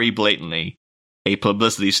very blatantly a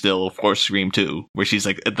publicity still for Scream 2, where she's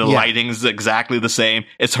like, the lighting's exactly the same.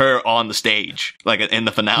 It's her on the stage, like in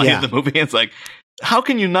the finale of the movie. It's like, how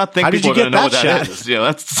can you not think people are going to know what that is?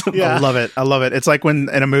 That's I love it. It's like when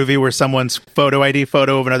in a movie where someone's photo ID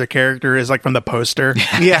photo of another character is like from the poster.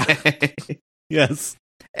 Yeah. Yes.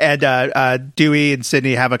 And Dewey and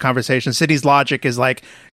Sidney have a conversation. Sidney's logic is like,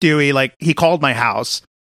 Dewey, like, he called my house.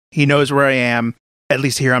 He knows where I am. At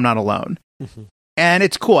least here I'm not alone. Mm-hmm. And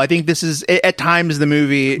it's cool. I think this is, at times, the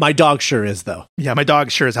movie... My dog sure is, though. Yeah, my dog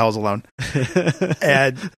sure as hell is alone.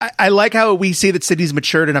 And I like how we see that Sidney's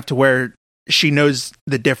matured enough to where she knows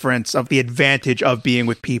the difference of the advantage of being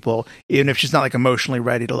with people, even if she's not like emotionally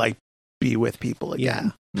ready to like be with people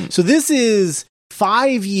again. Yeah. So this is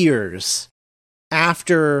 5 years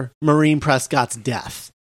after Maureen Prescott's death.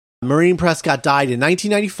 Maureen Prescott died in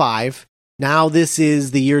 1995. Now this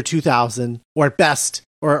is the year 2000, or at best,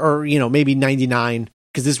 or maybe 99,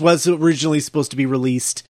 because this was originally supposed to be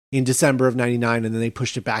released in December of 99, and then they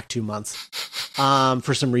pushed it back 2 months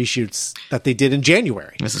for some reshoots that they did in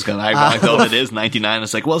January. This is kind of ironic, though. It is 99.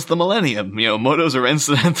 It's like, well, it's the millennium. Motives are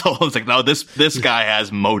incidental. It's like, no, this guy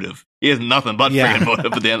has motive. He has nothing but freaking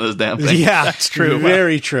motive at the end of this damn thing. Yeah, that's true.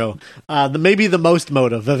 Very true. Maybe the most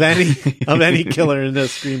motive of any killer in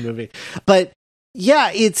this Scream movie. But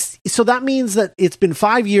yeah, so that means that it's been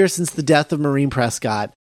 5 years since the death of Maureen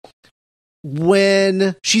Prescott.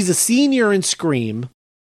 when she's a senior in Scream,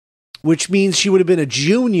 which means she would have been a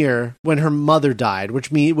junior when her mother died,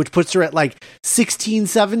 which puts her at like 16,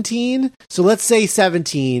 17. So let's say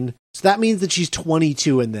 17. So that means that she's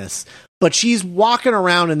 22 in this. But she's walking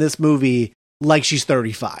around in this movie like she's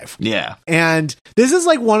 35. Yeah. And this is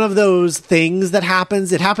like one of those things that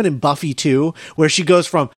happens. It happened in Buffy too, where she goes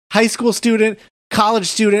from high school student, college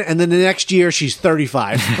student, and then the next year she's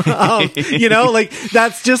 35. Like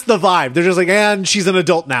that's just the vibe. They're just like, and she's an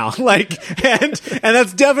adult now. And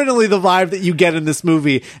that's definitely the vibe that you get in this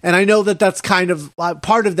movie. And I know that that's kind of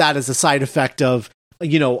part of that is a side effect of,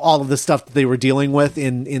 all of the stuff that they were dealing with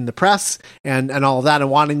in the press and all of that,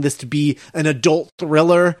 and wanting this to be an adult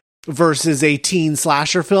thriller versus a teen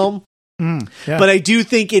slasher film. Yeah. But I do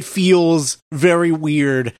think it feels very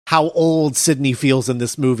weird how old Sydney feels in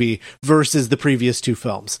this movie versus the previous two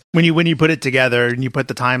films. When you put it together and you put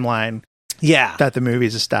the timeline that the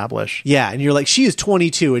movies establish. Yeah, and you're like, she is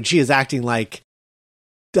 22 and she is acting like,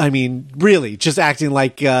 really just acting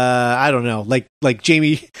like, I don't know, like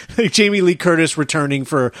Jamie Lee Curtis returning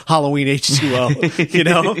for Halloween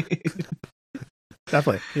H2O,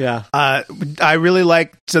 Definitely. Yeah. I really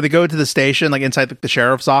like, so they go to the station, like inside the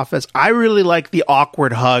sheriff's office. I really like the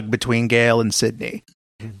awkward hug between Gale and Sydney,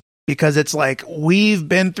 because it's like, we've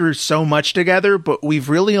been through so much together, but we've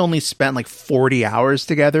really only spent like 40 hours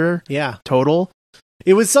together. Yeah. Total.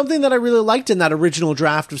 It was something that I really liked in that original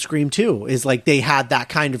draft of Scream 2, is like they had that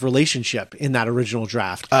kind of relationship in that original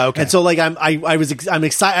draft. Okay. And so like I'm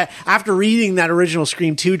excited after reading that original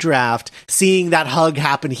Scream 2 draft, seeing that hug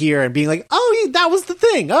happen here and being like, oh, that was the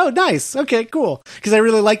thing. Oh, nice. Okay, cool. Because I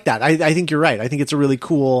really like that. I think you're right. I think it's a really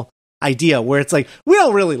cool idea where it's like, we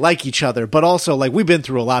don't really like each other, but also like we've been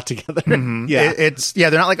through a lot together. Mm-hmm. Yeah.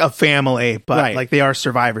 They're not like a family, but Right. like they are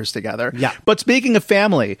survivors together. Yeah. But speaking of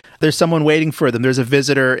family, there's someone waiting for them. There's a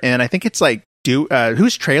visitor, and I think it's like,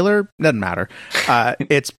 whose trailer? Doesn't matter.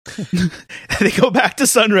 It's they go back to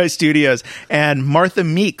Sunrise Studios, and Martha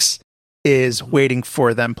Meeks is waiting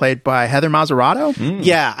for them, played by Heather Mazzarato.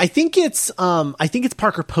 Yeah. I think it's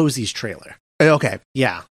Parker Posey's trailer. Okay.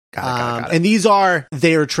 Yeah. Got it. And these are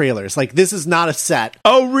their trailers. Like, this is not a set.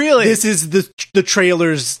 Oh, really? This is the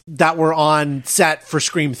trailers that were on set for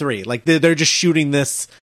Scream 3. Like, they're just shooting this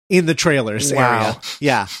in the trailers area.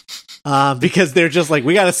 Yeah. Because they're just like,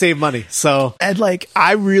 we got to save money. So, and like,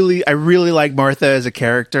 I really like Martha as a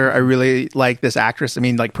character. I really like this actress. I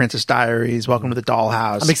mean, like Princess Diaries, Welcome to the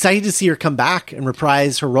Dollhouse. I'm excited to see her come back and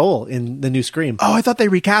reprise her role in the new Scream. Oh, I thought they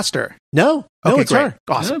recast her. No, okay, it's great. her.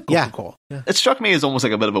 Awesome. Yeah. Cool. Yeah. It struck me as almost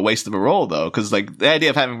like a bit of a waste of a role, though, because like the idea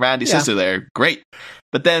of having Randy's sister there, great.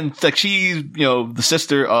 But then like she's, the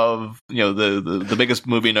sister of, the biggest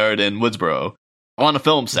movie nerd in Woodsboro on a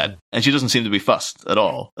film set, and she doesn't seem to be fussed at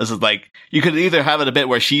all. This is like, you could either have it a bit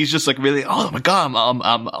where she's just like really, oh my god, I'm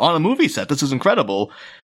on a movie set, this is incredible,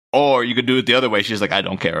 or you could do it the other way. She's like, I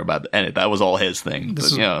don't care about it. That was all his thing.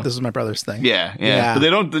 This is my brother's thing. Yeah. But they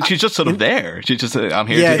don't. She's just sort of there. She's just, I'm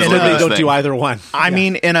here. Yeah, to and they don't do either one. I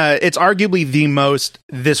mean, it's arguably the most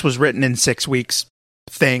 "this was written in 6 weeks"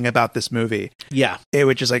 thing about this movie. Yeah,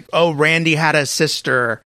 which is like, oh, Randy had a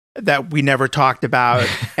sister that we never talked about,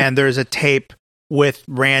 and there's a tape with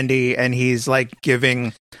Randy, and he's like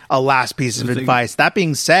giving a last piece of advice. That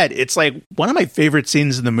being said, it's like one of my favorite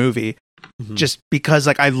scenes in the movie. Just because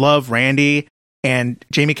like I love Randy, and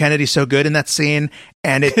Jamie Kennedy's so good in that scene,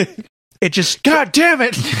 and it just, god damn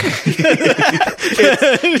it.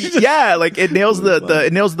 Like it nails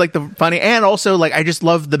it nails like the funny, and also like I just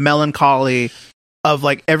love the melancholy of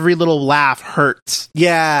like every little laugh hurts.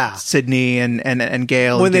 Yeah. Sydney and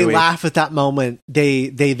Gale. When and they Dewey. laugh at that moment, they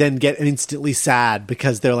then get instantly sad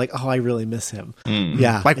because they're like, oh, I really miss him.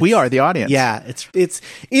 Yeah. Like we are the audience. Yeah.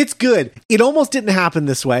 It's good. It almost didn't happen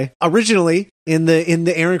this way. Originally, in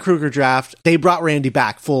the Aaron Kruger draft, they brought Randy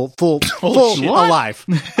back full alive.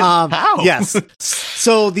 How? Yes.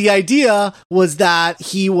 So the idea was that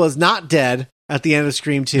he was not dead at the end of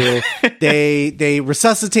Scream 2. They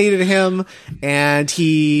resuscitated him, and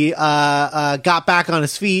he got back on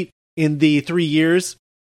his feet in the 3 years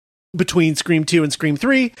between Scream 2 and Scream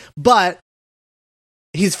 3, but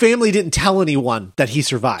his family didn't tell anyone that he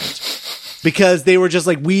survived. Because they were just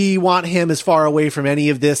like, we want him as far away from any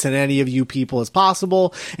of this and any of you people as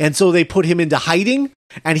possible. And so they put him into hiding,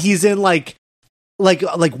 and he's in like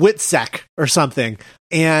WITSEC or something.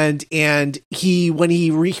 And he, when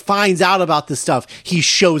he finds out about this stuff, he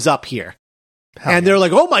shows up here. And they're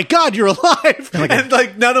like, oh my god, you're alive. And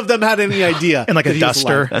like none of them had any idea. And like a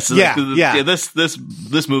duster. That's yeah.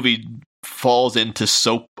 This movie falls into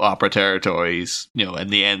soap opera territories, in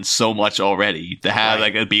the end so much already to have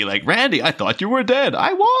like it'd be like, Randy, I thought you were dead.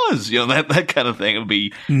 I was, that kind of thing would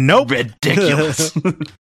be ridiculous.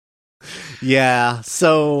 Yeah.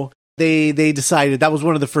 So they decided that was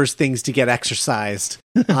one of the first things to get exercised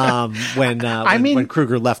when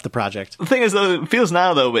Kruger left the project. The thing is, though, it feels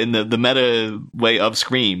now, though, in the meta way of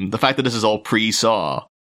Scream, the fact that this is all pre-Saw,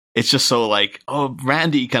 it's just so like, oh,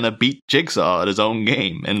 Randy kind of beat Jigsaw at his own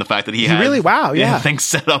game, and the fact that he had things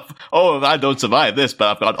set up. Oh, if I don't survive this, but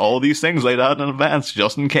I've got all these things laid out in advance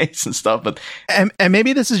just in case and stuff. But and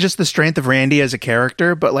maybe this is just the strength of Randy as a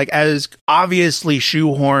character, but like as obviously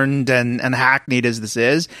shoehorned and hackneyed as this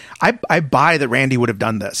is, I buy that Randy would have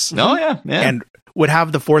done this. Oh yeah, and would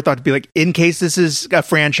have the forethought to be like, in case this is a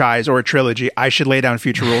franchise or a trilogy, I should lay down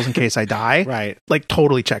future rules in case I die. Right, like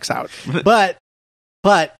totally checks out.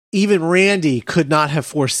 But even Randy could not have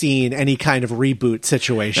foreseen any kind of reboot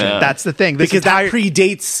situation. Yeah. That's the thing. Because that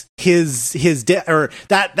predates his death, or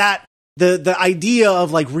that the idea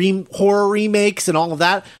of like horror remakes and all of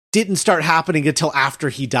that didn't start happening until after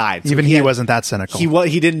he died. So even he wasn't that cynical.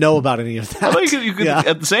 He didn't know about any of that. Although you could,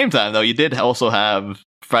 at the same time, though, you did also have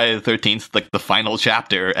Friday the 13th, like the final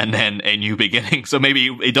chapter, and then a new beginning. So maybe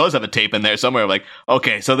it does have a tape in there somewhere like,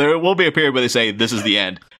 okay, so there will be a period where they say this is the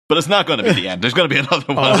end, but it's not going to be the end. There's going to be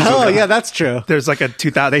another one. Oh yeah, that's true. There's like a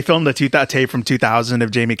 2000. They filmed the tape from 2000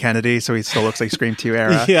 of Jamie Kennedy, so he still looks like Scream 2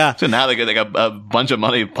 era. Yeah. So now they get like a bunch of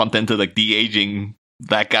money pumped into like de-aging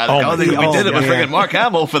that guy. We did it with freaking Mark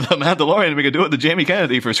Hamill for the Mandalorian. We could do it to Jamie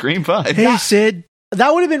Kennedy for Scream 5. Hey, Sid.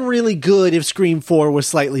 That would have been really good if Scream 4 was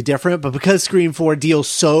slightly different, but because Scream 4 deals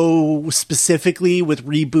so specifically with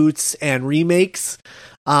reboots and remakes,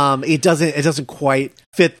 it doesn't quite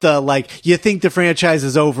fit the, like, you think the franchise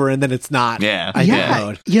is over and then it's not. Yeah.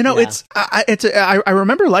 I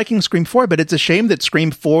remember liking Scream 4, but it's a shame that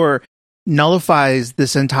Scream 4 nullifies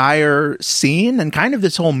this entire scene and kind of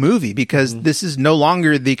this whole movie, because this is no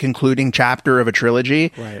longer the concluding chapter of a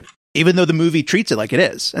trilogy. Right. Even though the movie treats it like it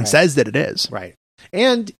is and says that it is. Right.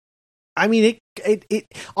 And I mean, it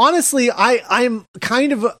honestly, I'm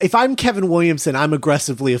kind of, if I'm Kevin Williamson, I'm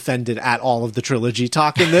aggressively offended at all of the trilogy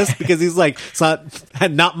talk in this, because he's like, it's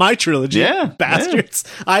not my trilogy, bastards.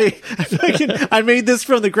 Yeah. I made this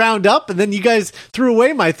from the ground up, and then you guys threw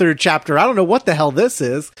away my third chapter. I don't know what the hell this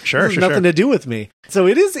is. Sure, it has nothing to do with me. So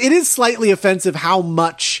it is slightly offensive how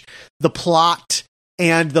much the plot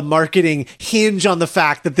and the marketing hinge on the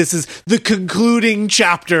fact that this is the concluding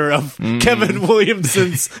chapter of Kevin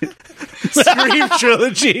Williamson's Scream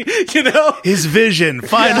trilogy, His vision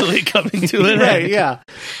finally coming to an right, end. Yeah.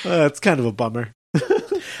 It's kind of a bummer.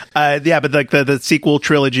 But like the sequel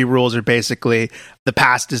trilogy rules are basically, the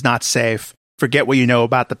past is not safe. Forget what you know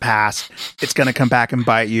about the past. It's going to come back and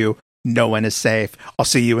bite you. No one is safe. I'll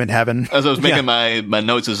see you in heaven. As I was making my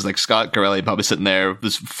notes, is like Scott Corelli probably sitting there.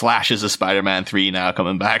 This flashes of Spider-Man 3 now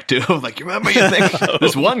coming back too. Like, you remember, you think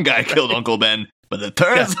this one guy killed Uncle Ben, but it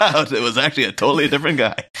turns out it was actually a totally different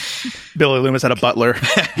guy. Billy Loomis had a butler.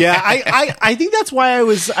 Yeah, I think that's why I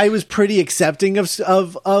was pretty accepting of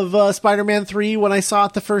Spider-Man 3 when I saw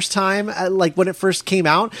it the first time, like when it first came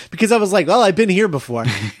out, because I was like, well, I've been here before.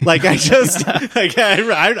 Like, I just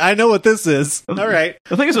I know what this is. All right.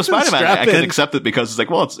 The thing is with Spider-Man, I can accept it because it's like,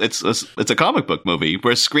 well, it's a comic book movie,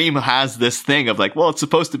 where Scream has this thing of like, well, it's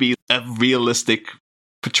supposed to be a realistic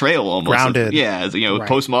portrayal, almost grounded,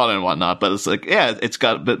 postmodern and whatnot, but it's like, it's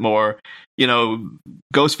got a bit more,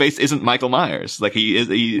 Ghostface isn't Michael Myers, like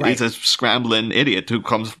he's a scrambling idiot who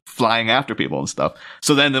comes flying after people and stuff.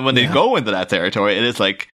 So then when they go into that territory, it is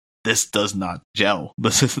like, this does not gel.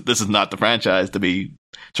 This is not the franchise to be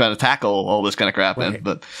trying to tackle all this kind of crap in.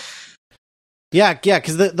 But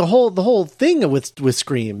because the whole thing with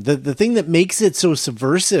Scream, the thing that makes it so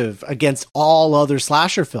subversive against all other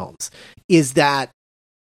slasher films is that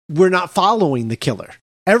we're not following the killer.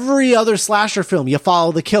 Every other slasher film, you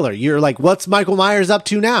follow the killer. You're like, what's Michael Myers up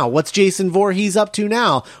to now? What's Jason Voorhees up to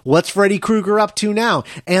now? What's Freddy Krueger up to now?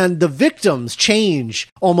 And the victims change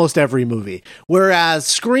almost every movie. Whereas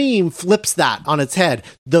Scream flips that on its head.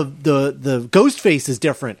 The Ghostface is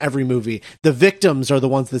different every movie. The victims are the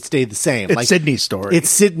ones that stay the same. It's Sydney's story. It's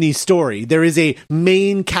Sydney's story. There is a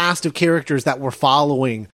main cast of characters that we're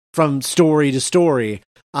following from story to story.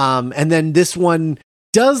 And then this one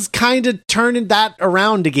does kind of turn that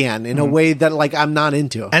around again in a way that, like, I'm not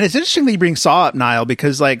into. And it's interesting that you bring Saw up, Niall,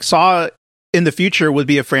 because, like, Saw in the future would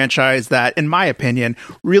be a franchise that, in my opinion,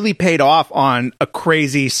 really paid off on a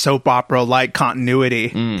crazy soap opera-like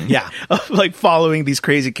continuity. Yeah. Of, like, following these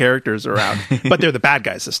crazy characters around. But they're the bad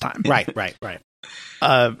guys this time. Right.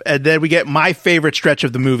 And then we get my favorite stretch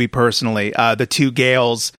of the movie, personally, the two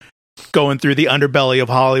Gales going through the underbelly of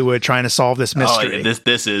Hollywood trying to solve this mystery. Oh,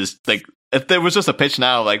 this is like, if there was just a pitch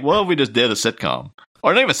now, like, well, we just did a sitcom.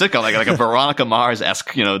 Or not even a sitcom, like a Veronica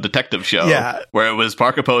Mars-esque, detective show. Yeah. Where it was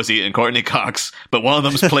Parker Posey and Courtney Cox, but one of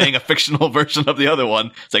them's playing a fictional version of the other one.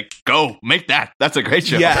 It's like, go, make that. That's a great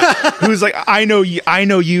show. Yeah. Who's like, I know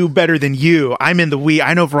you better than you. I'm in the we.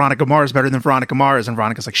 I know Veronica Mars better than Veronica Mars. And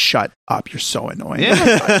Veronica's like, shut up. You're so annoying.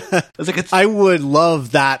 Yeah. It's like, I would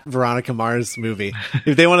love that Veronica Mars movie.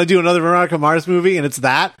 If they want to do another Veronica Mars movie and it's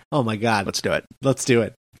that, oh my God. Let's do it. Let's do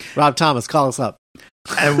it. Rob Thomas, call us up.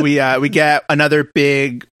 And we get another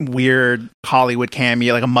big weird Hollywood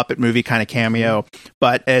cameo, like a Muppet movie kind of cameo,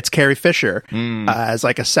 but it's Carrie Fisher as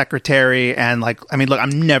like a secretary, and like, I mean, look,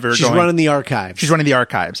 She's running the archives. She's running the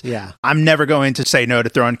archives. Yeah, I'm never going to say no to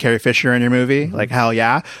throwing Carrie Fisher in your movie. Like, hell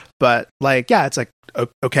yeah, but like, yeah, it's like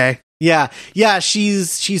okay. Yeah.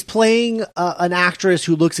 She's playing an actress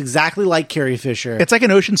who looks exactly like Carrie Fisher. It's like an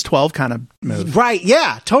Ocean's 12 kind of move, right?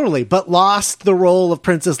 Yeah, totally. But lost the role of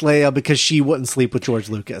Princess Leia because she wouldn't sleep with George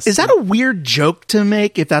Lucas. Is that a weird joke to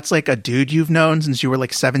make? If that's like a dude you've known since you were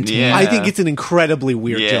like 17, Yeah. I think it's an incredibly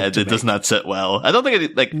weird joke. Yeah, to it does make. not sit well. I don't think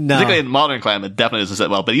it, like, No. particularly in modern climate, it definitely doesn't sit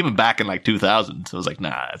well. But even back in like 2000, it was like,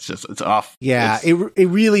 nah, it's off. Yeah, It's- it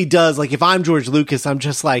really does. Like, if I'm George Lucas, I'm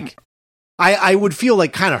just like, I would feel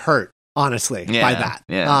like kind of hurt, honestly, by Yeah, that.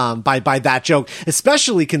 yeah. By that joke,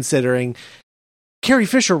 especially considering Carrie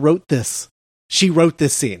Fisher wrote this. She wrote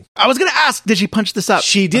this scene. I was gonna ask, did she punch this up?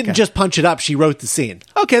 She didn't Okay. just punch it up. She wrote the scene.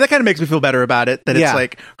 Okay, that kind of makes me feel better about it. That Yeah. it's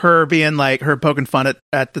like her being like her poking fun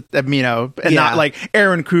at the and Yeah. not like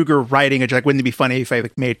Aaron Kruger writing it. Like, wouldn't it be funny if I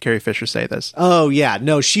like, made Carrie Fisher say this? Oh yeah,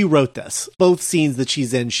 no, she wrote this. Both scenes that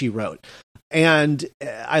she's in, she wrote. And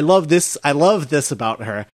I love this. I love this about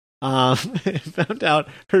her. I found out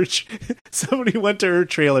somebody went to her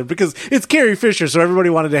trailer because it's Carrie Fisher, so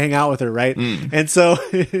everybody wanted to hang out with her, right? And so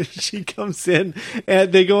she comes in,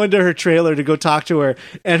 and they go into her trailer to go talk to her,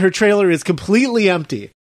 and her trailer is completely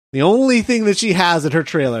empty. The only thing that she has at her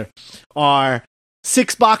trailer are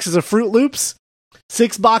 6 boxes of Fruit Loops,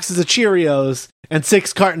 6 boxes of Cheerios, and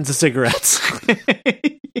 6 cartons of cigarettes.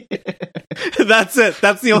 That's it.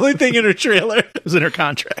 That's the only thing in her trailer. It was in her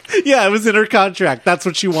contract. Yeah, it was in her contract. That's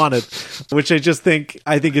what she wanted, which I think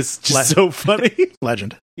is just so funny.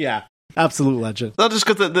 Legend. Yeah, absolute legend. Not just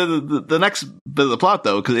because the next bit of the plot,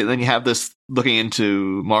 though, because then you have this looking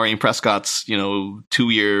into Maureen Prescott's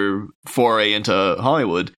 2-year foray into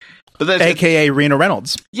Hollywood. But then AKA Rena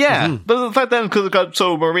Reynolds. yeah, but the fact then, because it got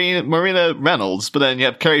so Marina Reynolds, but then you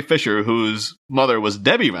have Carrie Fisher, whose mother was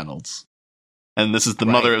Debbie Reynolds, and this is the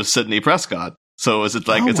mother of Sidney Prescott. So is it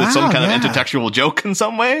like, Oh, is it some wow, kind yeah. of intertextual joke in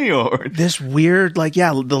some way, or This weird, like,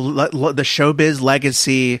 yeah, the showbiz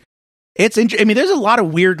legacy. It's I mean, there's a lot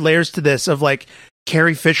of weird layers to this of like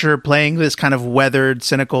Carrie Fisher playing this kind of weathered,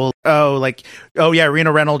 cynical. Oh yeah,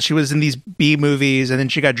 Rena Reynolds. She was in these B movies, and then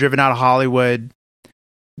she got driven out of Hollywood.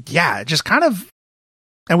 Yeah, just kind of.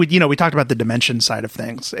 And we talked about the dimension side of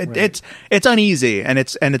things. It's uneasy and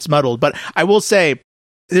it's muddled. But I will say,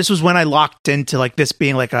 this was when I locked into like this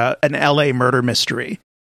being like an LA murder mystery,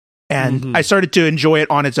 and I started to enjoy it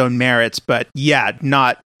on its own merits. But yeah,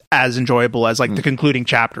 not as enjoyable as like the concluding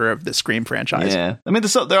chapter of the Scream franchise. yeah? I mean,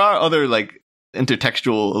 there are other like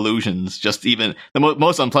intertextual allusions. Just even the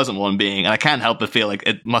most unpleasant one being, and I can't help but feel like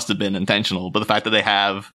it must have been intentional. But the fact that they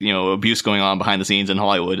have abuse going on behind the scenes in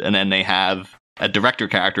Hollywood, and then they have a director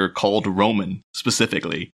character called Roman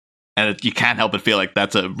specifically, and you can't help but feel like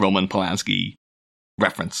that's a Roman Polanski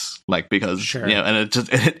reference, like, because and it just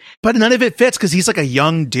But none of it fits because he's like a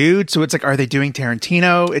young dude. So it's like, are they doing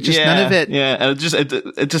Tarantino? It just none of it. Yeah, and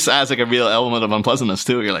it just adds like a real element of unpleasantness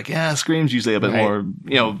too. You're like, yeah, Scream's usually a bit more,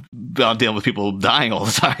 dealing with people dying all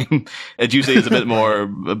the time. It usually is a bit more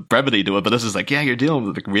brevity to it, but this is like, yeah, you're dealing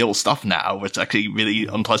with like real stuff now, which is actually really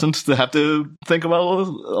unpleasant to have to think about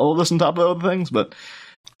all this on top of other things. But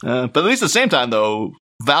at least at the same time, though,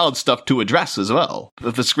 valid stuff to address as well.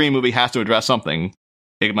 If a Scream movie has to address something,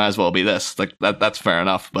 it might as well be this. Like that's fair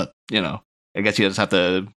enough, but I guess you just have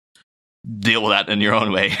to deal with that in your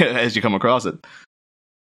own way as you come across it.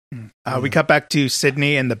 We cut back to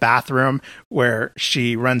Sydney in the bathroom where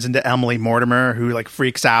she runs into Emily Mortimer, who like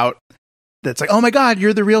freaks out. That's like, oh my God,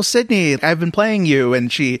 you're the real Sydney. I've been playing you.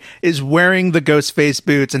 And she is wearing the ghost face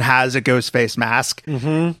boots and has a ghost face mask.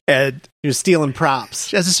 Mm-hmm. And you're stealing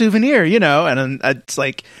props as a souvenir, and it's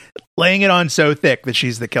like laying it on so thick that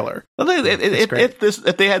she's the killer. Well,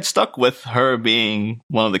 if they had stuck with her being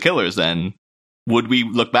one of the killers, then would we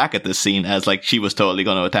look back at this scene as like she was totally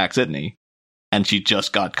going to attack Sydney, and she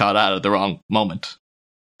just got caught out at the wrong moment?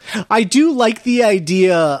 I do like the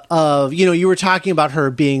idea of, you were talking about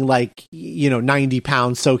her being like, 90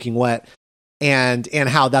 pounds soaking wet and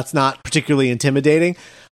how that's not particularly intimidating.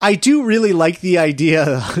 I do really like the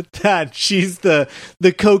idea that she's the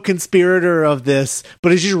co-conspirator of this,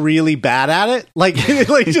 but is just really bad at it. Like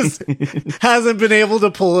just hasn't been able to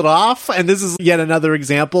pull it off. And this is yet another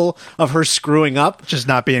example of her screwing up. Just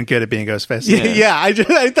not being good at being Ghostface. Yeah.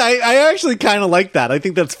 I actually kind of like that. I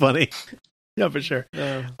think that's funny. Yeah, for sure.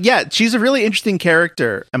 Yeah, she's a really interesting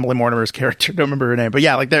character. Emily Mortimer's character, don't remember her name, but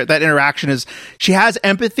yeah, like that interaction is, she has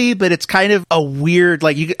empathy, but it's kind of a weird,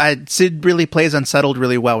 like Sid really plays unsettled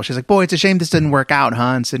really well. She's like, boy, it's a shame this didn't work out,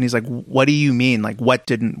 huh? And Sidney's like, what do you mean? Like, what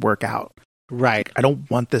didn't work out? Right. I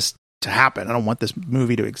don't want this to happen. I don't want this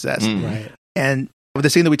movie to exist. Right. And the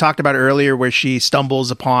scene that we talked about earlier where she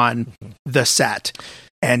stumbles upon the set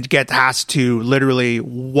and has to literally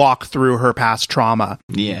walk through her past trauma.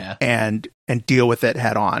 Yeah. And deal with it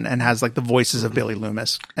head on, and has like the voices of Billy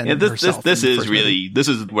Loomis. And this is really, this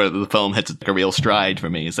is where the film hits like a real stride for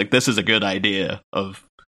me. It's like, this is a good idea of,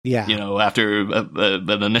 after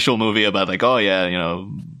an initial movie about like,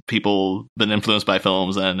 people been influenced by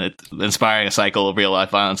films and it inspiring a cycle of real life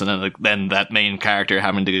violence, and then that main character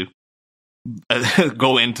having to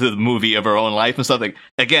go into the movie of her own life and stuff. Like,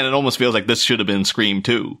 again, it almost feels like this should have been Scream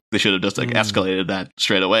 2. They should have just like escalated that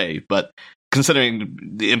straight away. But considering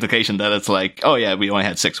the implication that it's like, we only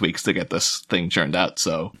had 6 weeks to get this thing churned out,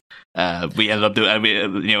 so we ended up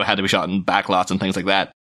doing, had to be shot in backlots and things like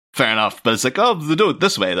that. Fair enough, but it's like, to do it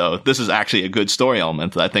this way though, this is actually a good story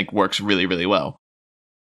element that I think works really, really well.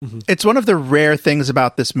 It's one of the rare things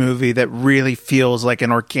about this movie that really feels like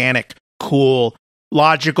an organic, cool,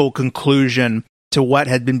 logical conclusion to what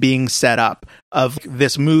had been being set up of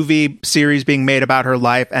this movie series being made about her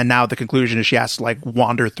life, and now the conclusion is she has to like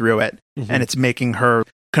wander through it, and it's making her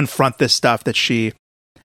confront this stuff that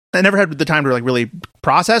I never had the time to like really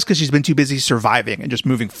process because she's been too busy surviving and just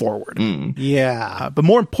moving forward. Yeah. But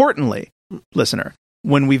more importantly, listener,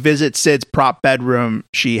 when we visit Sid's prop bedroom,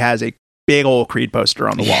 she has a big old Creed poster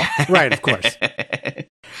on the wall. Right, of course.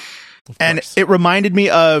 And it reminded me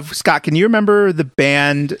of, Scott, can you remember the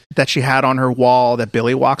band that she had on her wall that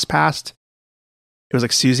Billy walks past? It was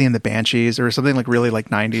like Susie and the Banshees or something like really like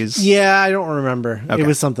 90s. Yeah, I don't remember. Okay. It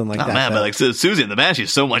was something like that. Man, but like Susie and the Banshees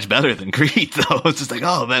is so much better than Creed, though. It's just like,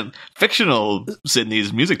 oh man, fictional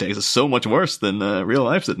Sidney's music taste is so much worse than real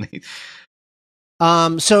life Sidney.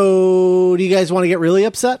 So do you guys want to get really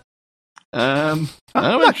upset? Yeah,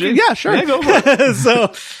 sure. Yeah, go for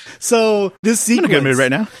it. So this sequence, I'm in a good mood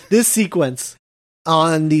right now. This sequence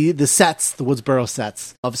on the sets, the Woodsboro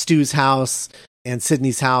sets of Stu's house and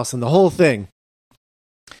Sidney's house and the whole thing.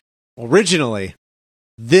 Originally,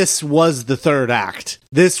 this was the third act.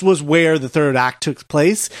 This was where the third act took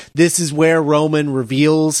place. This is where Roman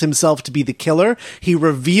reveals himself to be the killer. He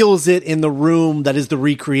reveals it in the room that is the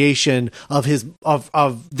recreation of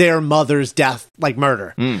of their mother's death, like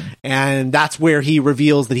murder. And that's where he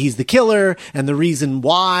reveals that he's the killer and the reason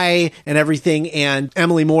why and everything. And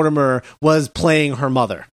Emily Mortimer was playing her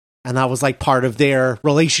mother. And that was like part of their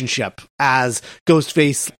relationship as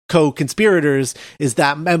Ghostface co-conspirators, is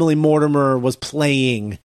that Emily Mortimer was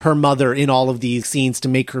playing her mother in all of these scenes to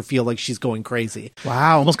make her feel like she's going crazy.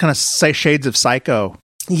 Wow, almost kind of shades of Psycho.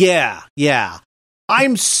 Yeah.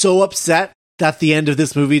 I'm so upset that the end of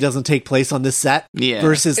this movie doesn't take place on this set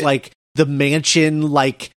versus like the mansion,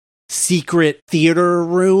 like secret theater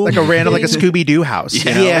room. Like a random, like a Scooby-Doo house.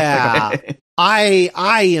 Yeah. I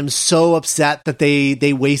am so upset that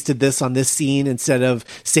they wasted this on this scene instead of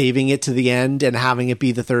saving it to the end and having it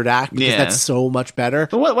be the third act, because that's so much better.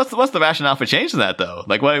 So what's the rationale for changing that though?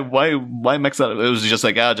 Like why mix that? It was just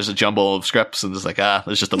like just a jumble of scripts and just like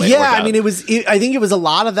it's just the way it worked out. I mean I think it was a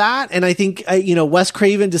lot of that, and I think Wes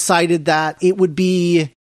Craven decided that it would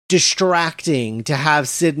be distracting to have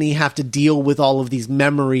Sidney have to deal with all of these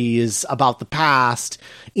memories about the past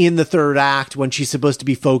in the third act when she's supposed to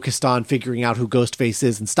be focused on figuring out who Ghostface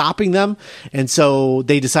is and stopping them. And so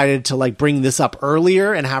they decided to like bring this up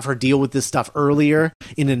earlier and have her deal with this stuff earlier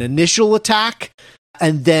in an initial attack,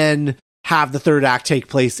 and then have the third act take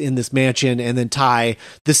place in this mansion and then tie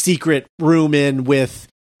the secret room in with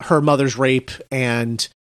her mother's rape and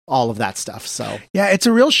all of that stuff. So yeah, it's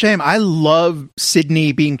a real shame. I love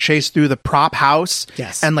Sidney being chased through the prop house,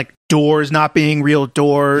 and like doors not being real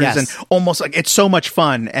doors, and almost like it's so much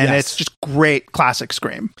fun, and it's just great classic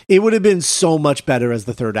Scream. It would have been so much better as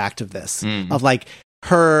the third act of this, of like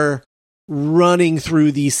her running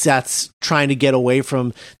through these sets trying to get away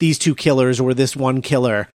from these two killers or this one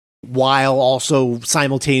killer, while also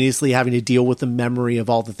simultaneously having to deal with the memory of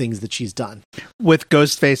all the things that she's done. With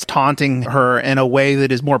Ghostface taunting her in a way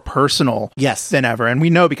that is more personal Yes. than ever. And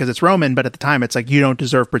we know because it's Roman, but at the time it's like, you don't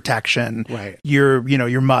deserve protection. Right. You're,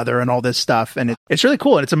 your mother and all this stuff. And it's really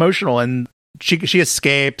cool and it's emotional. And she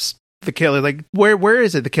escapes the killer. Like, where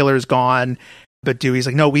is it? The killer is gone. But Dewey's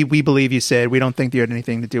like, no, we believe you, Sid. We don't think you had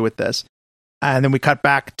anything to do with this. And then we cut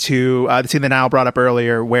back to the scene that Al brought up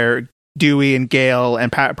earlier where Dewey and Gale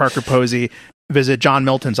and Parker Posey visit John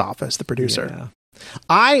Milton's office, the producer.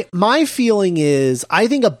 Yeah. My feeling is, I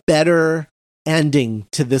think a better ending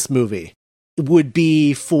to this movie would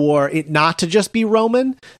be for it not to just be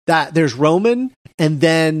Roman, that there's Roman and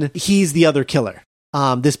then he's the other killer.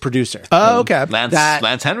 This producer. Oh, okay.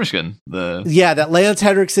 Lance Henriksen. That Lance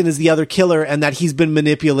Henriksen is the other killer and that he's been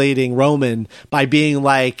manipulating Roman by being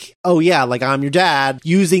like, oh yeah, like I'm your dad,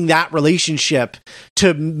 using that relationship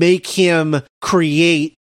to make him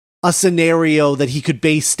create a scenario that he could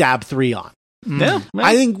base Stab 3 on. Yeah.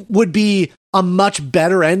 I think would be a much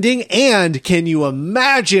better ending. And can you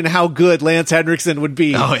imagine how good Lance Henriksen would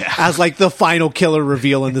be as like the final killer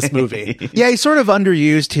reveal in this movie? Yeah, he's sort of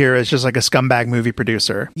underused here as just like a scumbag movie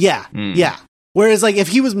producer. Yeah. Yeah. Whereas like if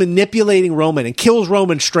he was manipulating Roman and kills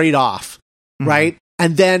Roman straight off, right?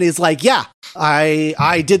 And then is like, yeah,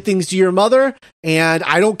 I did things to your mother and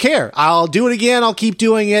I don't care. I'll do it again. I'll keep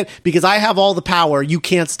doing it because I have all the power. You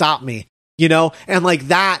can't stop me, And like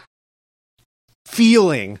that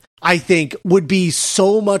feeling, I think, would be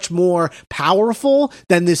so much more powerful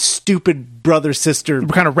than this stupid brother-sister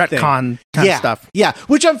kind of retcon kind of stuff. Yeah,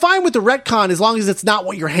 which I'm fine with the retcon as long as it's not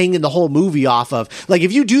what you're hanging the whole movie off of. Like,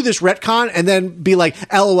 if you do this retcon and then be like,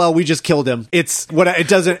 LOL, we just killed him.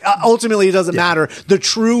 Ultimately, it doesn't matter. The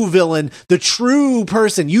true villain, the true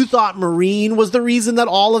person, you thought Marine was the reason that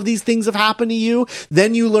all of these things have happened to you.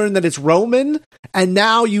 Then you learn that it's Roman. And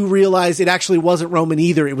now you realize it actually wasn't Roman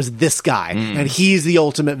either. It was this guy. And he's the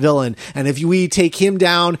ultimate villain. And if we take him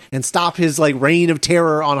down and stop his like reign of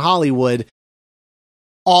terror on Hollywood,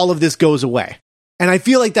 all of this goes away. And I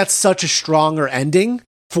feel like that's such a stronger ending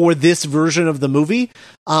for this version of the movie.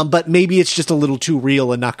 But maybe it's just a little too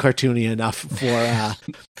real and not cartoony enough for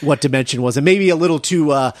what Dimension was. And maybe a little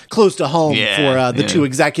too close to home for the two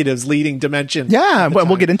executives leading Dimension. Yeah,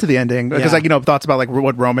 we'll get into the ending because thoughts about like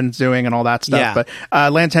what Roman's doing and all that stuff. Yeah.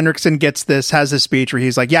 But Lance Henriksen has this speech where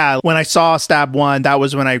he's like, yeah, when I saw Stab 1, that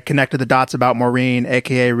was when I connected the dots about Maureen,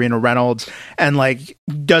 aka Rena Reynolds, and like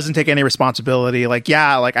doesn't take any responsibility. Like,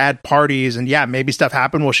 yeah, like I had parties and yeah, maybe stuff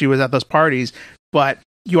happened while she was at those parties, but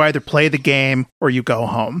you either play the game or you go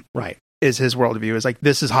home. Right. Is his worldview. Is like,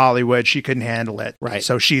 this is Hollywood. She couldn't handle it. Right.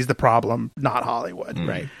 So she's the problem, not Hollywood.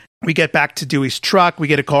 Right. We get back to Dewey's truck. We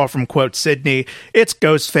get a call from, quote, Sydney. It's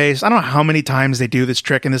Ghostface. I don't know how many times they do this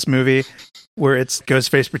trick in this movie where it's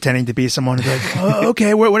Ghostface pretending to be someone who's like, oh,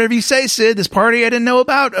 okay, whatever you say, Sid. This party I didn't know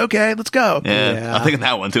about. Okay, let's go. Yeah. I think in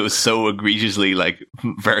that one, too, it was so egregiously, like,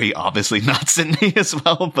 very obviously not Sydney as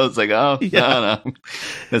well. But it's like, no.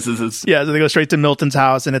 This is... Yeah, so they go straight to Milton's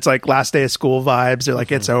house, and it's like last day of school vibes. They're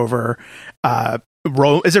like, it's over.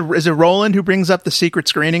 Is it Roland who brings up the secret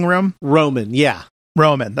screening room? Roman, yeah.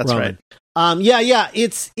 Roman, that's right.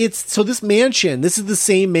 It's so this mansion, this is the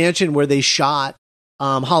same mansion where they shot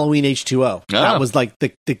Halloween H2O. That was like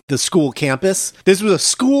the school campus. This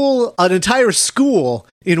was an entire school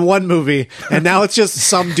in one movie, and now it's just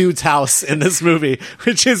some dude's house in this movie,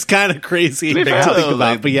 which is kind of crazy to think about.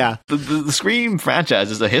 Like, but yeah, the Scream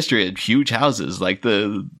franchise is a history of huge houses. Like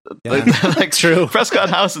like true Prescott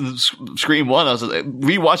House in Scream 1. I was like,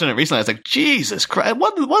 rewatching it recently. I was like, Jesus Christ,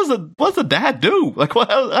 what's the dad do? Like,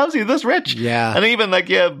 how's he this rich? Yeah, and even like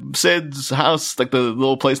Sid's house, like the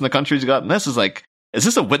little place in the country he's got. And this is like, is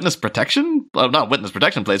this a witness protection? Not witness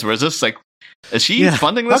protection place. Where is this like? Is she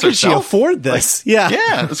funding this herself? How can she afford this? Like,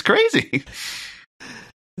 yeah, it's crazy.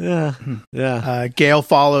 Yeah. Gale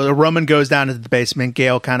follows. Roman goes down into the basement.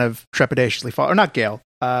 Gale kind of trepidatiously follows. Or not Gale.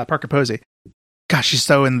 Parker Posey. Gosh, she's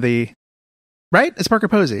so in the right. It's Parker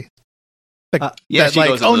Posey. Like, she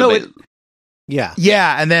goes. Oh no!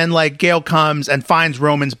 Yeah, and then like Gale comes and finds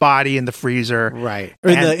Roman's body in the freezer. Right.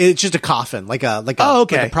 Or it's just a coffin, like a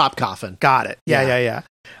prop coffin. Got it. Yeah.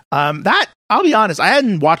 That, I'll be honest, I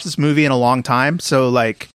hadn't watched this movie in a long time, so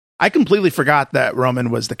like I completely forgot that Roman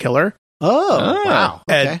was the killer. Oh, wow.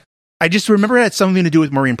 Okay. And I just remember it had something to do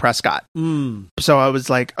with Maureen Prescott. So I was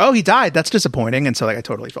like, oh, he died. That's disappointing. And so like I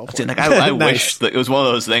totally fell for it. Like, I Nice. wish that it was one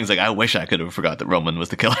of those things. Like, I wish I could have forgot that Roman was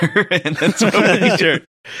the killer. And that's what sure.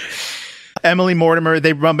 Emily Mortimer,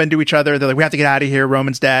 they bump into each other. They're like, we have to get out of here.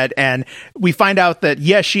 Roman's dead. And we find out that,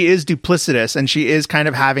 yes, she is duplicitous and she is kind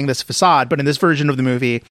of having this facade. But in this version of the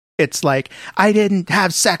movie, it's like, I didn't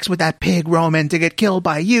have sex with that pig Roman to get killed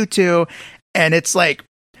by you two. And it's like,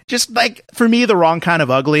 just like, for me, the wrong kind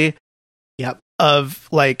of ugly. Yep. Of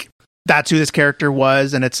like, that's who this character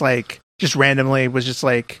was. And it's like, just randomly was just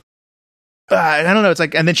like, I don't know. It's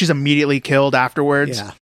like, and then she's immediately killed afterwards.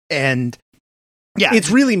 Yeah. And yeah,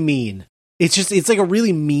 it's really mean. It's like a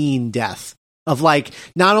really mean death of like,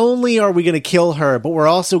 not only are we going to kill her, but we're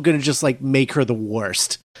also going to just like make her the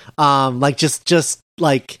worst. Like just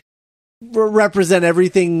like represent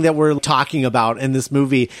everything that we're talking about in this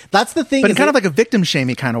movie. That's the thing. But in kind of like a victim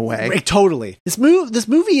shamey kind of way. Right, totally. This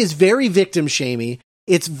movie is very victim shamey.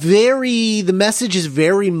 The message is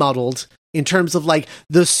very muddled in terms of like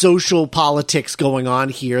the social politics going on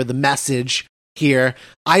here, the message here.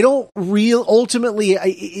 Ultimately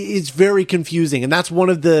it's very confusing, and that's one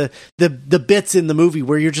of the bits in the movie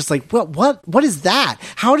where you're just like, well, what is that?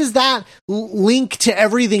 How does that link to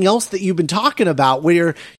everything else that you've been talking about,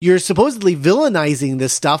 where you're supposedly villainizing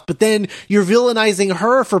this stuff, but then you're villainizing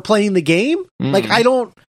her for playing the game? Like, I don't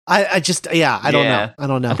know. I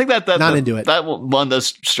don't know. I think that not into it. That one does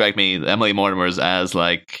strike me, Emily Mortimer's, as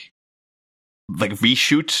like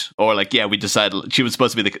reshoot, or like, yeah, we decided she was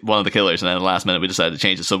supposed to be one of the killers, and then at the last minute we decided to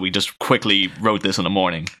change it, so we just quickly wrote this in the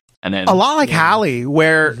morning. And then a lot like Hallie,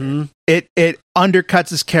 where it undercuts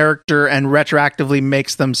his character and retroactively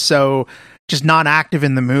makes them so just non-active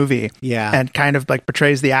in the movie. Yeah. And kind of like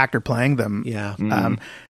portrays the actor playing them. Yeah.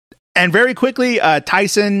 And very quickly,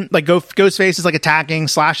 Tyson, like Ghostface is like attacking,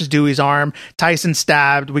 slashes Dewey's arm. Tyson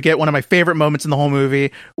stabbed. We get one of my favorite moments in the whole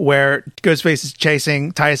movie where Ghostface is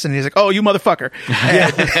chasing Tyson. And he's like, "Oh, you motherfucker!"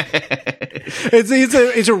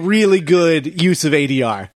 It's a really good use of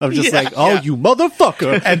ADR of just you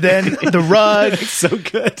motherfucker, and then the rug. It's so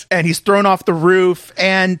good, and he's thrown off the roof.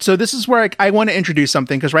 And so this is where I want to introduce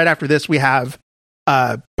something, because right after this we have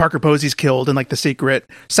Parker Posey's killed in like the secret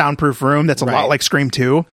soundproof room. That's a lot like Scream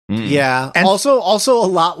 2. Yeah. And also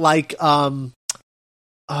a lot like the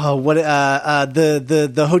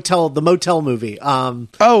hotel, the motel movie.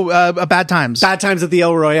 Bad Times. Bad Times at the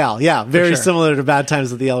El Royale. Yeah, very similar to Bad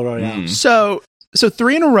Times at the El Royale. So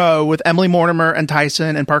 3 in a row with Emily Mortimer and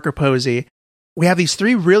Tyson and Parker Posey. We have these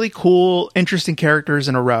 3 really cool, interesting characters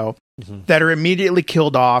in a row that are immediately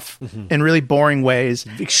killed off in really boring ways,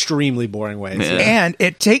 extremely boring ways. Yeah. And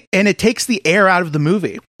it takes the air out of the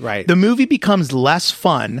movie. Right. The movie becomes less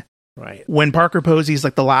fun. Right. When Parker Posey's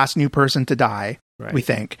like the last new person to die, we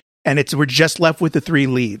think. And we're just left with the 3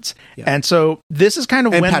 leads. Yeah. And so this is kind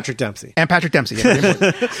of when Patrick Dempsey.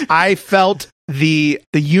 Yeah, I felt the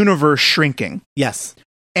universe shrinking. Yes.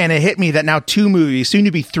 And it hit me that now 2 movies, soon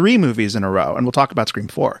to be 3 movies in a row, and we'll talk about Scream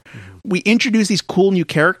 4. We introduce these cool new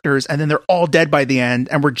characters, and then they're all dead by the end,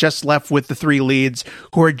 and we're just left with the 3 leads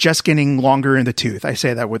who are just getting longer in the tooth. I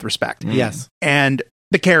say that with respect. Yes. And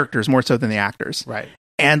the characters more so than the actors. Right.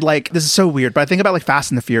 And like, this is so weird, but I think about like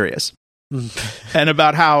Fast and the Furious and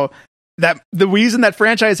about how that the reason that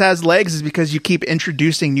franchise has legs is because you keep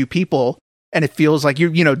introducing new people, and it feels like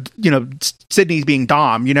you know, Sydney's being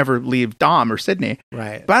Dom. You never leave Dom or Sydney.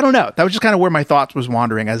 Right. But I don't know. That was just kind of where my thoughts was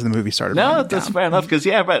wandering as the movie started. No, that's fair enough. Because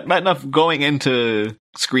right enough going into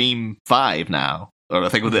Scream 5 now. Or I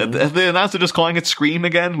think they announced they're just calling it Scream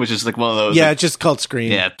again, which is like one of those. Yeah, it's just called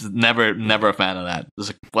Scream. Yeah, never a fan of that. It's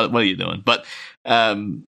like, what are you doing? But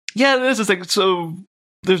this is like, so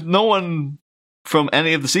there's no one from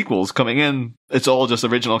any of the sequels coming in. It's all just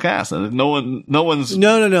original cast, and no one's.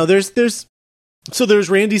 No. There's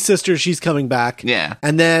Randy's sister. She's coming back. Yeah,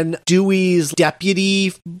 and then Dewey's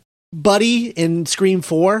deputy buddy in Scream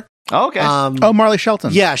 4. Oh, okay. Marley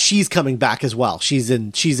Shelton. Yeah, she's coming back as well. She's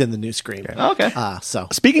in the new Scream. Okay. So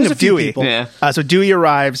speaking of Dewey, so Dewey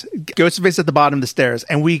arrives, Ghostface at the bottom of the stairs,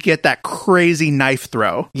 and we get that crazy knife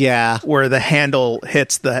throw. Yeah, where the handle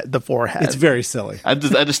hits the forehead. It's very silly. I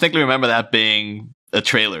distinctly remember that being a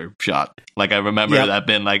trailer shot. Like I remember that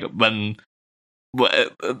being like when.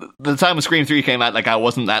 The time when Scream 3 came out, like I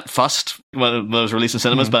wasn't that fussed when it was released in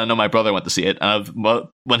cinemas, but I know my brother went to see it, and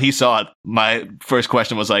when he saw it, my first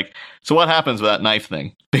question was like, "So what happens with that knife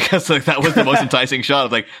thing?" Because like that was the most enticing shot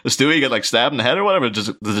of like, does Stewie get like stabbed in the head or whatever? Does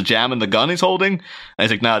a jam in the gun he's holding? And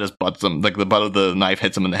he's like, "No, it just butts him." Like the butt of the knife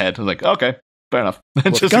hits him in the head. I was like, "Okay, fair enough."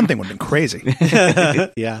 Well, the gun thing would have been crazy.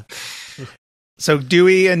 Yeah. So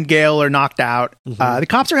Dewey and Gale are knocked out. The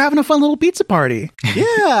cops are having a fun little pizza party.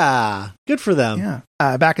 Yeah, good for them.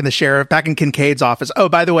 Yeah, back in Kincaid's office. Oh,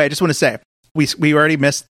 by the way, I just want to say we already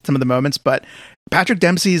missed some of the moments, but Patrick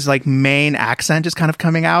Dempsey's like main accent is kind of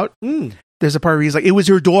coming out. There's a part where he's like, "It was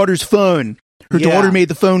her daughter's phone. Her daughter made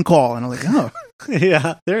the phone call," and I'm like, "Oh,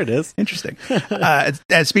 yeah, there it is. Interesting."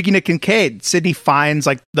 And speaking of Kincaid, Sydney finds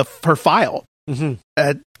like her file.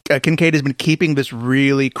 Kincaid has been keeping this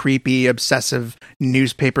really creepy, obsessive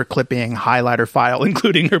newspaper clipping highlighter file,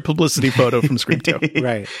 including her publicity photo from Scream 2.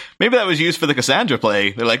 Right. Maybe that was used for the Cassandra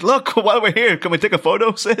play. They're like, look, while we're here, can we take a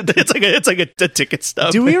photo, Sid? It's like a ticket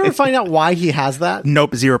stub. Do we ever find out why he has that?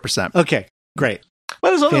 Nope, 0%. Okay, great.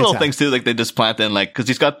 Well, there's other little Fantastic. things too, like they just plant in, like, because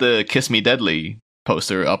he's got the Kiss Me Deadly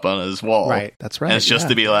poster up on his wall. Right. That's right. And it's just yeah.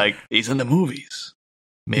 to be like, he's in the movies.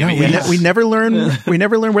 Maybe No, yes. we never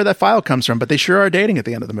learn where that file comes from, but they sure are dating at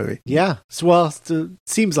the end of the movie. Yeah. So, well, it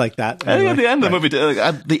seems like that. I think at the end of the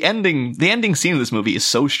Right. movie, the ending scene of this movie is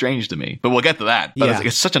so strange to me. But we'll get to that. But Yeah.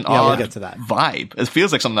 it's such an Yeah, we'll odd get to that. vibe. It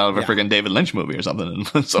feels like something out of a Yeah. friggin' David Lynch movie or something.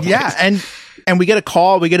 In some Yeah, ways. and we get a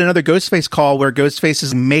call. We get another Ghostface call where Ghostface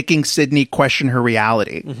is making Sydney question her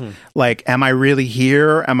reality. Like, am I really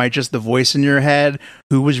here? Am I just the voice in your head?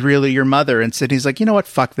 Who was really your mother? And Sydney's like, you know what?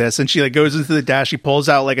 Fuck this. And she like goes into the dash. She pulls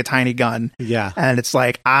out like a tiny gun. Yeah. And it's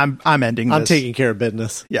like, I'm ending this. I'm taking care of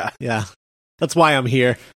business. Yeah. Yeah. That's why I'm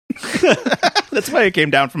here. That's why I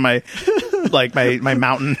came down from my my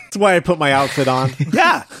mountain. That's why I put my outfit on.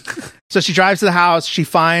 Yeah. So she drives to the house. She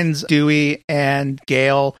finds Dewey and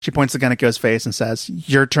Gail. She points the gun at Ghostface and says,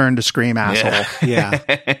 your turn to scream, asshole. Yeah.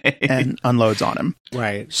 And unloads on him.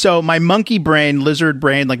 Right. So my monkey brain, lizard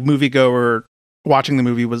brain, like moviegoer watching the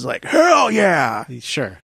movie was like, hell yeah. Sure.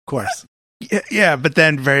 Of course. Yeah. But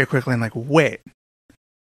then very quickly, I'm like, wait,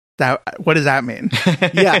 what does that mean?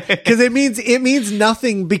 Yeah. Because it means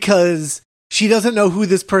nothing because she doesn't know who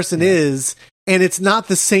this person is. And it's not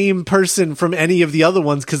the same person from any of the other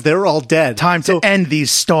ones because they're all dead. Time to end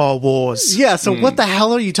these Star Wars. Yeah. So what the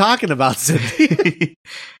hell are you talking about, Sydney?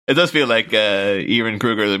 It does feel like Ewan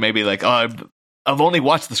Kruger maybe like, oh, I've only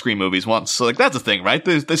watched the Scream movies once. So like that's the thing, right?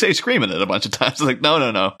 They say Scream in it a bunch of times. It's like,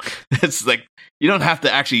 no. It's like you don't have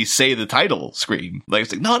to actually say the title Scream. Like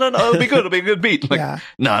it's like, no, it'll be good. It'll be a good beat. Like, Yeah.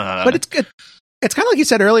 No. But it's good. It's kind of like you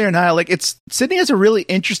said earlier, Niall. Like Sydney has a really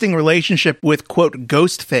interesting relationship with quote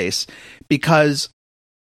Ghostface because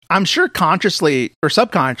I'm sure consciously or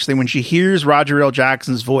subconsciously when she hears Roger L.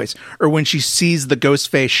 Jackson's voice or when she sees the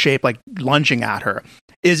Ghostface shape like lunging at her,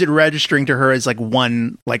 is it registering to her as like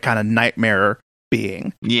one like kind of nightmare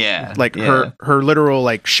being? Yeah. Like her literal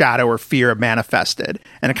like shadow or fear manifested,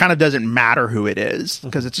 and it kind of doesn't matter who it is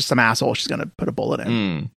because it's just some asshole she's gonna put a bullet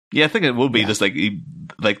in. Yeah, I think it will be just like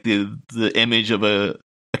the image of a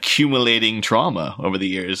accumulating trauma over the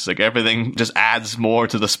years. Like everything just adds more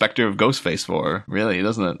to the specter of Ghostface for her, really,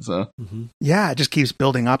 doesn't it? So Yeah, it just keeps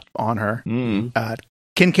building up on her.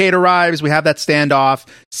 Kincaid arrives. We have that standoff.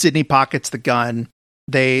 Sydney pockets the gun.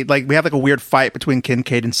 We have like a weird fight between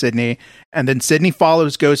Kincaid and Sydney, and then Sydney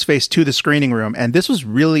follows Ghostface to the screening room. And this was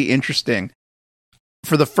really interesting.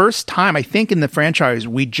 For the first time, I think in the franchise,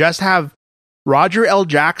 we just have Roger L.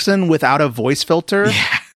 Jackson without a voice filter,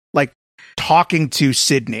 like talking to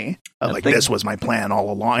Sydney. This was my plan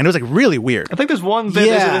all along. And it was like really weird. I think there's one bit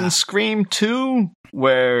is it in Scream 2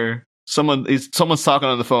 where someone's talking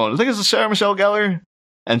on the phone. I think it's Sarah Michelle Gellar,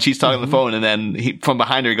 and she's talking on the phone, and then from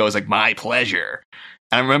behind her goes like, "My pleasure."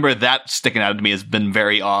 And I remember that sticking out to me has been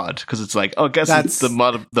very odd because it's like, oh, I guess it's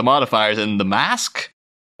the modifiers in The Mask.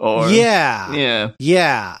 Or Yeah,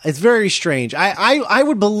 it's very strange. I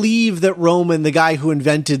would believe that Roman, the guy who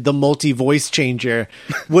invented the multi-voice changer,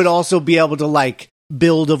 would also be able to like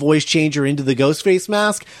build a voice changer into the Ghostface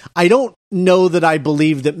mask. I don't know that I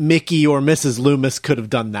believe that Mickey or Mrs. Loomis could have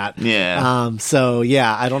done that. Yeah. So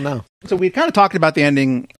yeah, I don't know. So we kind of talked about the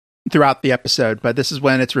ending throughout the episode, but this is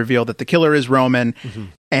when it's revealed that the killer is Roman,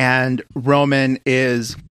 and Roman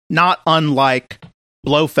is not unlike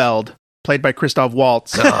Blofeld, played by Christoph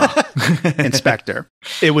Waltz, Inspector.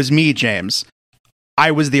 It was me, James.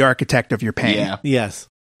 I was the architect of your pain. Yeah. Yes.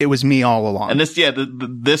 It was me all along. And this,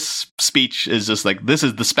 this speech is just like, this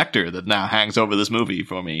is the specter that now hangs over this movie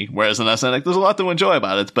for me. Whereas in that, like, there's a lot to enjoy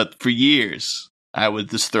about it, but for years, I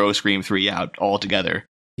would just throw Scream 3 out altogether.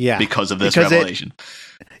 Yeah. Because of this revelation.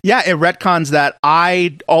 It retcons that.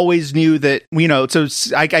 I always knew that, so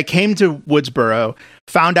I came to Woodsboro,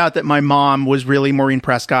 found out that my mom was really Maureen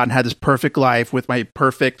Prescott and had this perfect life with my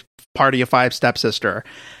perfect Party of Five stepsister.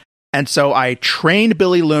 And so I trained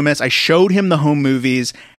Billy Loomis. I showed him the home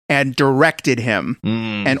movies and directed him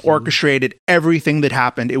and orchestrated everything that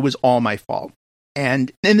happened. It was all my fault.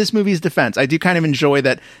 And in this movie's defense, I do kind of enjoy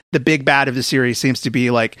that the big bad of the series seems to be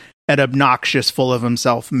like an obnoxious, full of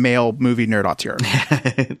himself male movie nerd auteur.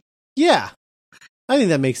 Yeah. I think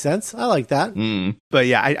that makes sense. I like that. But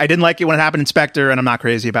yeah, I didn't like it when it happened in Spectre, and I'm not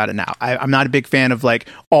crazy about it now. I'm not a big fan of like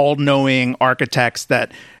all-knowing architects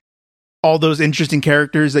that all those interesting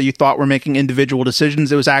characters that you thought were making individual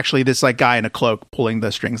decisions. It was actually this like guy in a cloak pulling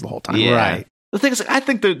the strings the whole time. Yeah. Right. The thing is, I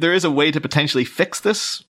think there is a way to potentially fix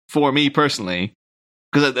this for me personally,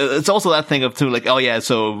 because it's also that thing of too, like, oh yeah,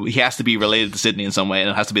 so he has to be related to Sydney in some way, and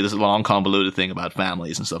it has to be this long convoluted thing about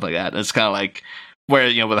families and stuff like that. And it's kind of like where,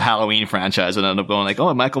 you know, with the Halloween franchise, it ended up going like,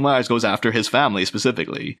 oh, Michael Myers goes after his family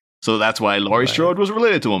specifically, so that's why Laurie Strode was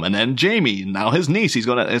related to him, and then Jamie, now his niece, he's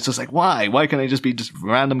gonna. It's just like, why can't he just be just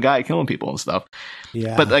random guy killing people and stuff?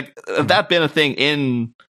 Yeah, but like, if that been a thing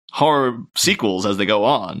in horror sequels as they go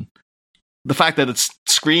on, the fact that it's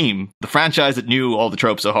Scream, the franchise that knew all the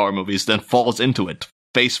tropes of horror movies, then falls into it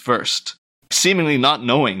face first, seemingly not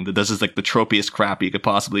knowing that this is like the tropiest crap you could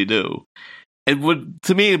possibly do. It would,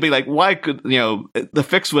 to me, it'd be like, why could, you know, the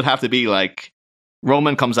fix would have to be like,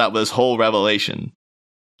 Roman comes out with this whole revelation,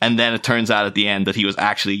 and then it turns out at the end that he was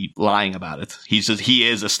actually lying about it. He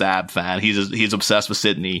is a Stab fan. He's obsessed with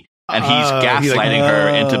Sydney, and he's gaslighting her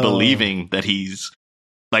into believing that he's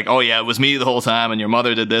like, oh yeah, it was me the whole time, and your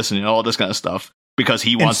mother did this, and, you know, all this kind of stuff, because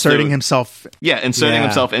he wants inserting himself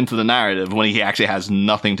into the narrative when he actually has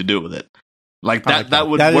nothing to do with it. Like that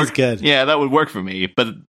would that work. Is good. Yeah, that would work for me. But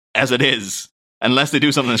as it is, unless they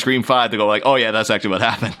do something in Scream 5 to go like, oh yeah, that's actually what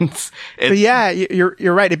happens. But yeah,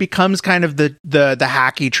 you're right. It becomes kind of the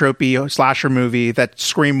hacky, tropey slasher movie that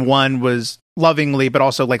Scream 1 was lovingly, but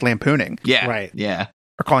also like lampooning. Yeah, right. Yeah,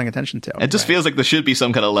 or calling attention to. It just feels like there should be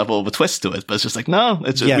some kind of level of a twist to it, but it's just like, no,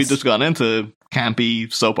 it's just, we've just gone into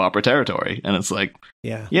campy soap opera territory, and it's like,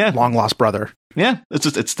 yeah, long lost brother. Yeah, it's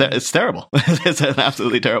just it's terrible. It's an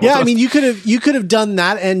absolutely terrible. Yeah, twist. I mean, you could have done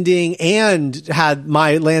that ending and had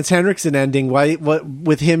my Lance Henriksen ending. What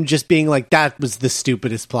with him just being like, that was the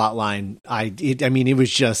stupidest plot line. I mean, it was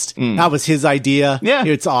just that was his idea. Yeah,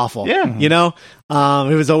 it's awful. Yeah, you know,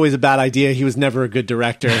 it was always a bad idea. He was never a good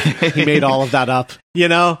director. He made all of that up. You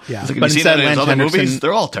know, yeah. Like, but instead, Lance other movies,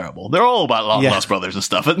 they're all terrible. They're all about long lost brothers and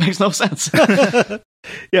stuff. It makes no sense.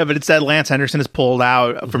 Yeah, but instead, Lance Henriksen is pulled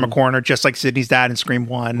out from a corner, just like Sydney's dad in Scream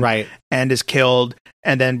 1. Right. And is killed.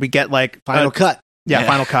 And then we get like final cut. Yeah,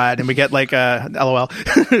 final cut. And we get like LOL.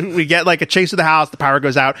 We get like a chase to the house. The power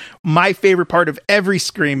goes out. My favorite part of every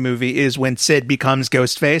Scream movie is when Sid becomes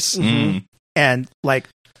Ghostface and like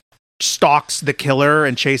stalks the killer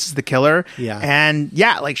and chases the killer. Yeah. And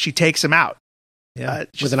yeah, like she takes him out. Yeah,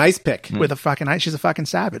 with an ice pick. With a fucking ice. She's a fucking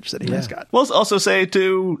savage that he has got. We'll also say,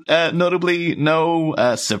 too, notably, no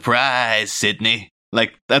surprise, Sydney.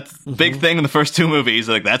 Like, that's the big thing in the first two movies.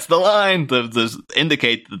 Like, that's the line to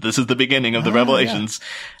indicate that this is the beginning of the revelations.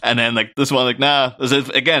 Yeah. And then, like, this one, like, nah. As if,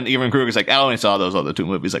 again, Ewan Kruger's like, I only saw those other two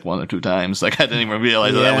movies, like, 1 or 2 times. Like, I didn't even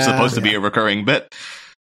realize that was supposed to be a recurring bit.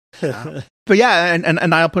 But yeah, and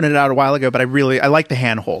Niall pointed it out a while ago, but I like the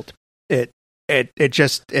handhold.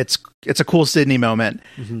 It's a cool Sydney moment,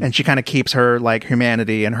 and she kind of keeps her like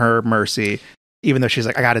humanity and her mercy, even though she's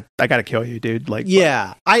like, I gotta kill you, dude. Like,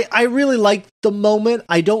 yeah, I really like the moment.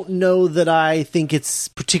 I don't know that I think it's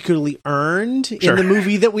particularly earned in the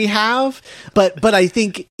movie that we have, but I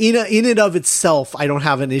think in and of itself, I don't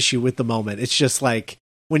have an issue with the moment. It's just like,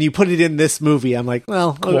 when you put it in this movie, I'm like,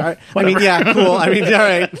 well, cool. Right. I mean, yeah, cool. I mean, all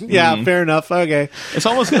right, yeah, fair enough. Okay, it's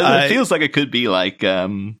almost it feels like it could be like.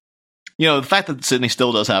 You know, the fact that Sydney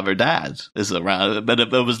still does have her dad is around, but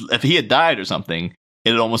if he had died or something,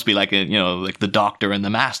 it'd almost be like like the Doctor and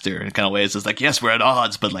the Master in kind of ways. It's like, yes, we're at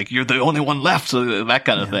odds, but like you're the only one left, so that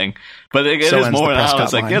kind of thing. But it is more now.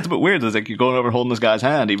 It's like, yeah, it's a bit weird. It's like you're going over and holding this guy's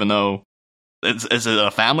hand, even though is it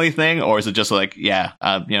a family thing, or is it just like, you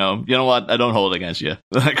know what? I don't hold it against you.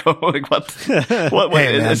 Like what?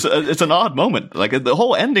 Hey, it's an odd moment. Like the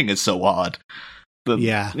whole ending is so odd.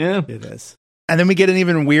 Yeah, it is. And then we get an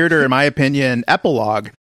even weirder, in my opinion,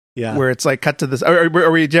 epilogue. Yeah, where it's like cut to this. Do you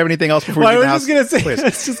have anything else before? I was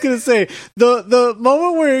just gonna say the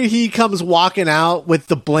moment where he comes walking out with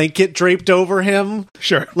the blanket draped over him,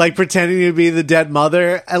 like pretending to be the dead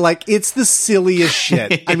mother, and like it's the silliest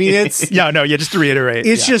shit. I mean, it's just to reiterate,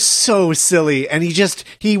 it's just so silly, and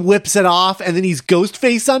he whips it off, and then he's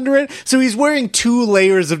Ghostface under it, so he's wearing 2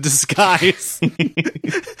 layers of disguise.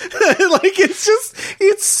 Like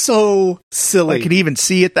it's so silly. I could even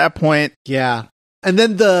see at that point. Yeah. And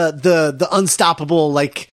then the unstoppable,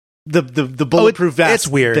 like the bulletproof vest. It's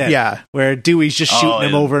weird, where Dewey's just shooting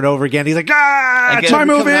him over and over again. He's like, it's my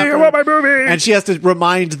movie, I want my movie. And she has to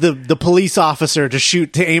remind the police officer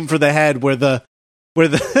to aim for the head where the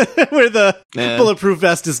bulletproof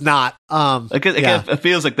vest is not. It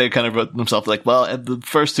feels like they kind of wrote themselves like, well, in the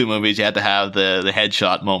first 2 movies you had to have the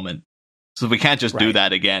headshot moment. So we can't just do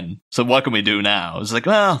that again. So what can we do now? It's like,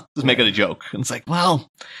 well, just make it a joke. And it's like, well,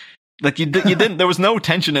 like you didn't. There was no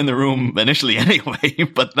tension in the room initially, anyway.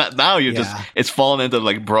 But now it's fallen into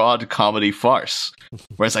like broad comedy farce,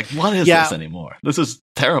 where it's like, what is this anymore? This is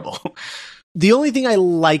terrible. The only thing I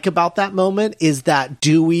like about that moment is that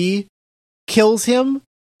Dewey kills him,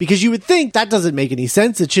 because you would think that doesn't make any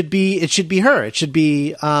sense. It should be her. It should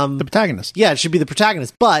be The protagonist. yeah, it should be the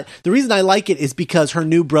protagonist. But the reason I like it is because her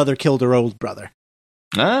new brother killed her old brother.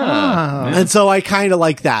 And so I kind of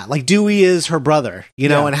like that. Like, Dewey is her brother, you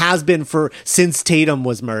know, and has been since Tatum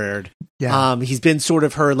was murdered. Yeah. He's been sort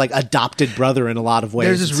of her like adopted brother in a lot of ways.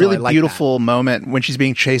 There's this and so really I like beautiful moment when she's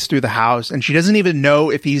being chased through the house and she doesn't even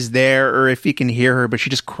know if he's there or if he can hear her, but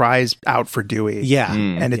she just cries out for Dewey. that. Yeah.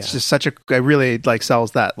 And it's just such a, I really like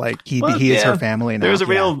sells that. Like he is her family now. There's a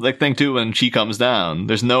real like thing too when she comes down.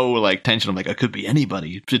 There's no like tension of like, it could be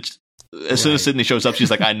anybody. As soon as Sydney shows up,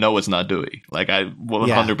 she's like, I know it's not Dewey. Like, I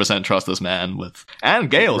 100% trust this man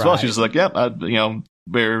and Gail as well. She's just like, yep,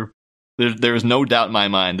 there's no doubt in my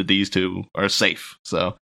mind that these two are safe.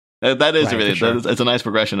 So that is really, it's a nice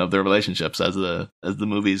progression of their relationships as the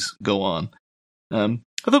movies go on. In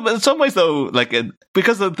some ways though, like,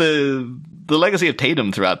 because of the legacy of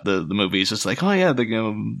Tatum throughout the movie is just like, oh yeah,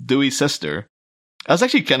 Dewey's sister. I was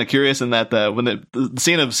actually kind of curious in that when the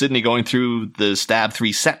scene of Sydney going through the Stab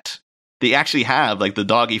 3 set, they actually have like the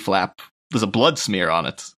doggy flap. There's a blood smear on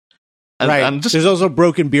it. And There's also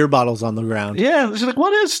broken beer bottles on the ground. Yeah, she's like,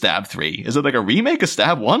 what is Stab 3? Is it like a remake of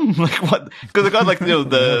Stab 1? Like what? Because it got like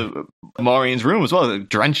the Maureen's room as well, like,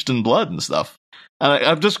 drenched in blood and stuff. And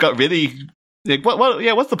I've just got really like, what?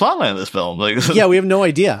 Yeah, what's the plotline of this film? Like, yeah, we have no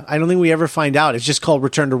idea. I don't think we ever find out. It's just called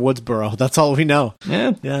Return to Woodsboro. That's all we know.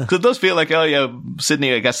 Yeah. Because it does feel like, oh yeah,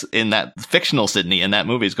 Sydney, I guess, in that fictional Sydney in that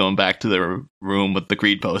movie is going back to the room with the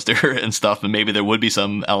Creed poster and stuff, and maybe there would be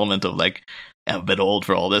some element of like, I'm a bit old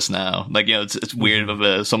for all this now. Like, you know, it's weird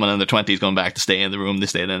of someone in their 20s going back to stay in the room they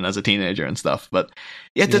stayed in as a teenager and stuff. But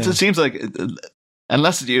yeah, it seems like,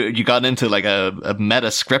 unless you got into like a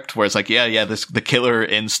meta script where it's like, the killer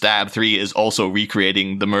in Stab 3 is also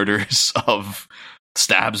recreating the murders of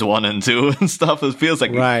Stabs 1 and 2 and stuff. It feels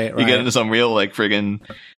like you get into some real like friggin',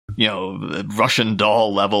 Russian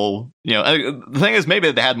doll level. The thing is, maybe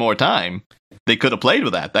if they had more time, they could have played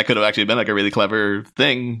with that. That could have actually been like a really clever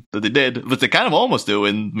thing that they did, but they kind of almost do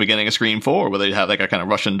in the beginning of Scream 4, where they have like a kind of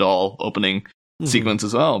Russian doll opening sequence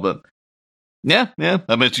as well. But yeah.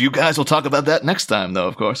 I mean, you guys will talk about that next time, though,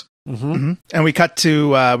 of course. And we cut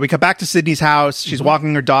back to Sydney's house. She's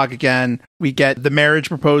walking her dog again. We get the marriage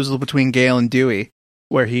proposal between Gail and Dewey,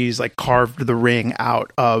 where he's like carved the ring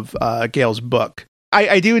out of Gail's book.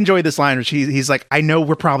 I do enjoy this line where he's like, I know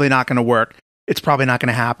we're probably not going to work. It's probably not going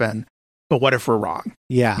to happen. But what if we're wrong?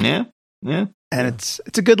 Yeah. And it's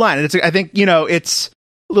a good line. And I think, it's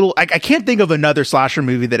a little, I can't think of another slasher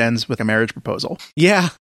movie that ends with a marriage proposal. Yeah,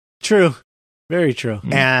 true. Very true.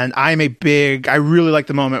 And I really like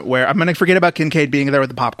the moment where I'm going to forget about Kincaid being there with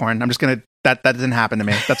the popcorn. I'm just going to, that didn't happen to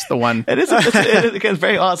me. That's the one. It's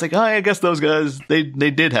very odd. It's like, I guess those guys, they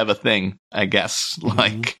did have a thing, I guess.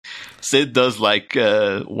 Like, Sid does like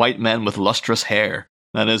white men with lustrous hair.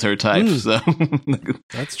 That is her type. So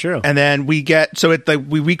that's true. And then we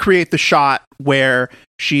recreate the shot where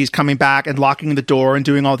she's coming back and locking the door and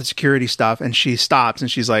doing all the security stuff, and she stops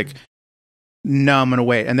and she's like, "No, I'm gonna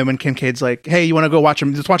wait." And then when Kincaid's like, "Hey, you want to go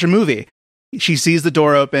let's watch a movie?" She sees the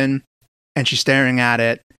door open and she's staring at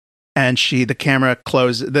it, and the camera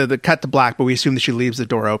closes, the cut to black, but we assume that she leaves the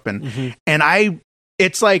door open. And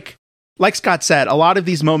it's like Scott said, a lot of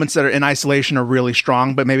these moments that are in isolation are really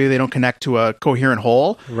strong, but maybe they don't connect to a coherent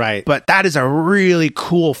whole. Right. But that is a really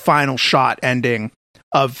cool final shot ending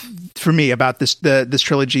for me about this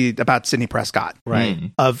trilogy about Sidney Prescott. Right.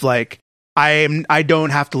 Of like, I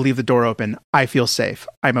don't have to leave the door open. I feel safe.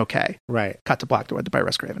 I'm okay. Right. Cut to black by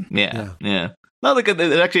Wes Craven. Yeah. No, like it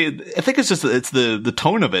actually, I think it's just the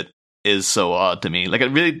tone of it is so odd to me. Like it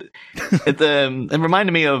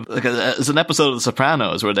reminded me of like it's an episode of The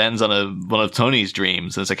Sopranos where it ends on one of Tony's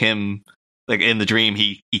dreams. And it's like him, like in the dream,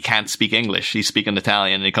 he can't speak English. He's speaking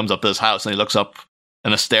Italian, and he comes up to his house and he looks up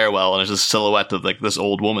in a stairwell, and there's this silhouette of like this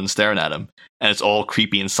old woman staring at him, and it's all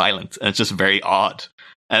creepy and silent, and it's just very odd.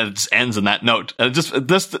 And it just ends on that note. And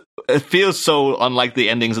it feels so unlike the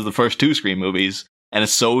endings of the first two Scream movies, and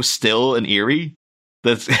it's so still and eerie.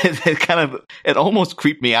 It almost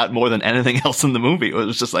creeped me out more than anything else in the movie. It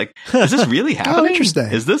was just like, is this really happening? Interesting.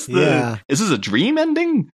 Is this a dream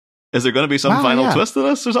ending? Is there going to be some final twist to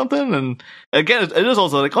this or something? And again, it is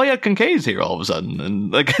also like, oh yeah, Kincaid's here all of a sudden,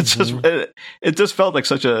 and like it's just it just felt like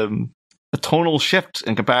such a tonal shift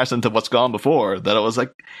in comparison to what's gone before that it was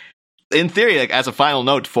like, in theory, like as a final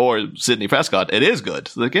note for Sidney Prescott, it is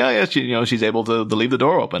good. Like, she's able to leave the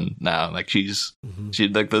door open now. Like she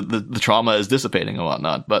like the trauma is dissipating and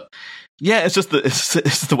whatnot. But yeah, it's just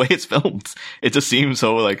it's the way it's filmed. It just seems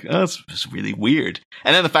so like, oh, it's really weird.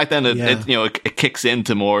 And then the fact that it kicks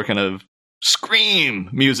into more kind of scream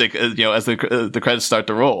music, as the credits start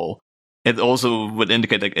to roll. It also would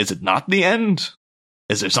indicate, like, is it not the end?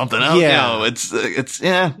 Is there something else? Yeah.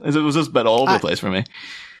 It was just about all over the place for me.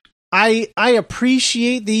 I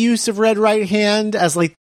appreciate the use of Red Right Hand as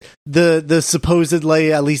like the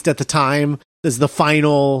supposedly, at least at the time, as the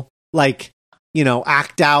final, like,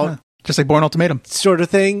 act out. Just like Bourne Ultimatum sort of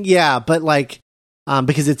thing. Yeah. But like,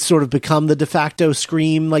 because it's sort of become the de facto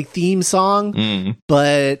Scream like theme song,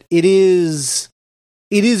 but it is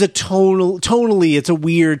a tonally, it's a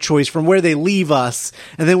weird choice from where they leave us.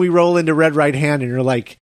 And then we roll into Red Right Hand and you're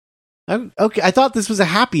like, okay, I thought this was a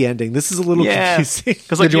happy ending. This is a little confusing.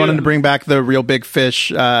 Did you want him to bring back the Real Big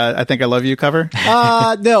Fish, I Think I Love You cover?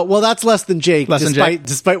 No. Well, that's Less Than Jake, Jake.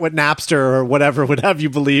 despite what Napster or whatever would have you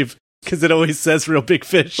believe. Because it always says Real Big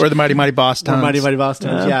Fish. Or the Mighty Mighty Boss Tones. Or Mighty Mighty Boss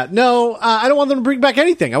Tones, yeah. No, I don't want them to bring back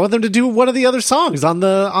anything. I want them to do one of the other songs on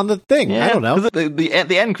the thing. Yeah, I don't know.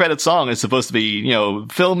 The end credit song is supposed to be,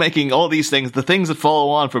 filmmaking, all these things, the things that follow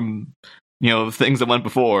on from, things that went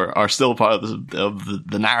before are still part of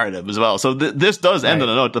the narrative as well. So this does end on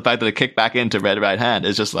a note. The fact that it kicked back into Red Right Hand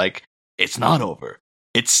is just like, it's not over.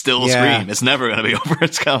 It's still Scream. It's never going to be over.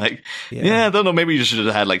 It's kind of like, I don't know. Maybe you should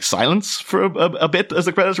have had like silence for a bit as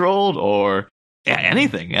the credits rolled, or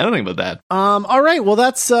anything but that. All right. Well,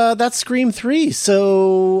 that's Scream 3.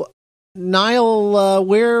 So, Niall,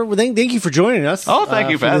 thank you for joining us. Oh, thank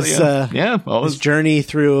you for this, this journey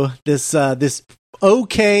through this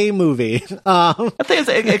okay movie. I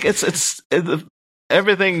think it's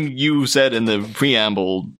everything you said in the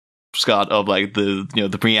preamble, Scott, of like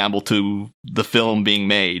the preamble to the film being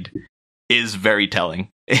made is very telling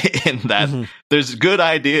in that there's good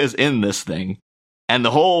ideas in this thing, and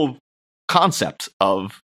the whole concept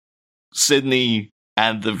of Sidney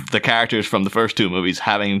and the characters from the first two movies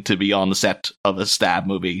having to be on the set of a stab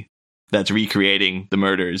movie that's recreating the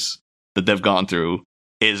murders that they've gone through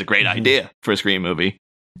is a great idea for a Scream movie,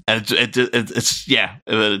 and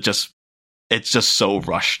it's just so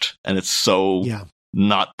rushed, and it's so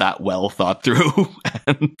not that well thought through,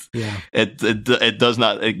 and it does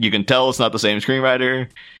not. You can tell it's not the same screenwriter.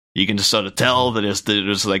 You can just sort of tell that it's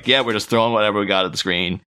just like, we're just throwing whatever we got at the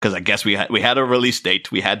screen, because I guess we had a release date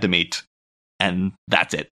we had to meet, and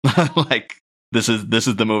that's it. Like, this is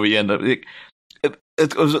the movie, and it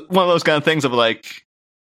was one of those kind of things of like,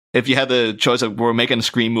 if you had the choice of, we're making a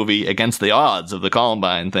Scream movie against the odds of the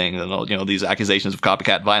Columbine thing and all, these accusations of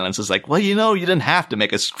copycat violence, it's like, well, you didn't have to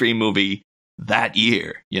make a Scream movie that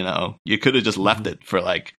year. You could have just left it for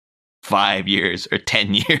like 5 years or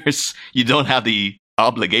 10 years. You don't have the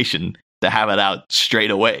obligation to have it out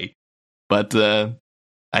straight away. But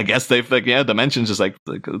I guess they've Dimension's just like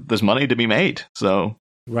there's money to be made, so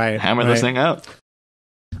hammer this thing out.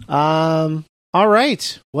 All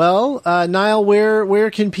right. Well, Niall,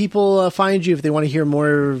 where can people find you if they want to hear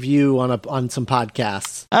more of you on some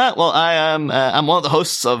podcasts? Well, I'm one of the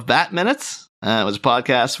hosts of Bat Minutes. It was a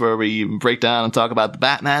podcast where we break down and talk about the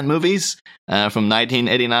Batman movies from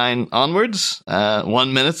 1989 onwards,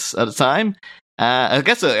 1 minute at a time. I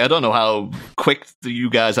guess I don't know how quick you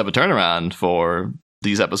guys have a turnaround for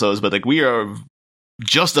these episodes, but like, we are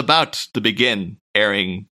just about to begin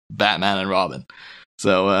airing Batman and Robin.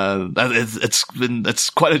 So it's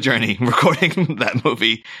quite a journey recording that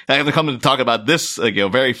movie. I have to come to talk about this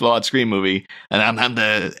very flawed Scream movie, and I'm having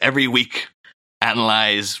to every week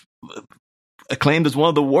analyze, acclaimed as one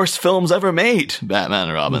of the worst films ever made, Batman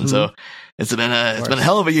and Robin. So it's been a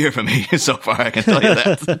hell of a year for me so far, I can tell you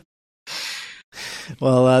that.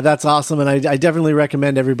 Well, that's awesome, and I definitely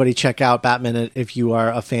recommend everybody check out Batman if you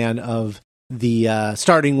are a fan of the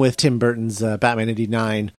starting with Tim Burton's Batman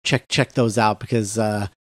 '89. Check those out, because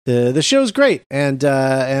the show's great, and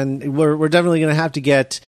we're definitely going to have to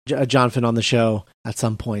get Jonathan on the show at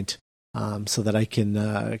some point, so that I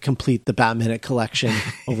can complete the Batman collection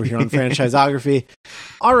over here on Franchisography.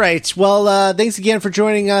 All right. Well, thanks again for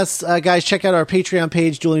joining us, guys. Check out our Patreon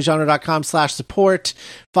page, duelinggenre.com/support.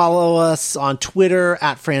 Follow us on Twitter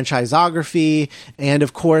at Franchisography. And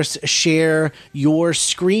of course, share your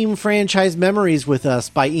Scream franchise memories with us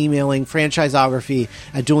by emailing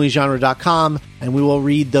franchisography@duelinggenre.com. And we will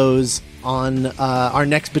read those on our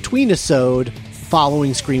next Between-isode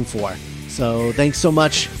following Scream 4. So thanks so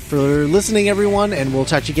much for listening, everyone, and we'll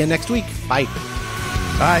touch again next week. Bye.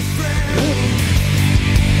 Bye.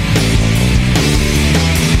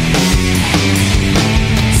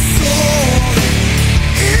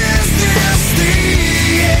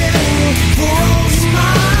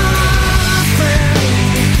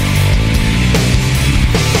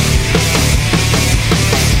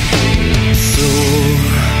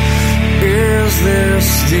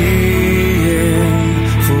 stay